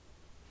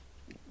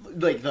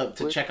 like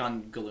to check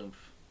on Galoomph.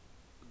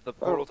 The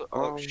portal.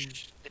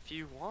 If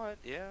you want,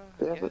 yeah.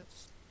 Yeah, but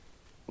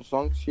as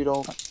long as you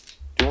don't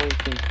do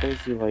anything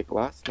crazy like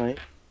last night.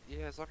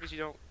 Yeah, as long as you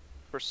don't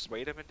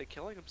persuade him into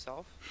killing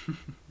himself.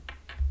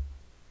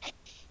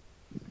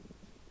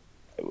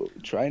 I will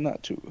try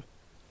not to.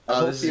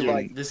 This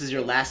is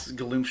your last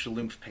Galoomph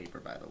Shaloomf paper,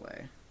 by the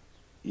way.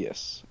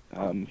 Yes.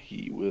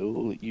 He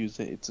will use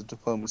it. It's a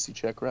diplomacy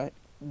check, right?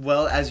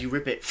 Well, as you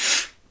rip it,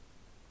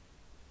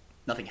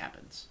 nothing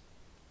happens.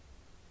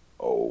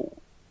 Oh.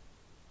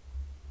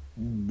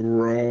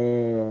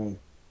 Bro.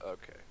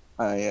 Okay.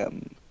 I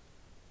am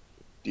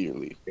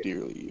dearly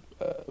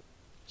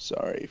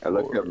sorry for... I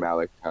look at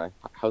Malachi.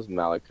 How's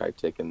Malachi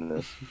taking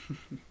this?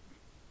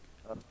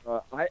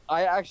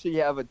 I actually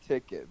have a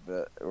ticket,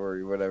 or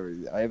whatever.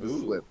 I have a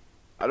slip.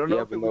 I don't know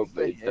if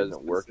it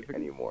doesn't work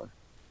anymore.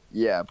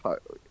 Yeah,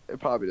 it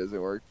probably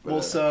doesn't work. But,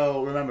 well,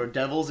 so remember,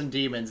 devils and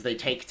demons, they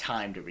take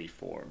time to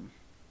reform.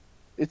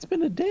 It's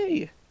been a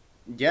day.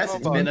 Yes,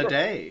 it's been a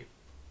day.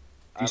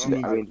 I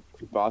mean,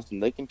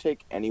 Boston, they can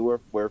take anywhere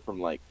from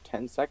like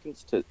 10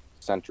 seconds to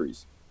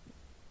centuries.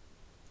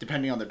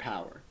 Depending on their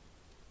power.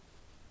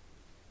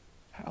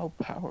 How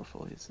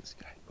powerful is this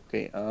guy?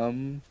 Okay,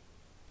 I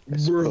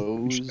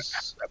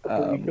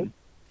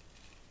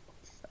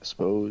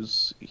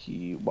suppose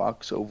he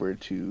walks over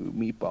to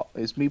Meatball.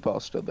 Is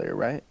Meatball still there,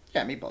 right?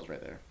 Yeah, Meatball's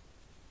right there.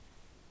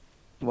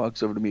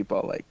 Walks over to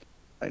Meatball like,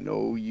 I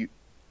know you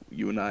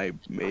and I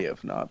may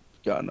have not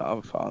gotten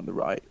off on the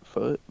right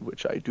foot,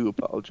 which I do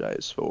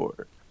apologize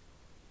for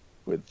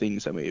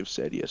things I may have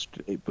said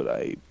yesterday, but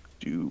I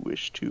do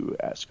wish to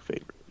ask a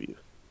favor of you.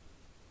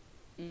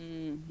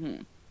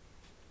 Mm-hmm.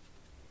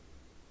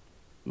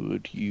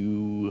 Would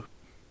you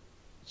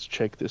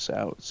check this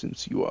out,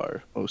 since you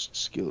are most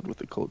skilled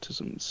with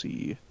occultism,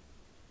 see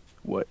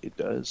what it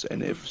does,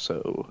 and if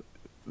so,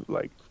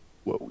 like,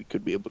 what we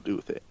could be able to do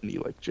with it? And he,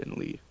 like,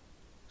 gently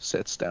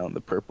sets down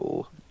the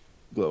purple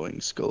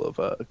glowing skull of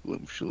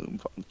Gloom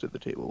Shaloom onto the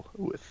table,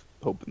 with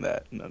hoping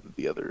that none of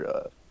the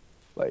other,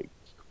 like,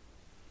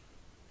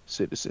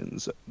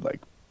 citizens,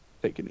 like,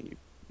 take any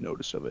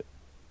notice of it.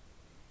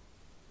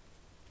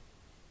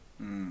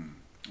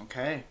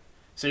 Okay.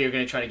 So you're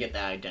gonna try to get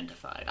that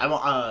identified. I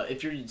won't.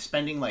 If you're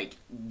spending like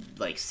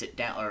sit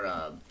down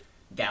or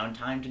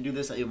downtime to do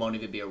this, it won't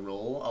even be a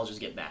roll. I'll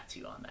just get back to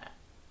you on that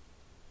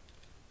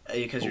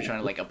because you're trying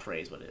to like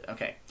appraise what it.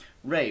 Okay,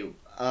 Ray.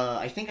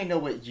 I think I know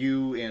what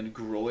you and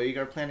Groig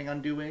are planning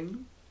on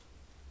doing.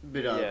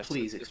 But Yes,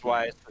 please that's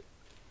explain.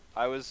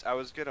 why I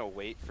was gonna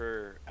wait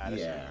for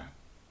Addison.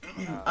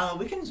 Yeah.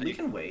 We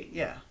can wait.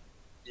 Yeah.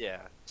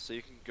 Yeah, so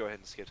you can go ahead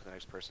and skip to the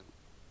next person.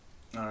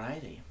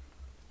 Alrighty.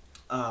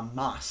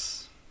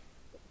 Moss.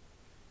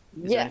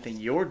 Is there Yes. anything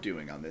you're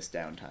doing on this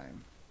downtime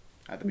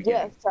at the beginning?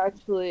 Yes,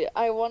 actually,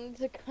 I wanted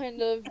to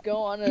kind of go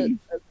on a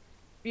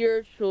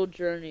spiritual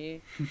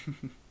journey,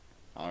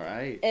 All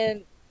right.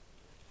 and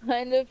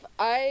kind of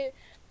I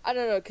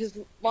don't know, because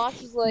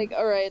Moss is like,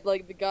 all right,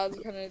 like the gods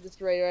are kind of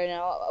disarray right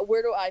now.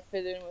 Where do I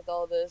fit in with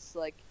all this?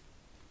 Like,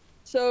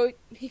 so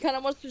he kind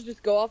of wants to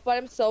just go off by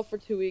himself for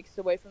 2 weeks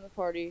away from the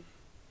party,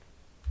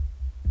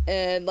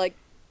 and like,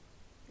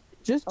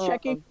 Just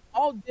checking. Um,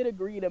 All did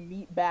agree to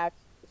meet back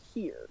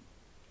here.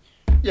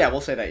 Yeah,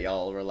 we'll say that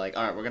y'all were like,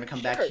 all right, we're gonna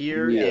come back Sure.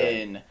 here Yeah.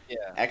 in Yeah.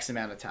 X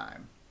amount of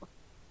time.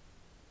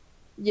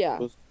 yeah,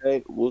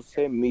 We'll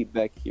say meet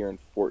back here in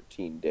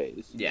 14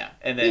 days. Yeah,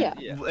 and then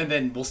Yeah. and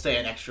then we'll stay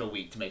an extra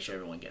week to make sure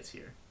everyone gets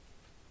here,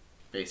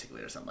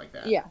 basically, or something like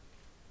that. yeah.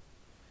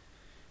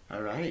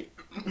 All right.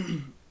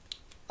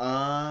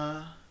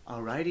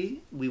 Alrighty,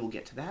 we will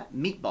get to that.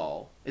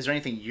 Meatball, is there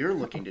anything you're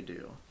looking to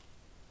do?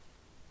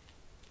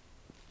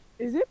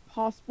 Is it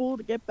possible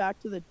to get back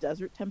to the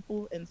desert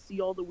temple and see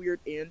all the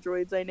weird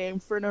androids I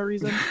named for no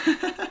reason?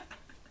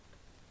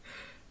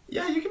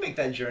 Yeah, you can make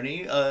that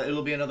journey.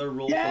 It'll be another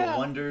roll Yeah. for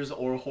wonders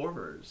or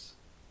horrors.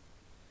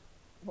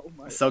 Oh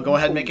my. So go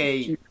ahead and make Holy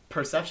a shit.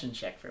 perception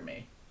check for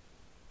me.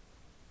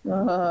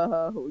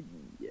 Oh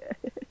yeah.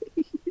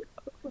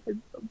 I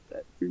love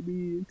that for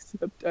me,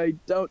 except I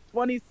don't.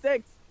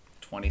 26.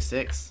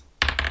 26.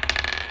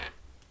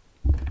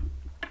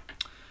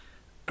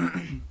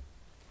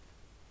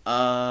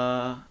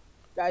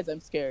 Guys, I'm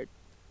scared.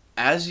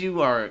 As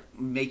you are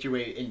make your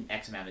way in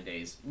X amount of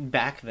days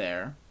back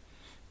there,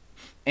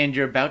 and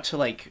you're about to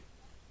like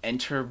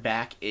enter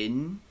back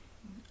in,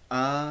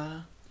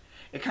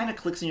 it kind of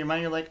clicks in your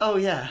mind. You're like, oh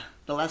yeah,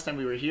 the last time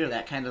we were here,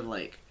 that kind of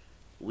like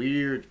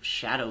weird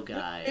shadow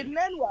guy. In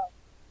Manuel.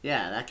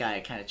 Yeah, that guy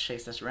kind of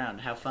chased us around.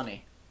 How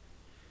funny.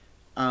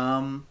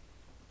 But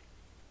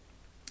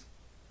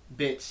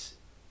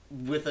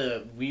with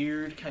a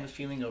weird kind of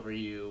feeling over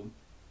you,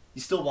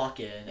 you still walk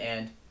in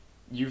and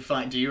you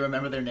find. Do you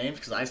remember their names?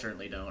 Because I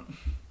certainly don't.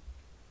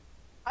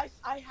 I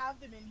have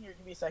them in here.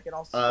 Give me a second.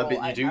 I'll scroll.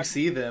 But you do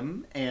see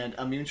them, and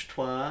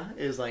Amunch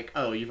is like,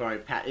 oh, you've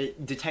already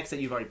it detects that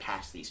you've already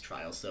passed these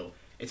trials, so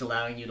it's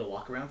allowing you to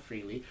walk around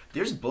freely.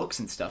 There's books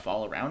and stuff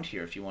all around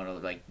here if you want to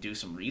like do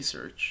some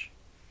research.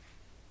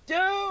 Dude,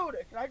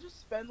 can I just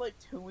spend like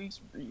 2 weeks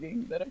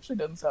reading? That actually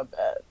doesn't sound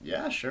bad.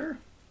 Yeah, sure.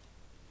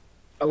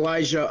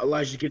 Elijah,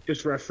 get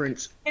this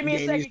reference. Give me a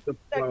Game second. used to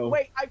flow.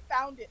 Wait, I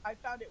found it.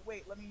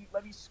 Wait, let me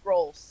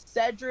scroll.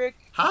 Cedric.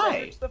 Hi.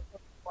 Cedric's the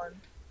first one.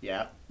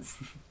 Yeah.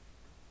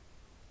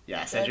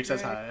 Yeah, Cedric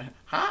says hi.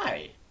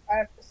 Hi. I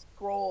have to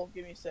scroll.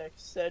 Give me a sec.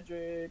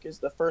 Cedric is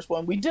the first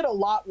one. We did a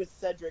lot with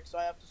Cedric, so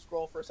I have to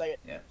scroll for a second.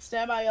 Yeah.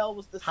 Samael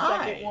was the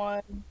Hi. second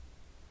one.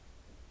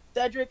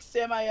 Cedric,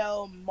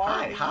 Samael,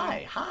 Marley.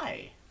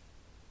 Hi.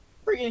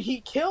 Freaking, he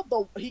killed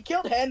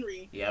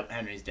Henry. Yep,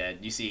 Henry's dead.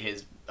 You see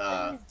his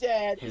Henry's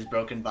dead. his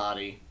broken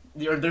body.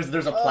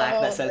 There's a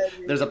plaque that says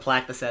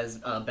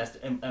Henry. best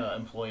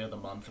employee of the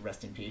month.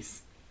 Rest in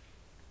peace.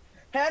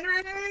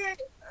 Henry.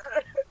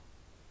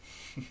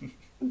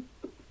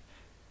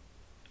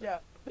 Yeah.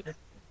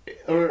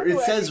 Or it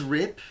says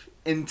RIP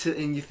and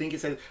you think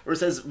it says, or it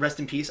says rest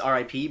in peace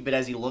R.I.P. But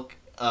as you look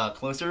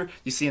closer,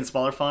 you see in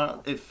smaller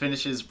font it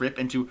finishes RIP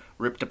into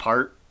ripped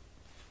apart.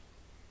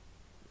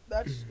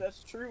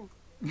 That's true.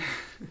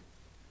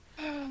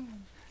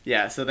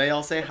 Yeah, so they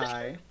all say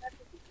hi.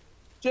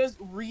 Just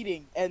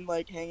reading and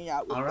like hanging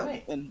out with All them.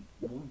 right. And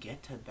We'll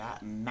get to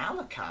that.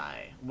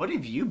 Malachi, what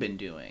have you been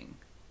doing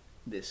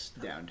this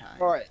downtime?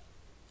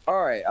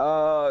 All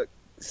right.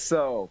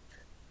 So,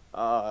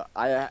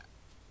 I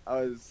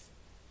was,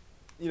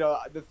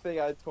 the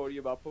thing I told you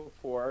about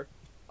before.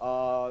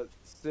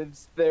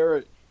 Since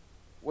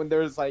when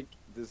there's like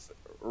this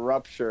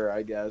rupture,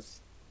 I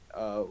guess,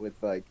 with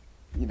like,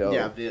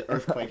 Yeah, the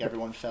earthquake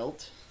everyone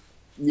felt.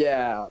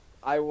 Yeah,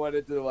 I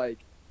wanted to like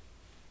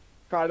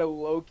try to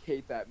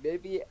locate that.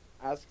 Maybe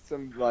ask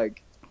some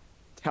like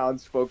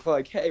townsfolk,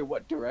 like, hey,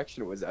 what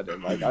direction was that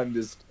in? Like, I'm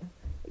just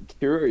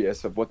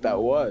curious of what that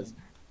was,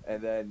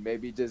 and then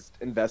maybe just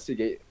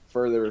investigate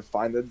further,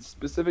 find the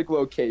specific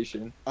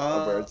location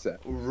of where it's at.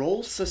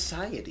 Roll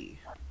society.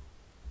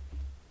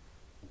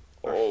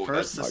 Our Oh,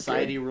 first that's not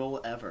society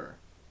roll ever.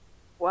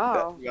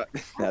 Wow.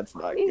 That's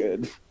not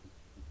good.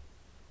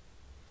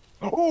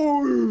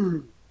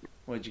 Oh,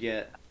 What'd you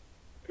get?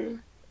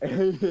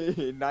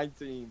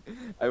 19.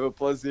 I have a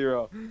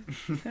 +0.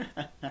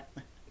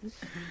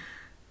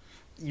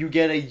 You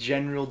get a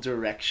general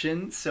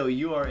direction, so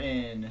you are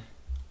in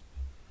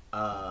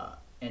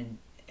Andoran.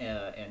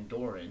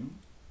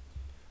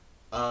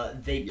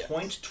 They Yes.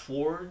 point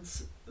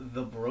towards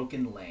the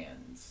Broken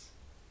Lands.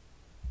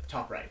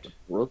 Top right.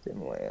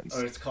 Broken Lands.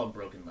 Or it's called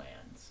Broken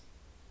Lands.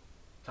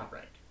 Top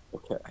right.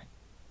 Okay.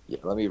 Yeah,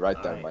 let me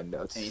write down Alright. my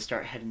notes. And you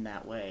start heading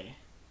that way,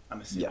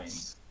 I'm assuming.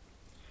 Yes.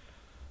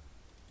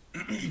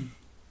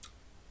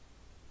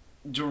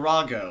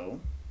 Durago,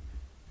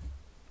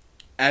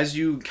 as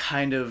you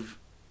kind of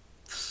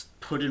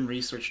put in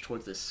research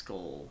towards this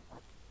skull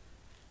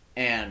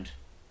and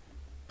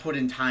put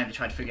in time to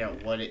try to figure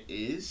out what it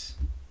is,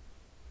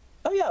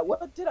 Oh yeah,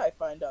 what did I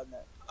find on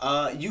that?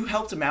 you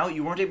helped him out.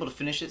 You weren't able to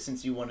finish it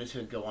since you wanted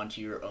to go on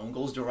to your own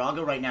goals.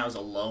 Durago right now is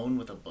alone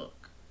with a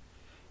book.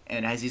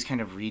 And as he's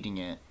kind of reading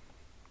it,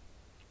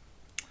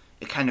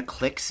 it kind of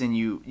clicks and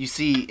you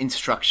see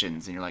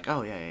instructions and you're like,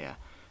 oh, yeah.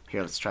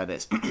 Here, let's try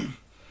this.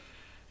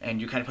 And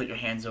you kind of put your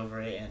hands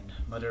over it and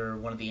mutter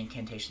one of the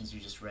incantations you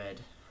just read.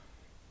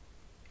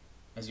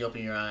 As you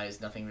open your eyes,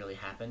 nothing really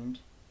happened.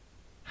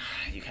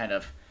 You kind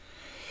of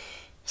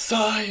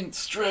sigh and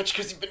stretch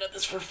because you've been at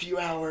this for a few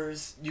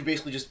hours. You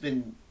basically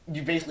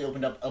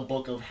opened up a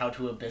book of how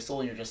to abyssal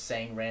and you're just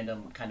saying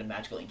random kind of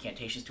magical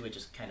incantations to it,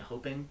 just kind of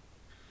hoping.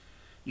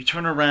 You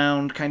turn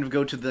around, kind of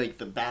go to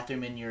the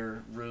bathroom in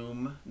your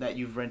room that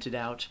you've rented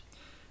out,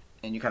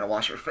 and you kind of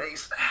wash your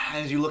face.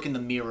 As you look in the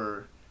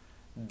mirror,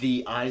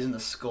 the eyes in the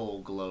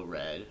skull glow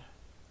red,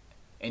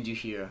 and you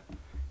hear,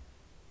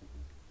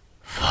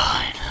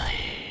 "Finally."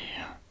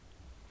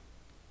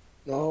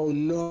 Oh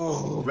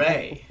no.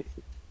 Ray,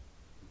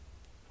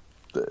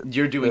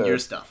 you're doing your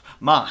stuff.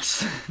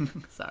 Moss,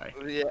 sorry.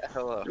 Yeah,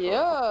 hello.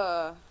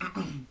 Yeah.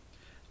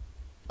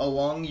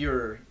 Along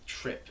your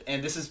trip,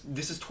 and this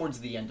is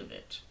towards the end of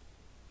it.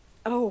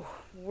 Oh,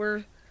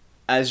 we're.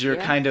 As you're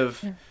kind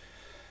of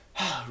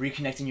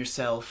reconnecting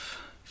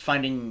yourself,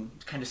 kind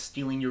of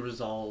stealing your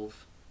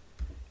resolve,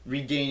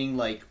 regaining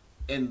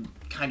and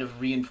kind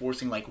of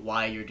reinforcing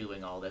why you're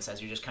doing all this,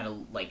 as you're just kind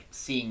of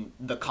seeing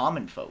the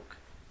common folk,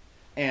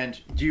 and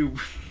you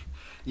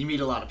meet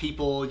a lot of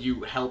people.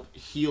 You help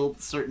heal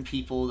certain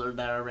people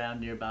that are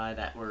around nearby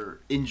that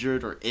were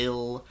injured or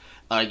ill.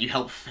 You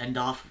help fend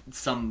off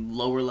some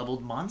lower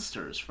leveled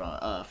monsters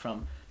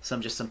from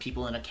some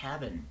people in a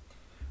cabin.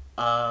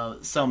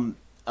 Some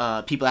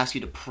people ask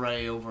you to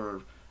pray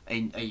over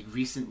a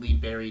recently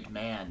buried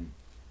man,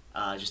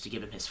 just to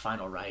give him his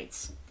final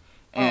rites.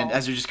 And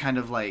as you're just kind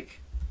of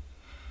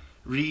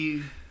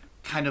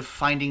kind of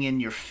finding in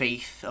your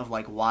faith of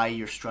why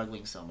you're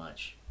struggling so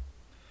much,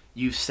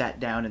 you sat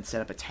down and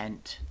set up a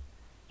tent.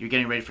 You're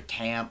getting ready for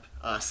camp.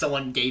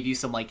 Someone gave you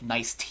some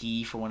nice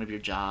tea for one of your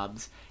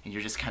jobs, and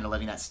you're just kind of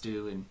letting that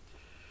stew. And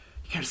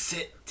you kind of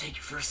sit, take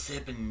your first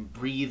sip, and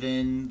breathe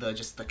in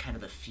the kind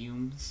of the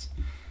fumes.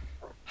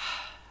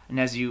 And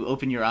as you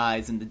open your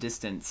eyes in the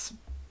distance,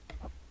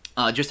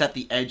 just at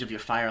the edge of your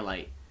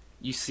firelight,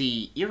 you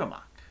see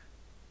Iramak.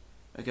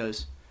 It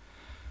goes,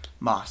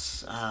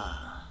 Moss,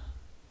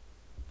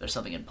 there's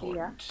something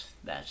important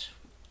that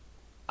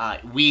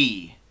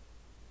we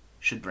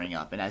should bring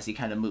up. And as he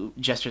kind of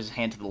gestures his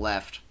hand to the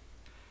left,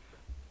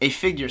 a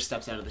figure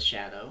steps out of the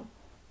shadow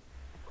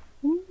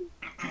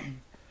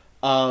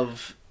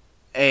of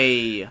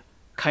a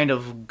kind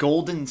of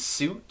golden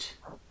suit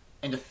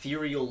and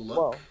ethereal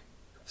look. Whoa.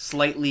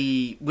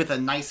 Slightly with a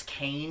nice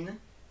cane,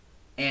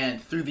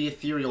 and through the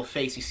ethereal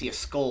face you see a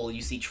skull.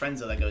 You see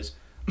Trenza that goes,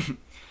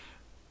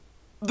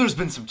 there's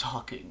been some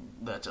talking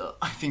that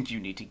I think you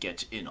need to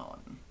get in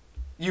on.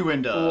 You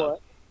and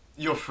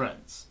your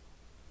friends.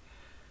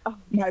 Oh,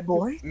 my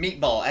boy?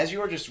 Meatball, as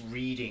you are just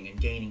reading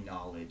and gaining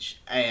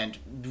knowledge, and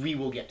we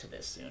will get to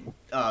this soon,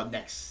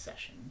 next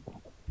session,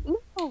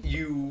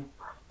 you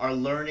are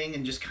learning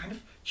and just kind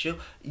of chill.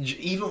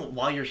 Even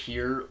while you're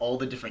here, all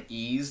the different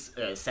E's,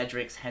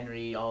 Cedric's,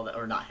 Henry,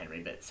 or not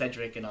Henry, but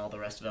Cedric and all the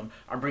rest of them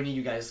are bringing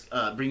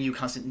you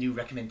constant new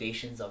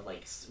recommendations of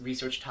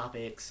research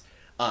topics,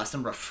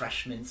 some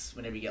refreshments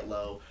whenever you get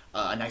low,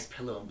 a nice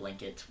pillow and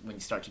blanket when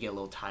you start to get a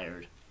little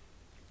tired.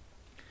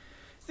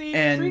 See,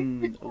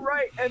 treat people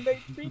right, and they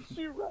treat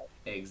you right.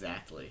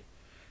 Exactly.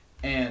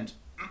 And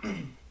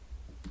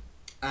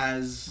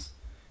as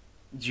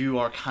you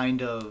are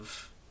kind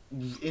of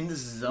in this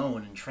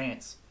zone and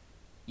trance,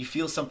 you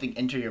feel something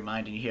enter your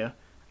mind and you hear,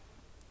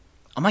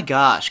 oh my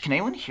gosh, can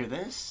anyone hear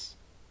this?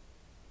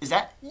 Is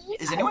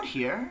anyone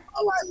here?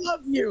 Oh, I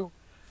love you!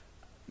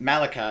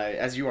 Malachi,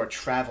 as you are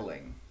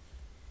traveling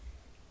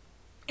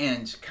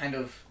and kind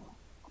of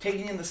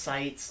taking in the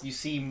sights, you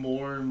see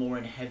more and more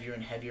and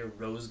heavier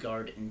Rose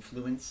Guard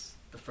influence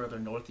the further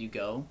north you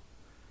go.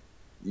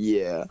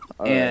 Yeah.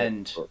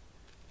 And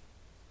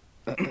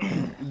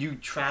you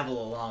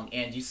travel along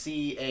and you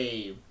see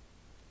a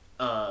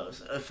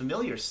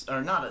familiar,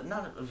 or not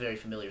a very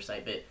familiar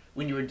sight, but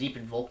when you were deep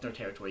in Volkner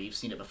territory, you've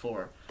seen it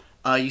before.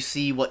 You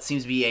see what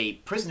seems to be a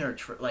prisoner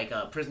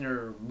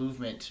prisoner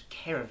movement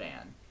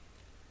caravan.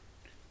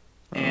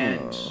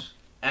 And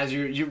as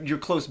you're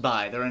close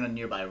by, they're in a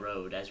nearby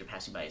road as you're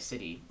passing by a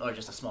city, or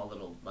just a small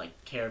little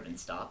caravan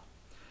stop.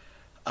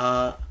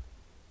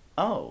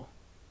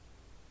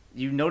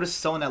 You notice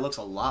someone that looks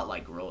a lot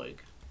like Roig,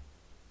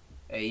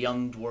 a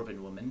young dwarven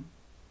woman.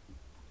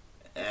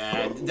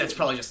 And that's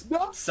probably just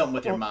something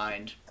with your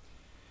mind.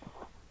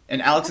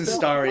 And Alex and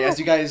Starry, as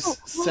you guys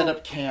set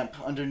up camp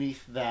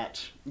underneath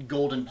that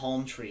golden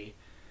palm tree,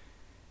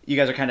 you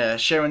guys are kind of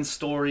sharing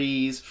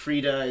stories.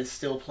 Frida is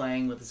still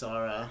playing with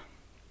Zara.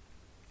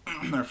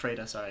 or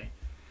Freda, sorry.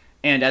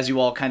 And as you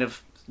all kind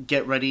of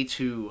get ready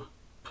to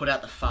put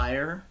out the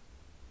fire,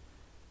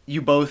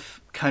 you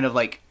both kind of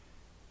like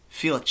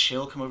feel a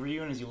chill come over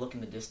you, and as you look in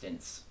the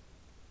distance,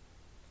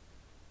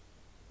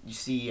 you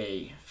see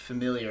a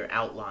familiar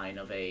outline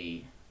of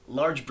a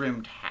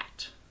large-brimmed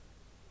hat.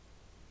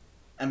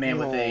 A man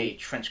with a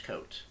trench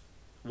coat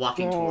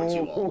walking towards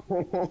you all.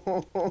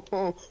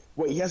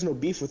 Wait, he has no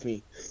beef with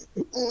me.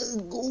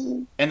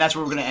 And that's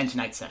where we're going to end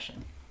tonight's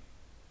session.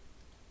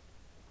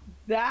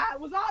 That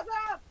was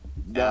awesome.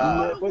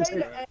 Nah. What a way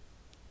to end.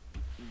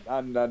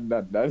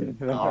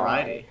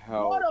 Alrighty.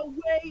 What a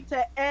way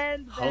to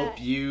end that.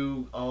 Hope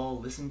you all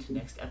listen to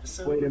next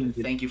episode. Wait a minute.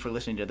 Thank you for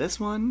listening to this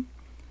one.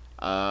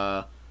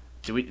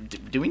 Do we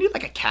need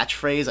like a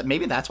catchphrase?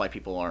 Maybe that's why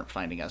people aren't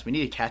finding us. We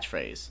need a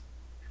catchphrase.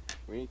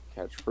 We need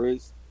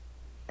catchphrase.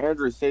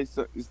 Andrew, say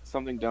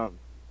something dumb.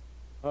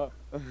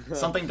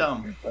 Something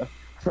dumb.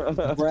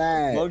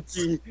 Brad.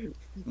 Monkey.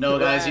 No,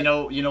 guys, you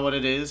know what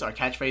it is? Our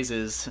catchphrase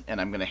is,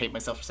 and I'm gonna hate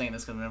myself for saying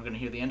this because I'm never gonna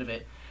hear the end of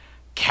it.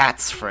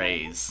 Cat's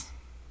phrase.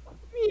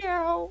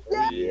 Meow.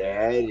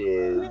 Yeah, it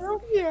is.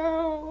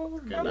 Meow.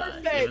 Good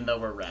night, even though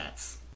we're rats.